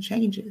saves and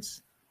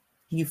changes.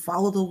 You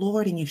follow the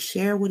Lord and you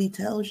share what he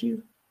tells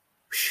you.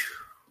 Whew.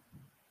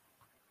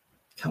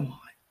 Come on.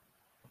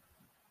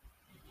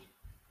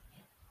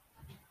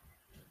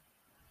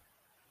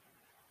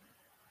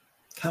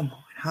 Come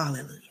on.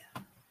 Hallelujah.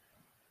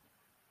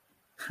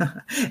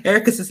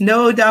 Erica says,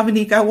 no,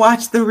 Dominique, I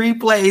watched the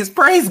replays.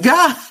 Praise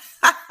God.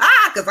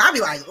 Because I'll be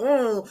like,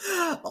 oh.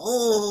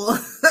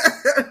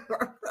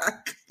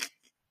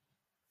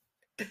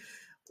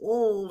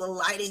 Oh, the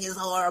lighting is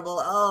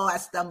horrible. Oh, I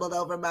stumbled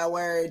over my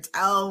words.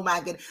 Oh my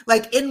goodness.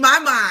 Like in my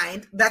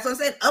mind, that's what I'm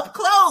saying. Up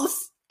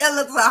close, it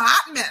looks a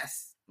hot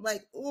mess.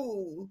 Like,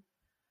 ooh.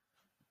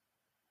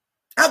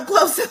 Up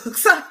close, it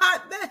looks a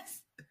hot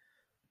mess.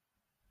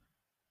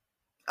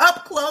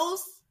 Up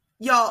close,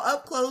 y'all,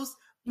 up close,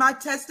 my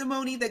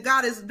testimony that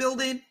God is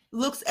building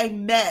looks a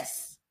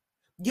mess.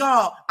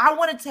 Y'all, I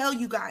want to tell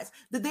you guys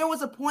that there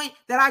was a point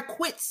that I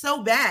quit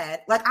so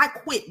bad. Like I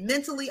quit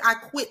mentally. I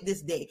quit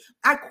this day.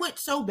 I quit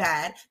so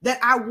bad that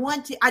I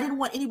didn't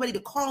want anybody to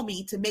call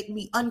me to make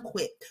me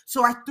unquit.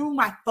 So I threw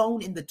my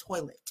phone in the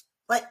toilet.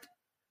 Like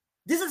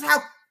this is how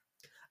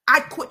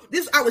I quit.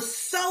 I was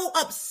so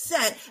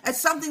upset at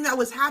something that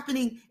was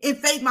happening in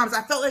Faith Moms.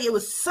 I felt like it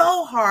was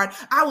so hard.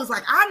 I was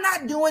like, I'm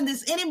not doing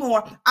this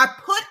anymore. I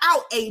put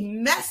out a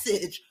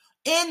message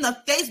in the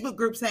Facebook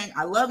group saying,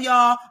 I love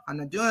y'all. I'm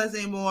not doing this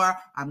anymore.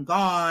 I'm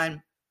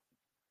gone.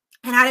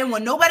 And I didn't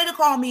want nobody to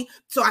call me.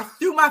 So I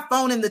threw my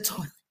phone in the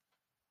toilet.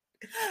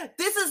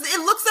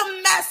 It looks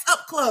a mess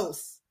up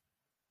close.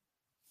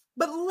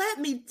 But let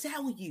me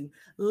tell you,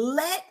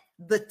 let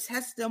the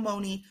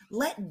testimony,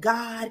 let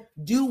God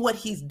do what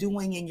he's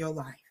doing in your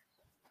life.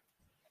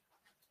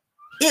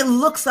 It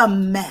looks a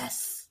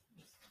mess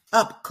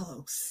up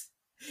close.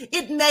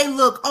 It may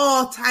look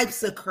all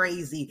types of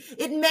crazy.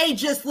 It may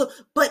just look,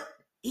 but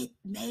it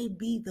may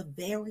be the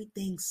very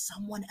thing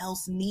someone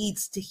else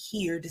needs to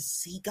hear to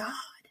see God.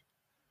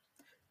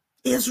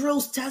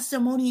 Israel's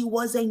testimony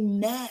was a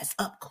mess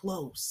up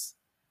close.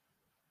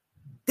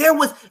 And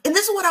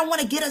this is what I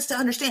want to get us to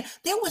understand.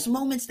 There was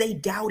moments they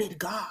doubted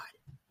God.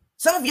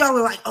 Some of y'all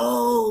are like,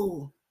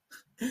 oh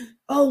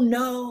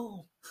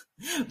no.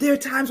 There are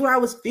times where I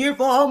was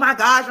fearful. Oh my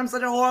gosh, I'm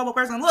such a horrible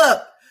person.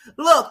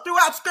 Look,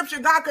 throughout scripture,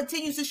 God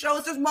continues to show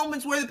us there's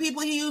moments where the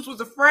people he used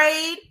was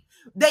afraid.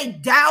 They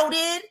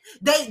doubted,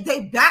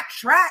 they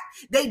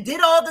backtracked, they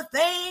did all the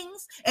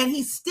things, and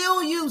he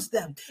still used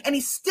them, and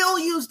he still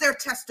used their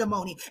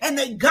testimony, and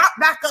they got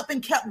back up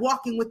and kept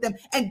walking with them.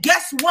 And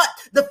guess what?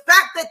 The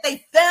fact that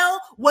they fell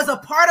was a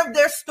part of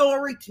their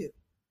story too.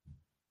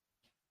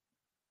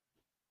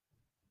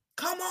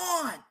 Come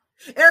on.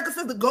 Erica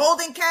says the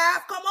golden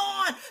calf. Come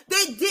on.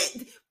 They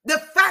did. The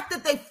fact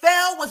that they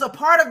fell was a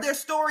part of their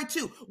story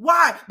too.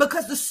 Why?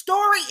 Because the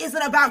story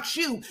isn't about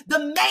you. The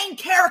main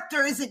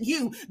character isn't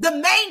you. The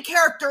main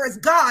character is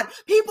God.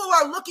 People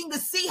are looking to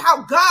see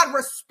how God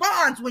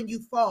responds when you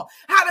fall.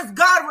 How does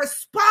God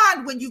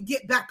respond when you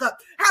get back up?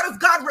 How does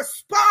God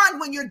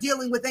respond when you're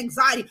dealing with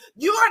anxiety?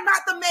 You are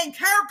not the main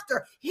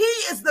character. He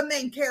is the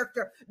main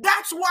character.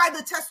 That's why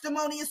the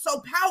testimony is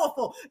so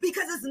powerful,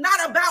 because it's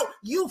not about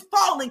you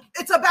falling.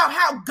 It's about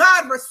how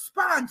God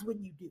responds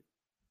when you do.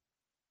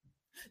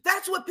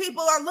 That's what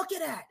people are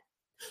looking at.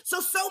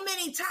 So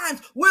many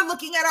times we're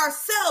looking at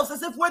ourselves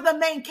as if we're the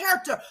main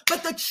character.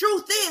 But the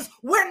truth is,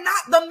 we're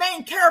not the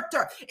main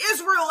character.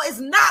 Israel is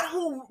not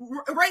who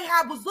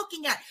Rahab was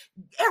looking at.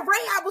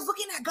 Rahab was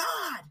looking at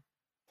God.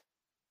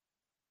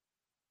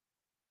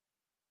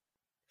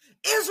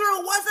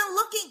 Rahab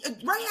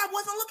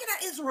wasn't looking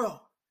at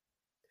Israel.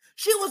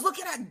 She was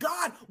looking at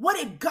God. What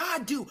did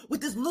God do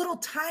with this little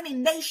tiny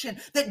nation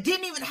that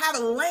didn't even have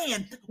a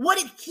land? What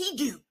did he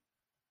do?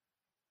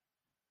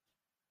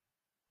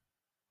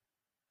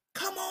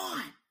 Come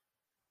on.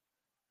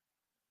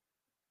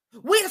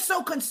 We are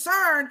so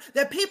concerned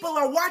that people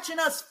are watching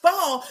us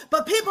fall,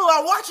 but people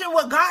are watching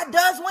what God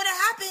does when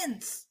it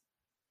happens.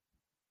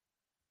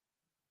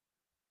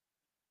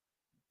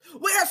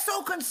 We are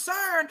so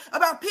concerned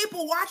about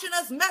people watching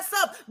us mess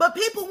up, but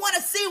people want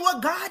to see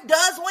what God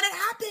does when it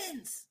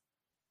happens.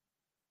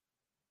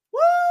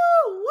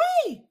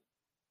 Woo-wee!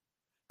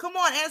 Come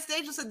on,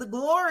 Anastasia said the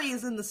glory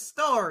is in the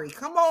story.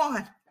 Come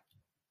on.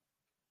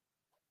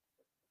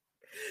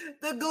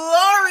 The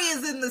glory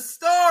is in the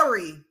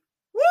story.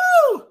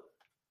 Woo!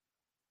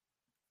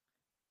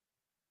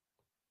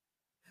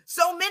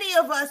 So many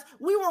of us,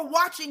 we were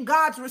watching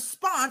God's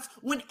response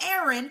when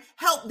Aaron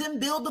helped them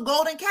build the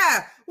golden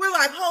calf. We're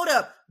like, hold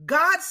up,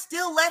 God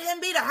still let him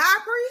be the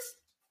high priest?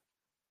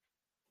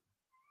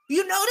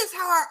 You notice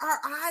how our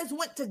eyes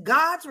went to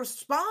God's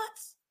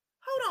response?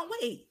 Hold on,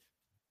 wait.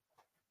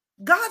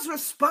 God's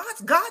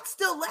response, God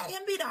still let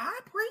him be the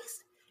high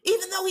priest,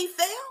 even though he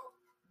fell?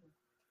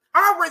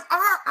 Our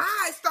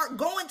eyes start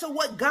going to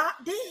what God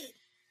did.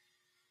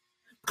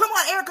 Come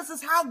on, Erica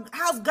says,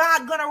 how's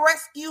God gonna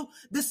rescue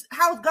this?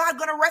 How's God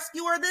gonna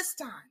rescue her this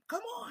time?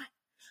 Come on.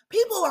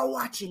 People are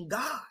watching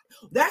God.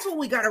 That's what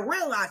we gotta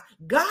realize.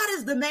 God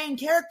is the main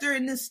character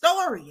in this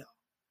story, y'all.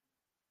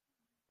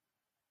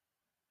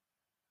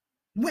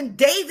 When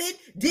David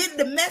did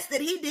the mess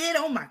that he did,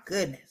 oh my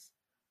goodness.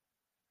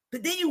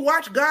 But then you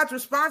watch God's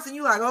response and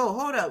you're like, oh,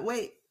 hold up,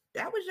 wait,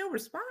 that was your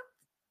response?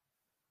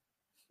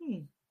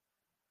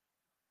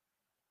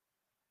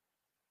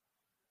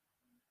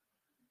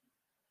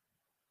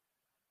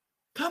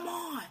 Come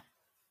on.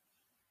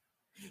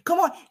 Come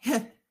on.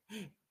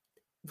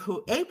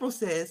 April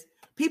says,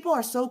 people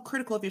are so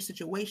critical of your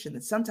situation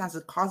that sometimes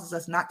it causes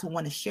us not to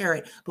want to share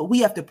it, but we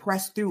have to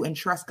press through and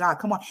trust God.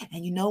 Come on.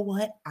 And you know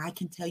what? I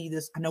can tell you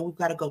this. I know we've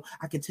got to go.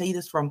 I can tell you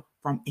this from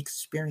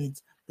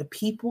experience. The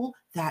people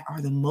that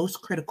are the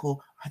most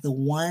critical are the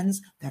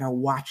ones that are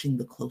watching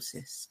the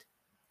closest.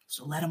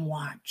 So let them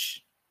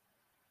watch.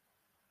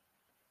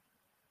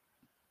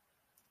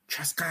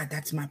 Trust God.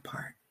 That's my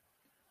part.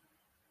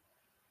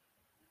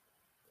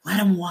 Let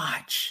them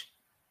watch.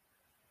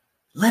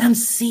 Let them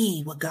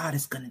see what God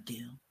is going to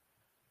do.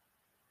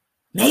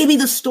 Maybe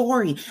the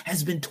story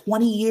has been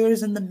 20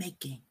 years in the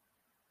making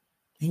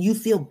and you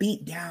feel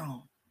beat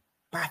down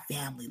by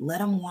family. Let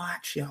them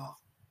watch, y'all.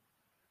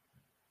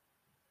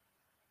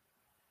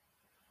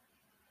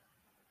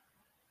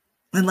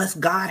 Unless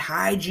God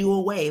hides you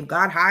away. If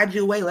God hides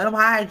you away, let him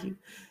hide you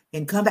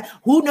and come back.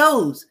 Who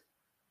knows?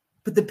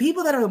 But the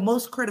people that are the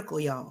most critical,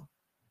 y'all,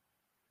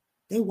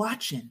 they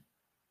watching.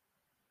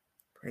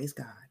 Praise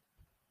God.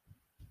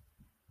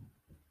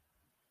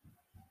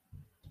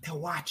 They're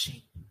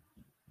watching.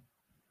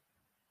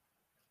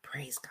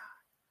 Praise God.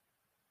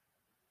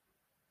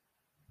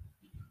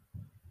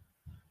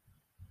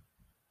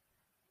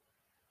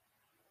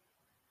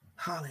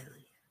 Hallelujah.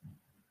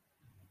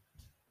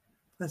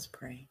 Let's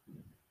pray.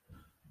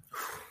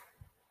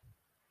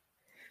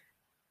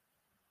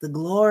 The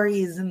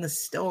glory is in the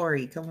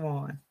story. Come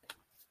on.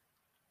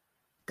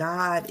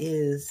 God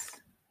is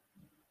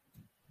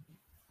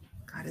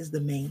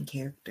the main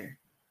character.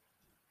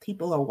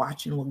 People are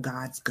watching what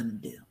God's going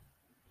to do.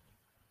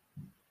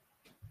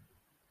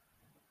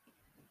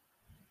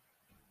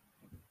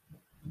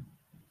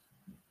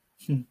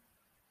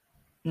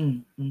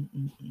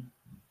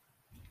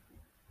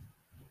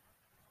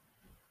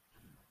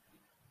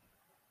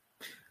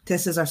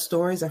 Tess says our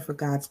stories are for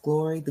God's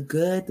glory, the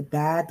good, the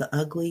bad, the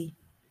ugly.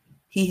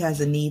 He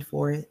has a need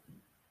for it.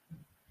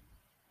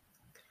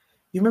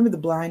 You remember the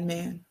blind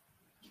man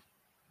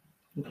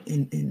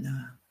in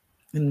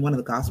in one of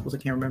the Gospels. I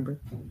can't remember,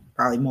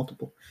 probably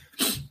multiple.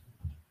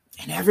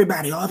 And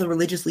everybody, all the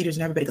religious leaders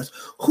and everybody goes,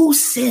 who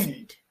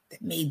sinned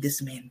that made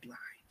this man blind?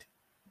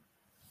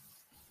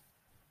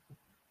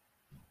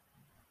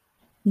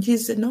 And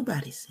Jesus said,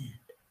 nobody sinned.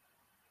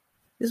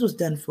 This was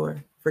done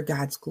for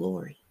God's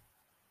glory.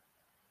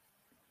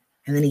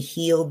 And then he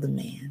healed the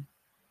man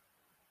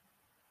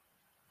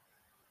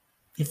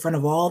in front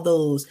of all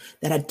those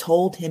that had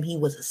told him he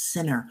was a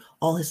sinner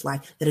all his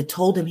life, that had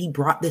told him he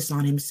brought this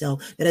on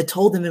himself, that had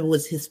told him it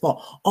was his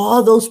fault.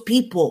 All those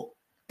people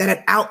that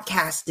had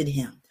outcasted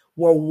him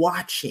were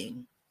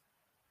watching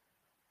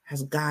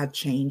as God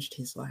changed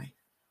his life.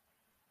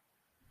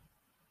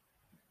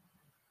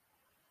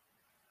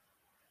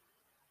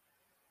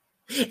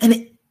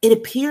 And it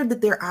appeared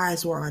that their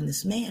eyes were on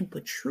this man,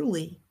 but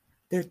truly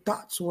their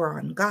thoughts were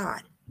on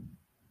God.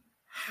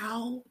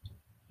 How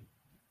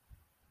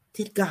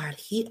did God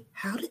heal?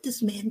 How did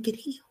this man get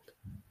healed?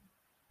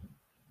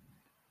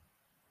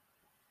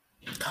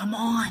 Come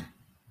on.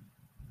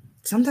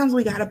 Sometimes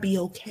we got to be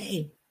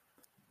okay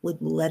with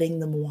letting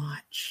them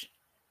watch.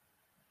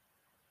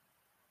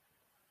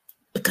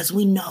 Because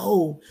we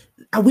know,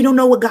 we don't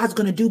know what God's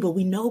going to do, but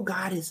we know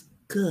God is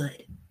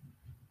good.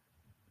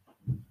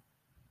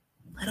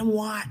 Let them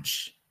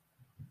watch.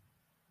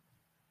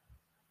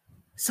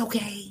 It's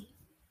okay.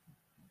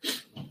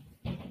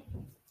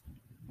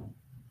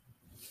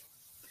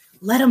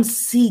 Let them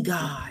see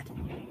God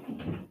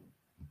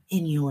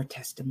in your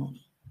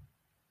testimony.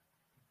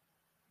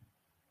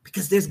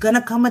 Because there's going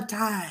to come a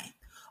time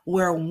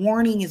where a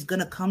warning is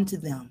going to come to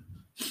them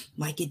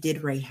like it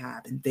did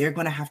Rahab, and they're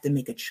going to have to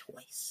make a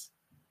choice.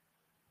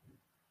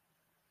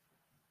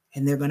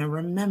 And they're going to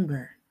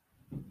remember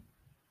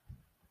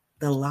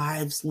the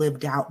lives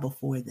lived out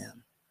before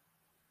them.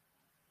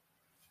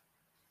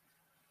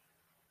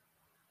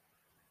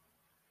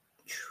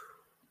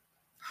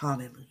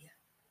 Hallelujah.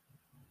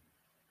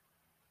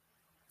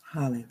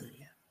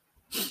 Hallelujah.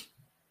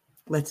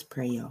 Let's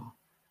pray, y'all.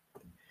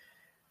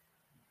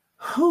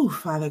 Oh,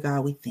 Father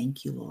God, we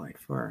thank you, Lord,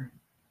 for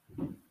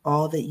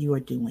all that you are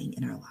doing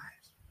in our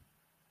lives.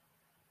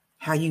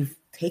 How you've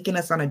taken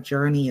us on a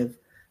journey of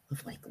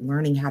like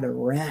learning how to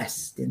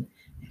rest, and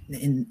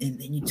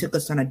you took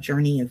us on a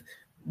journey of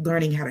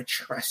learning how to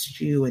trust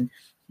you, and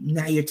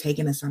now you're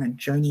taking us on a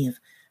journey of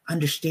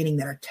understanding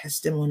that our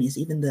testimonies,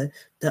 even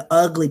the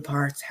ugly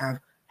parts,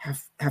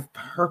 have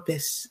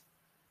purpose,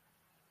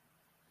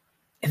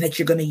 and that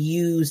you're going to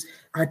use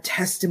our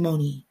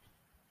testimony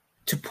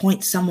to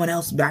point someone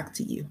else back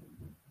to you.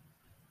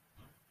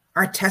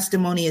 Our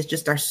testimony is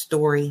just our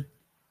story,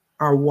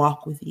 our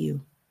walk with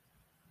you.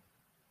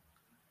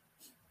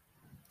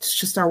 It's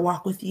just our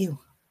walk with you.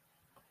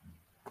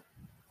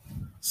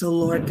 So,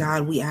 Lord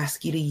God, we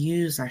ask you to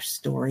use our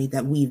story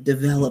that we've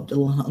developed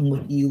along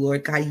with you,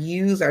 Lord God.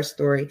 Use our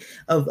story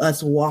of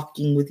us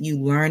walking with you,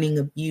 learning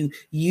of you.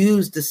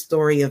 Use the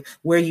story of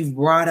where you've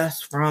brought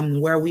us from,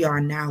 where we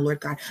are now, Lord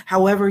God,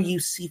 however you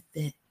see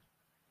fit.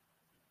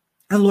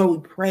 And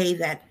Lord, we pray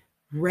that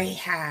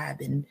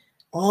Rahab and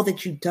all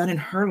that you've done in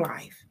her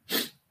life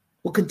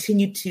will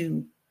continue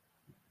to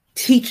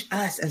teach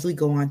us as we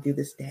go on through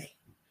this day.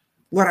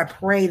 Lord, I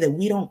pray that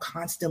we don't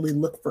constantly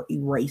look for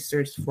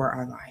erasers for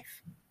our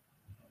life.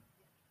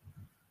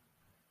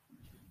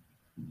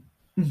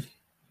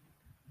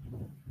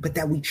 But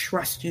that we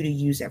trust you to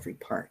use every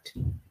part.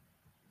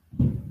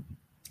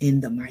 In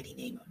the mighty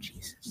name of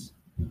Jesus.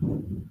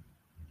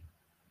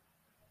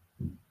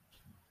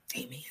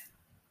 Amen.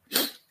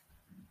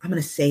 I'm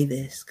going to say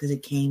this because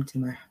it came to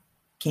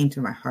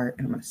my heart,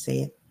 and I'm going to say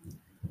it.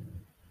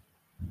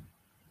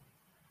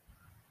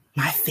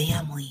 My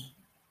family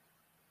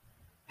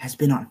has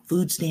been on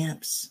food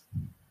stamps.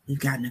 We've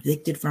gotten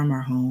evicted from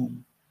our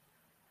home.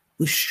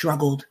 We've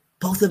struggled.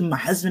 Both of them, my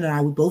husband and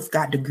I, we both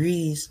got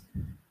degrees.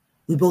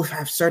 We both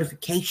have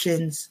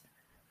certifications.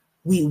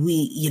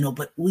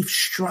 But we've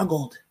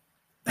struggled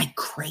like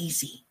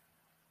crazy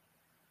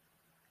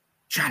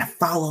trying to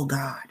follow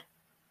God.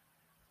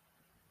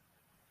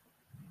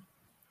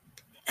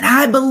 And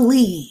I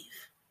believe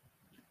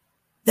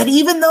that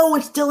even though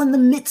we're still in the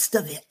midst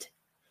of it,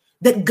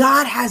 that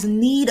God has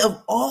need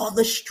of all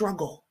the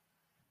struggle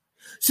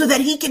so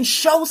that he can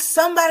show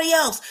somebody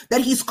else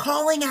that he's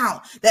calling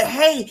out that,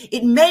 hey,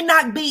 it may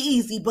not be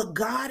easy, but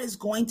God is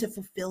going to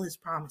fulfill his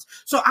promise.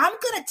 So I'm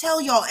going to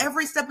tell y'all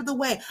every step of the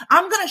way.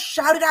 I'm going to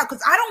shout it out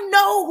because I don't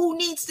know who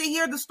needs to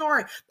hear the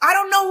story. I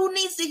don't know who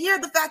needs to hear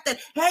the fact that,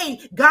 hey,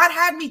 God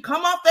had me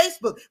come off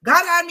Facebook.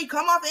 God had me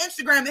come off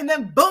Instagram, and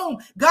then boom,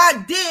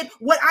 God did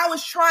what I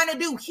was trying to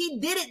do. He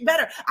did it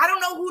better. I don't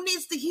know who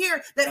needs to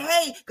hear that,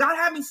 hey, God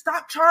had me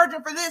stop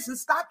charging for this and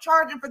stop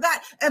charging for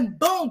that. And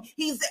boom,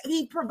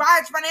 he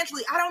provides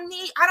financially. I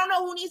don't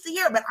know who needs to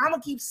hear it, but I'm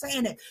going to keep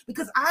saying it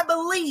because I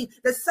believe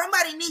that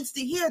somebody needs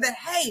to hear that,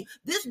 hey,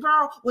 this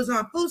girl was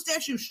on food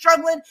stamps. She was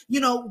struggling,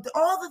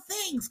 all the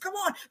things. Come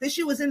on. That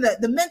she was in the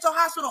mental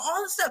hospital,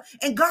 all the stuff.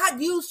 And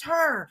God used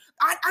her.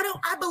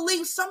 I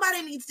believe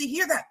somebody needs to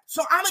hear that.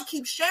 So I'm going to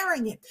keep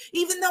sharing it,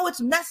 even though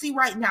it's messy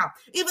right now,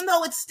 even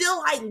though it's still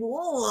like,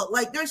 whoa,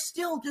 like there's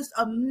still just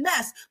a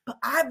mess. But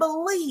I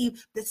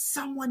believe that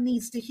someone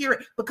needs to hear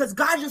it because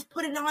God just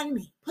put it on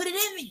me, put it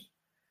in me.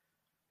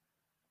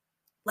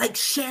 Like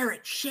share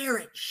it.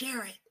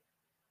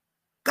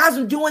 God's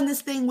been doing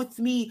this thing with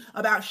me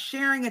about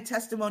sharing a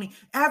testimony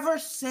ever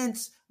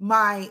since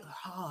my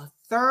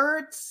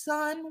third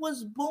son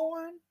was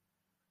born.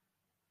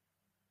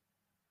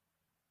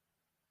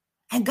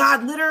 And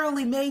God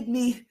literally made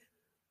me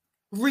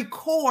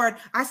record.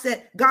 God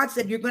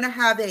said, you're going to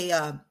have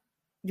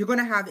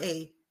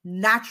a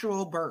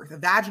natural birth, a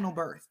vaginal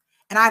birth.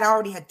 And I'd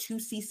already had 2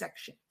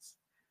 C-sections.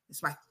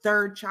 It's my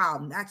third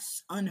child, and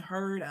that's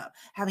unheard of,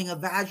 having a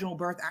vaginal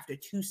birth after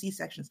 2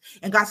 C-sections.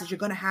 And God says, you're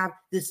going to have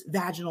this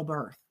vaginal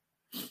birth.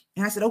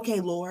 And I said,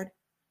 okay, Lord.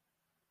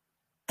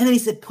 And then he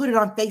said, put it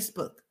on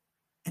Facebook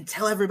and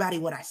tell everybody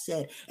what I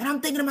said. And I'm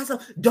thinking to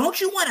myself,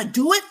 don't you want to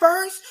do it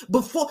first?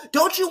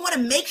 Don't you want to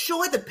make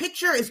sure the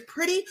picture is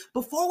pretty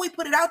before we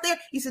put it out there?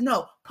 He said,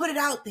 no, put it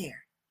out there.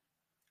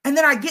 And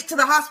then I get to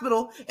the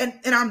hospital and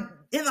I'm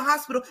in the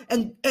hospital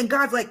and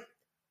God's like,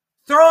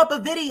 throw up a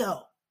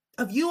video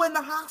of you in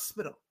the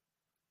hospital.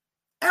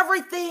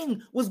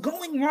 Everything was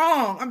going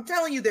wrong. I'm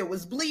telling you, there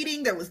was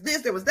bleeding. There was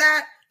this, there was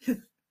that.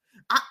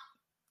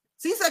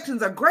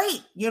 C-sections are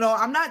great.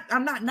 I'm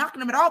not knocking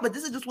them at all, but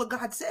this is just what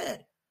God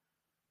said.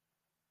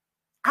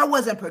 I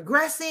wasn't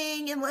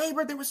progressing in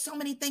labor. There were so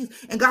many things.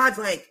 And God's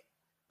like,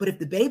 but if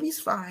the baby's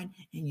fine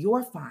and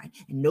you're fine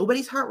and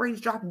nobody's heart rate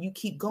is dropping, you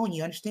keep going.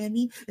 You understand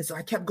me? And so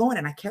I kept going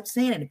and I kept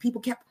saying it and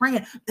people kept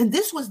praying. And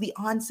this was the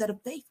onset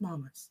of Faith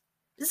Mamas.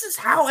 This is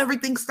how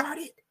everything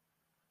started.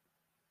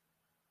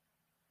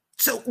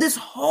 So this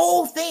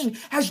whole thing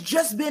has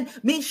just been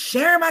me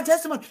sharing my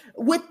testimony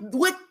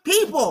with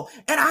people.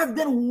 And I've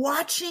been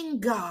watching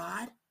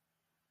God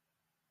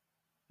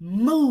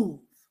move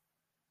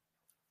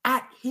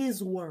at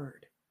his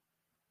word.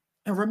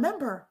 And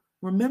remember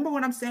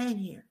what I'm saying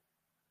here.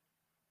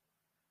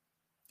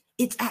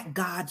 It's at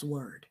God's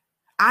word.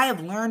 I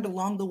have learned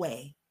along the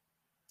way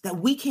that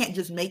we can't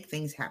just make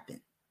things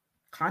happen,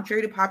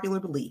 contrary to popular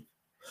belief.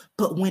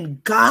 But when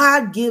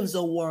God gives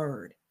a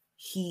word,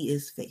 he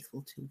is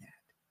faithful to that.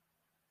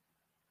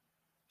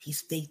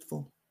 He's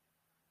faithful.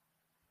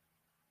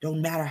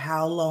 Don't matter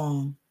how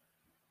long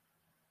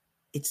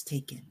it's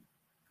taken.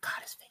 God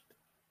is faithful.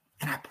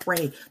 And I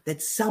pray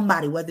that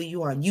somebody, whether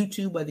you're on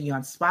YouTube, whether you're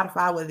on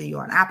Spotify, whether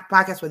you're on Apple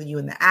Podcasts, whether you're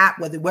in the app,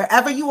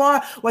 wherever you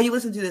are, while you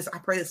listen to this, I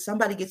pray that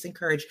somebody gets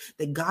encouraged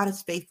that God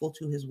is faithful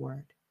to his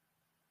word.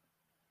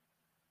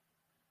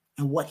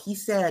 And what he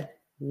said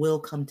will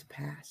come to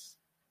pass.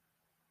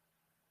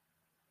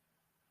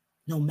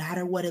 No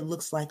matter what it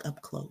looks like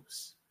up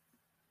close.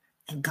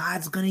 And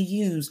God's going to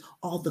use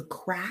all the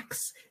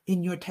cracks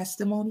in your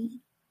testimony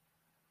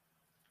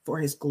for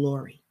his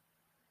glory.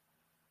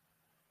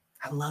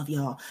 I love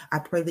y'all. I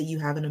pray that you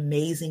have an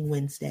amazing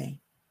Wednesday.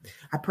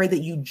 I pray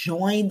that you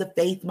join the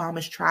Faith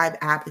Mamas Tribe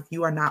app if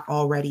you are not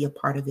already a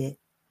part of it.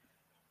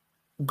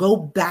 Go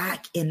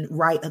back and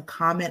write a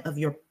comment of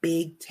your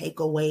big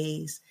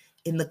takeaways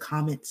in the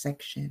comment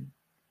section.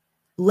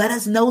 Let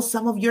us know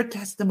some of your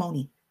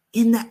testimony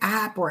in the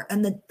app or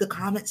in the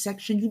comment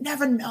section. You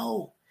never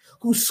know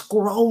who's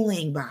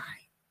scrolling by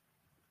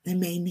and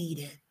may need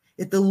it.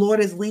 If the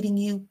Lord is leading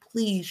you,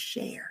 please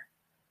share.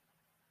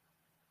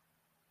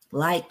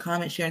 Like,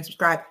 comment, share, and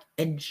subscribe,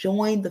 and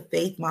join the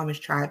Faith Mamas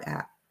Tribe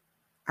app.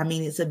 I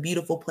mean, it's a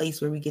beautiful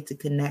place where we get to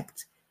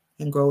connect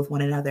and grow with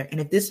one another. And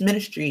if this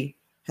ministry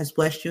has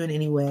blessed you in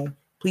any way,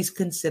 please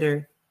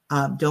consider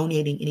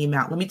donating any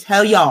amount. Let me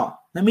tell y'all,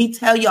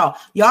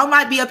 y'all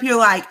might be up here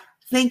like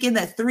thinking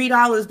that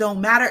 $3 don't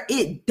matter.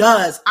 It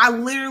does. I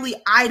literally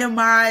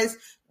itemized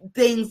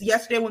things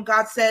yesterday when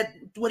God said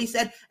what he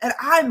said, and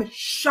I'm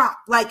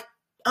shocked, like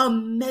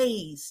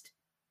amazed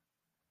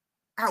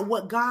at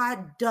what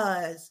God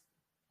does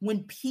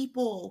when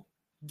people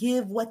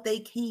give what they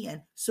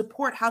can,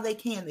 support how they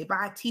can. They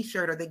buy a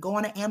t-shirt or they go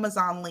on an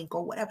Amazon link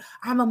or whatever.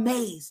 I'm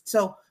amazed.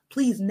 So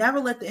please never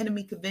let the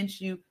enemy convince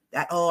you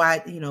that,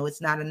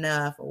 it's not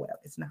enough or whatever.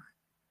 It's not.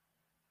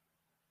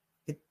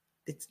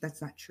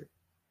 That's not true.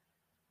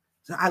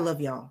 So I love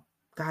y'all.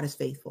 God is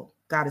faithful.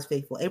 God is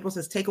faithful. April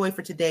says, takeaway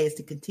for today is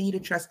to continue to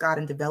trust God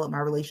and develop my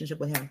relationship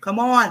with him. Come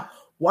on,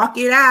 walk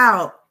it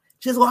out.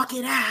 Just walk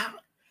it out.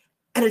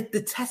 And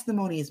the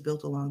testimony is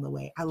built along the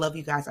way. I love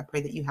you guys. I pray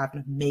that you have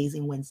an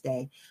amazing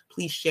Wednesday.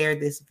 Please share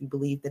this if you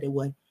believe that it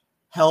would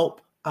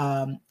help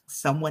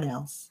someone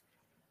else.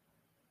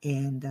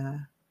 And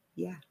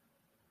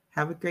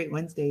have a great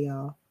Wednesday,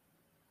 y'all.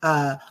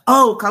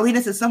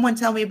 Carlina says, someone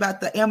tell me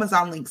about the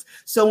Amazon links.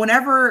 So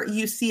whenever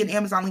you see an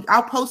Amazon link,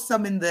 I'll post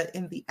some in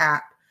the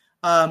app.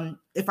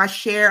 If I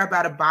share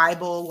about a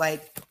Bible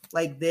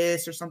like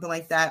this or something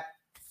like that,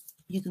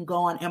 You can go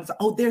on Amazon.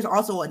 Oh, there's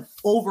also an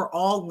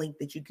overall link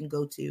that you can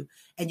go to,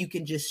 and you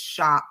can just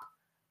shop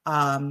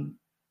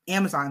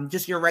Amazon,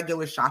 just your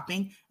regular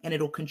shopping, and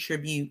it'll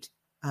contribute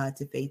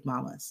to Faith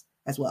Mamas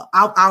as well.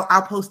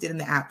 I'll post it in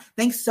the app.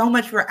 Thanks so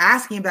much for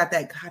asking about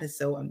that. God is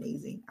so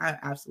amazing. I'm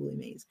absolutely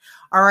amazed.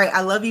 All right.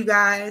 I love you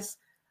guys.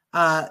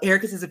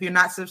 Erica says, if you're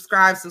not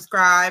subscribed,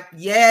 subscribe.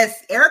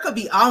 Yes. Erica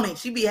be on it.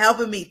 She be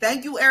helping me.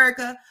 Thank you,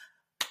 Erica.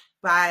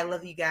 Bye. I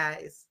love you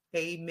guys.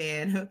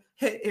 Amen.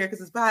 Erica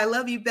says, bye. I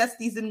love you,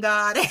 besties in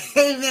God.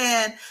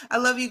 Amen. I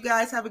love you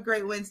guys. Have a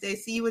great Wednesday.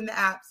 See you in the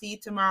app. See you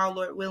tomorrow,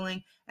 Lord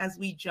willing, as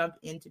we jump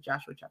into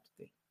Joshua chapter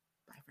 3.